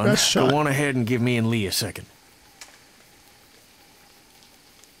 Hun, That's go shot. on ahead and give me and Lee a second.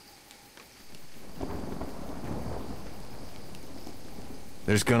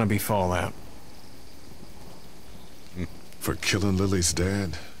 There's gonna be fallout. For killing Lily's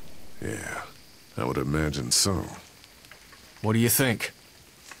dad? Yeah, I would imagine so. What do you think?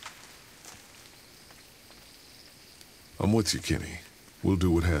 I'm with you, Kenny. We'll do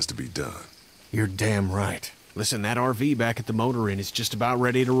what has to be done. You're damn right. Listen, that RV back at the motor inn is just about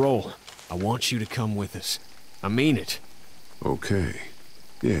ready to roll. I want you to come with us. I mean it. Okay.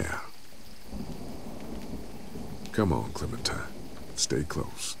 Yeah. Come on, Clementine. Stay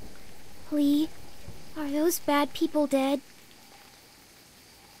close. Lee, are those bad people dead?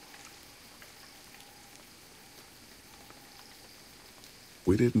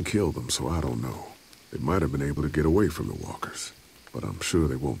 We didn't kill them, so I don't know. They might have been able to get away from the walkers, but I'm sure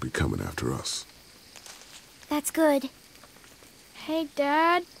they won't be coming after us. That's good. Hey,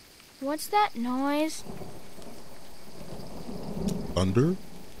 Dad. What's that noise? Thunder?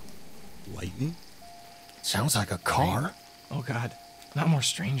 Lightning? Sounds like a car. Oh, God. Not more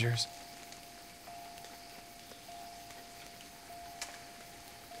strangers.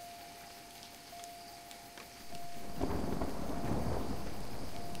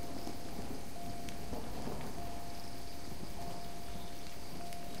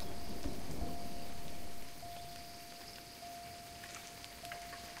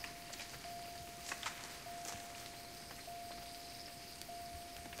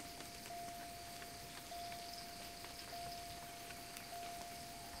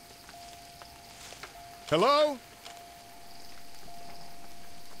 Hello?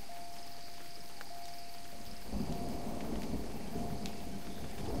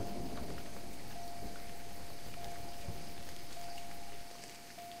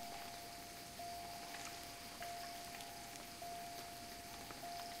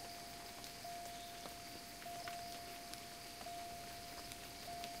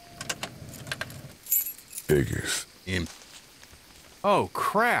 Figures. Oh,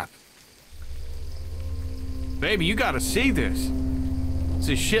 crap. Baby, you gotta see this. It's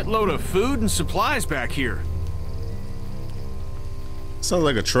a shitload of food and supplies back here. Sounds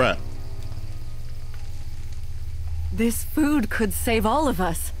like a trap. This food could save all of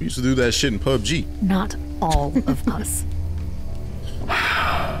us. We used to do that shit in PUBG. Not all of us.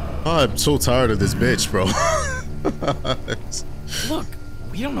 Oh, I'm so tired of this bitch, bro. Look,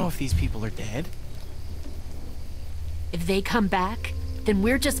 we don't know if these people are dead. If they come back, then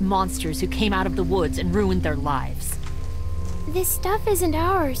we're just monsters who came out of the woods and ruined their lives. This stuff isn't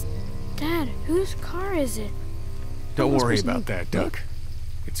ours. Dad, whose car is it? Don't worry about that, Duck.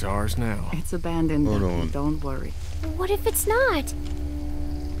 It's ours now. It's abandoned. Hold on. Don't worry. What if it's not?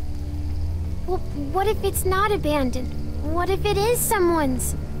 Well, what if it's not abandoned? What if it is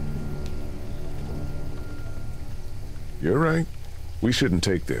someone's? You're right. We shouldn't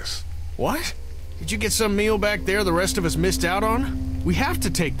take this. What? Did you get some meal back there the rest of us missed out on? We have to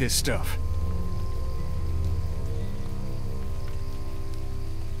take this stuff.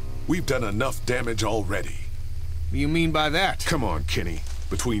 We've done enough damage already. What do you mean by that? Come on, Kenny.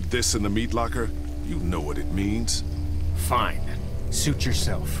 Between this and the meat locker, you know what it means. Fine. Suit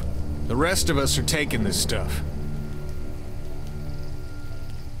yourself. The rest of us are taking this stuff.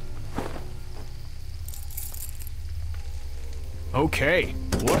 Okay,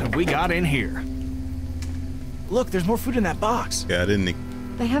 what have we got in here? Look, there's more food in that box. Yeah,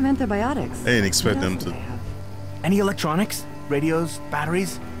 They have antibiotics. I didn't expect them to. Any electronics? Radios?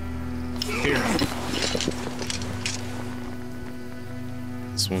 Batteries? Here.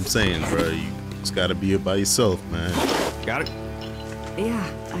 That's what I'm saying, bro. You just gotta be it by yourself, man. Got it? Yeah,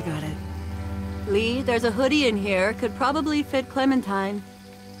 I got it. Lee, there's a hoodie in here. Could probably fit Clementine.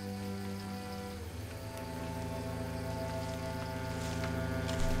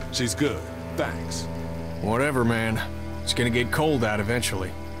 She's good. Thanks. Whatever, man. It's gonna get cold out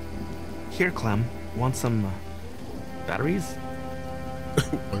eventually. Here, Clem. Want some batteries?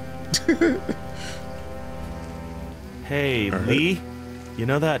 Hey, Lee. You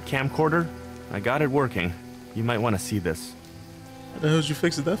know that camcorder? I got it working. You might want to see this. How the hell did you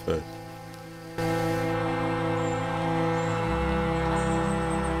fix it that fast?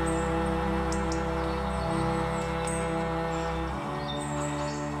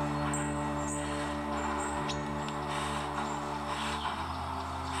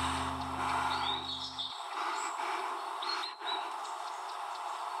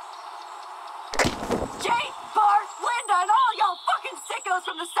 us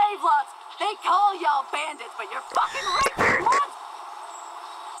from the save lots. They call y'all bandits, but you're fucking racist monsters.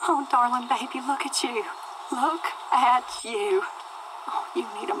 Oh, darling baby, look at you. Look at you. Oh, you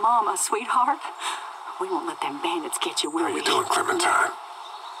need a mama, sweetheart. We won't let them bandits get you, will we? How you doing, Clementine?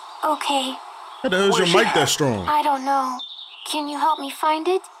 Okay. How the hell's your mic that strong? I don't know. Can you help me find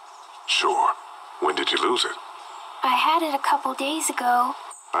it? Sure. When did you lose it? I had it a couple days ago.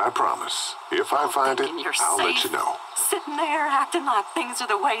 I promise. If I find it, I'll let you know. Sitting there acting like things are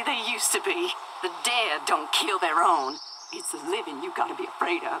the way they used to be. The dead don't kill their own. It's the living you gotta be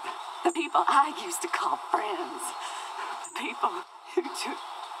afraid of. The people I used to call friends. The people who do...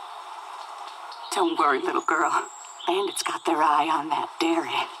 Don't worry, little girl. Bandits got their eye on that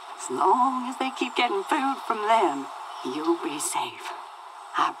dairy. As long as they keep getting food from them, you'll be safe.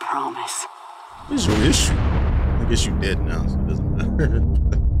 I promise. What's your issue? I guess you dead now, so it doesn't matter.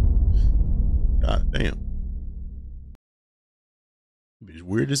 God damn. It's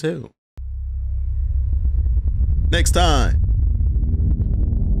weird as hell. Next time.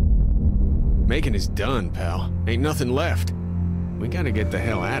 Making is done, pal. Ain't nothing left. We gotta get the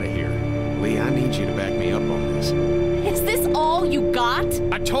hell out of here. Lee, I need you to back me up on this. Is this all you got?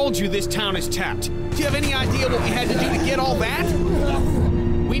 I told you this town is tapped. Do you have any idea what we had to do to get all that?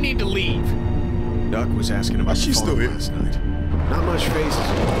 We need to leave. Duck was asking about the farm last night. Not much faces.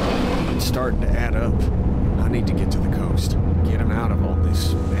 It's starting to add up. I need to get to the coast. Get him out of all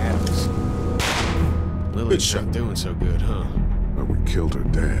this madness. Lily's not doing so good, huh? But we killed her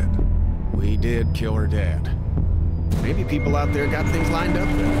dad. We did kill her dad. Maybe people out there got things lined up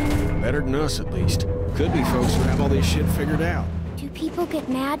better. Better than us, at least. Could be folks who have all this shit figured out. Do people get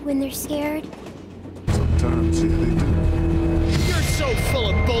mad when they're scared? Sometimes, yeah, they do. You're so full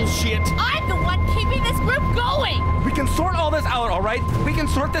of bullshit. I'm the one keeping this group going. We can sort all this out, all right? We can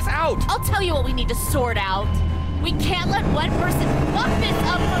sort this out. I'll tell you what we need to sort out. We can't let one person fuck this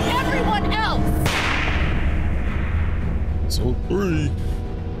up for everyone else. So 3.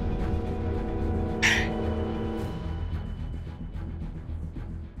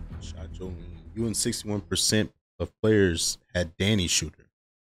 Shot Jolene. You and 61% of players had Danny shoot her.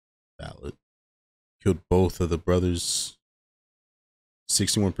 Valid. Killed both of the brothers.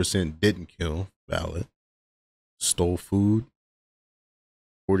 61% didn't kill. Valid. Stole food.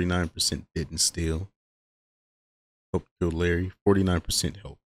 49% didn't steal. Helped kill Larry. 49%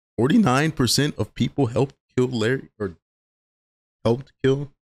 helped. 49% of people helped kill Larry, or helped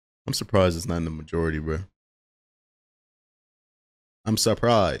kill. I'm surprised it's not in the majority, bro. I'm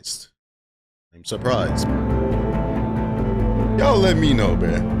surprised. I'm surprised. Y'all let me know,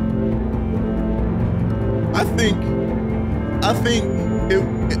 man. I think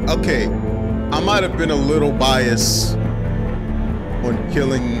okay, I might have been a little biased on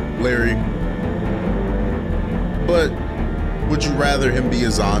killing Larry, but would you rather him be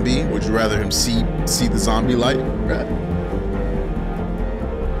a zombie? Would you rather him see the zombie light? Right?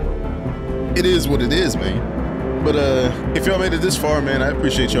 It is what it is, man. But if y'all made it this far, man, I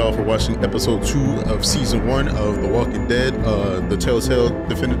appreciate y'all for watching episode 2 of season 1 of The Walking Dead, the Telltale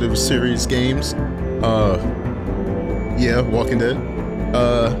Definitive Series games. Yeah, Walking Dead.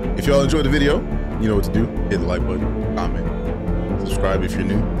 If y'all enjoyed the video, you know what to do. Hit the like button, comment, subscribe if you're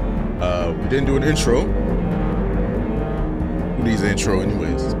new. We didn't do an intro. Who needs an intro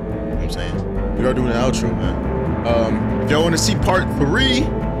anyways? You know what I'm saying? We are doing an outro, man. If y'all want to see part 3,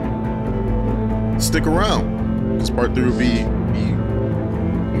 stick around. Because part 3 will be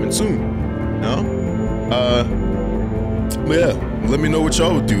coming soon. You know? But yeah, let me know what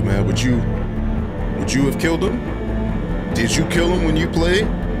y'all would do, man. Would you have killed him? Did you kill him when you played?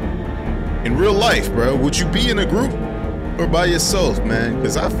 In real life, bro, would you be in a group or by yourself, man?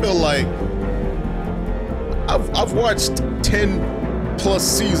 Because I feel like I've watched 10+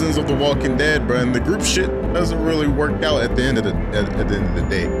 seasons of The Walking Dead, bro, and the group shit doesn't really work out at the end of the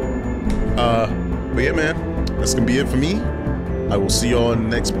day. But yeah, man, that's gonna be it for me. I will see y'all in the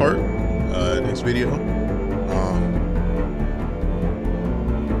next part, next video.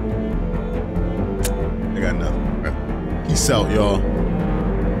 I got nothing, bro. Peace out, y'all.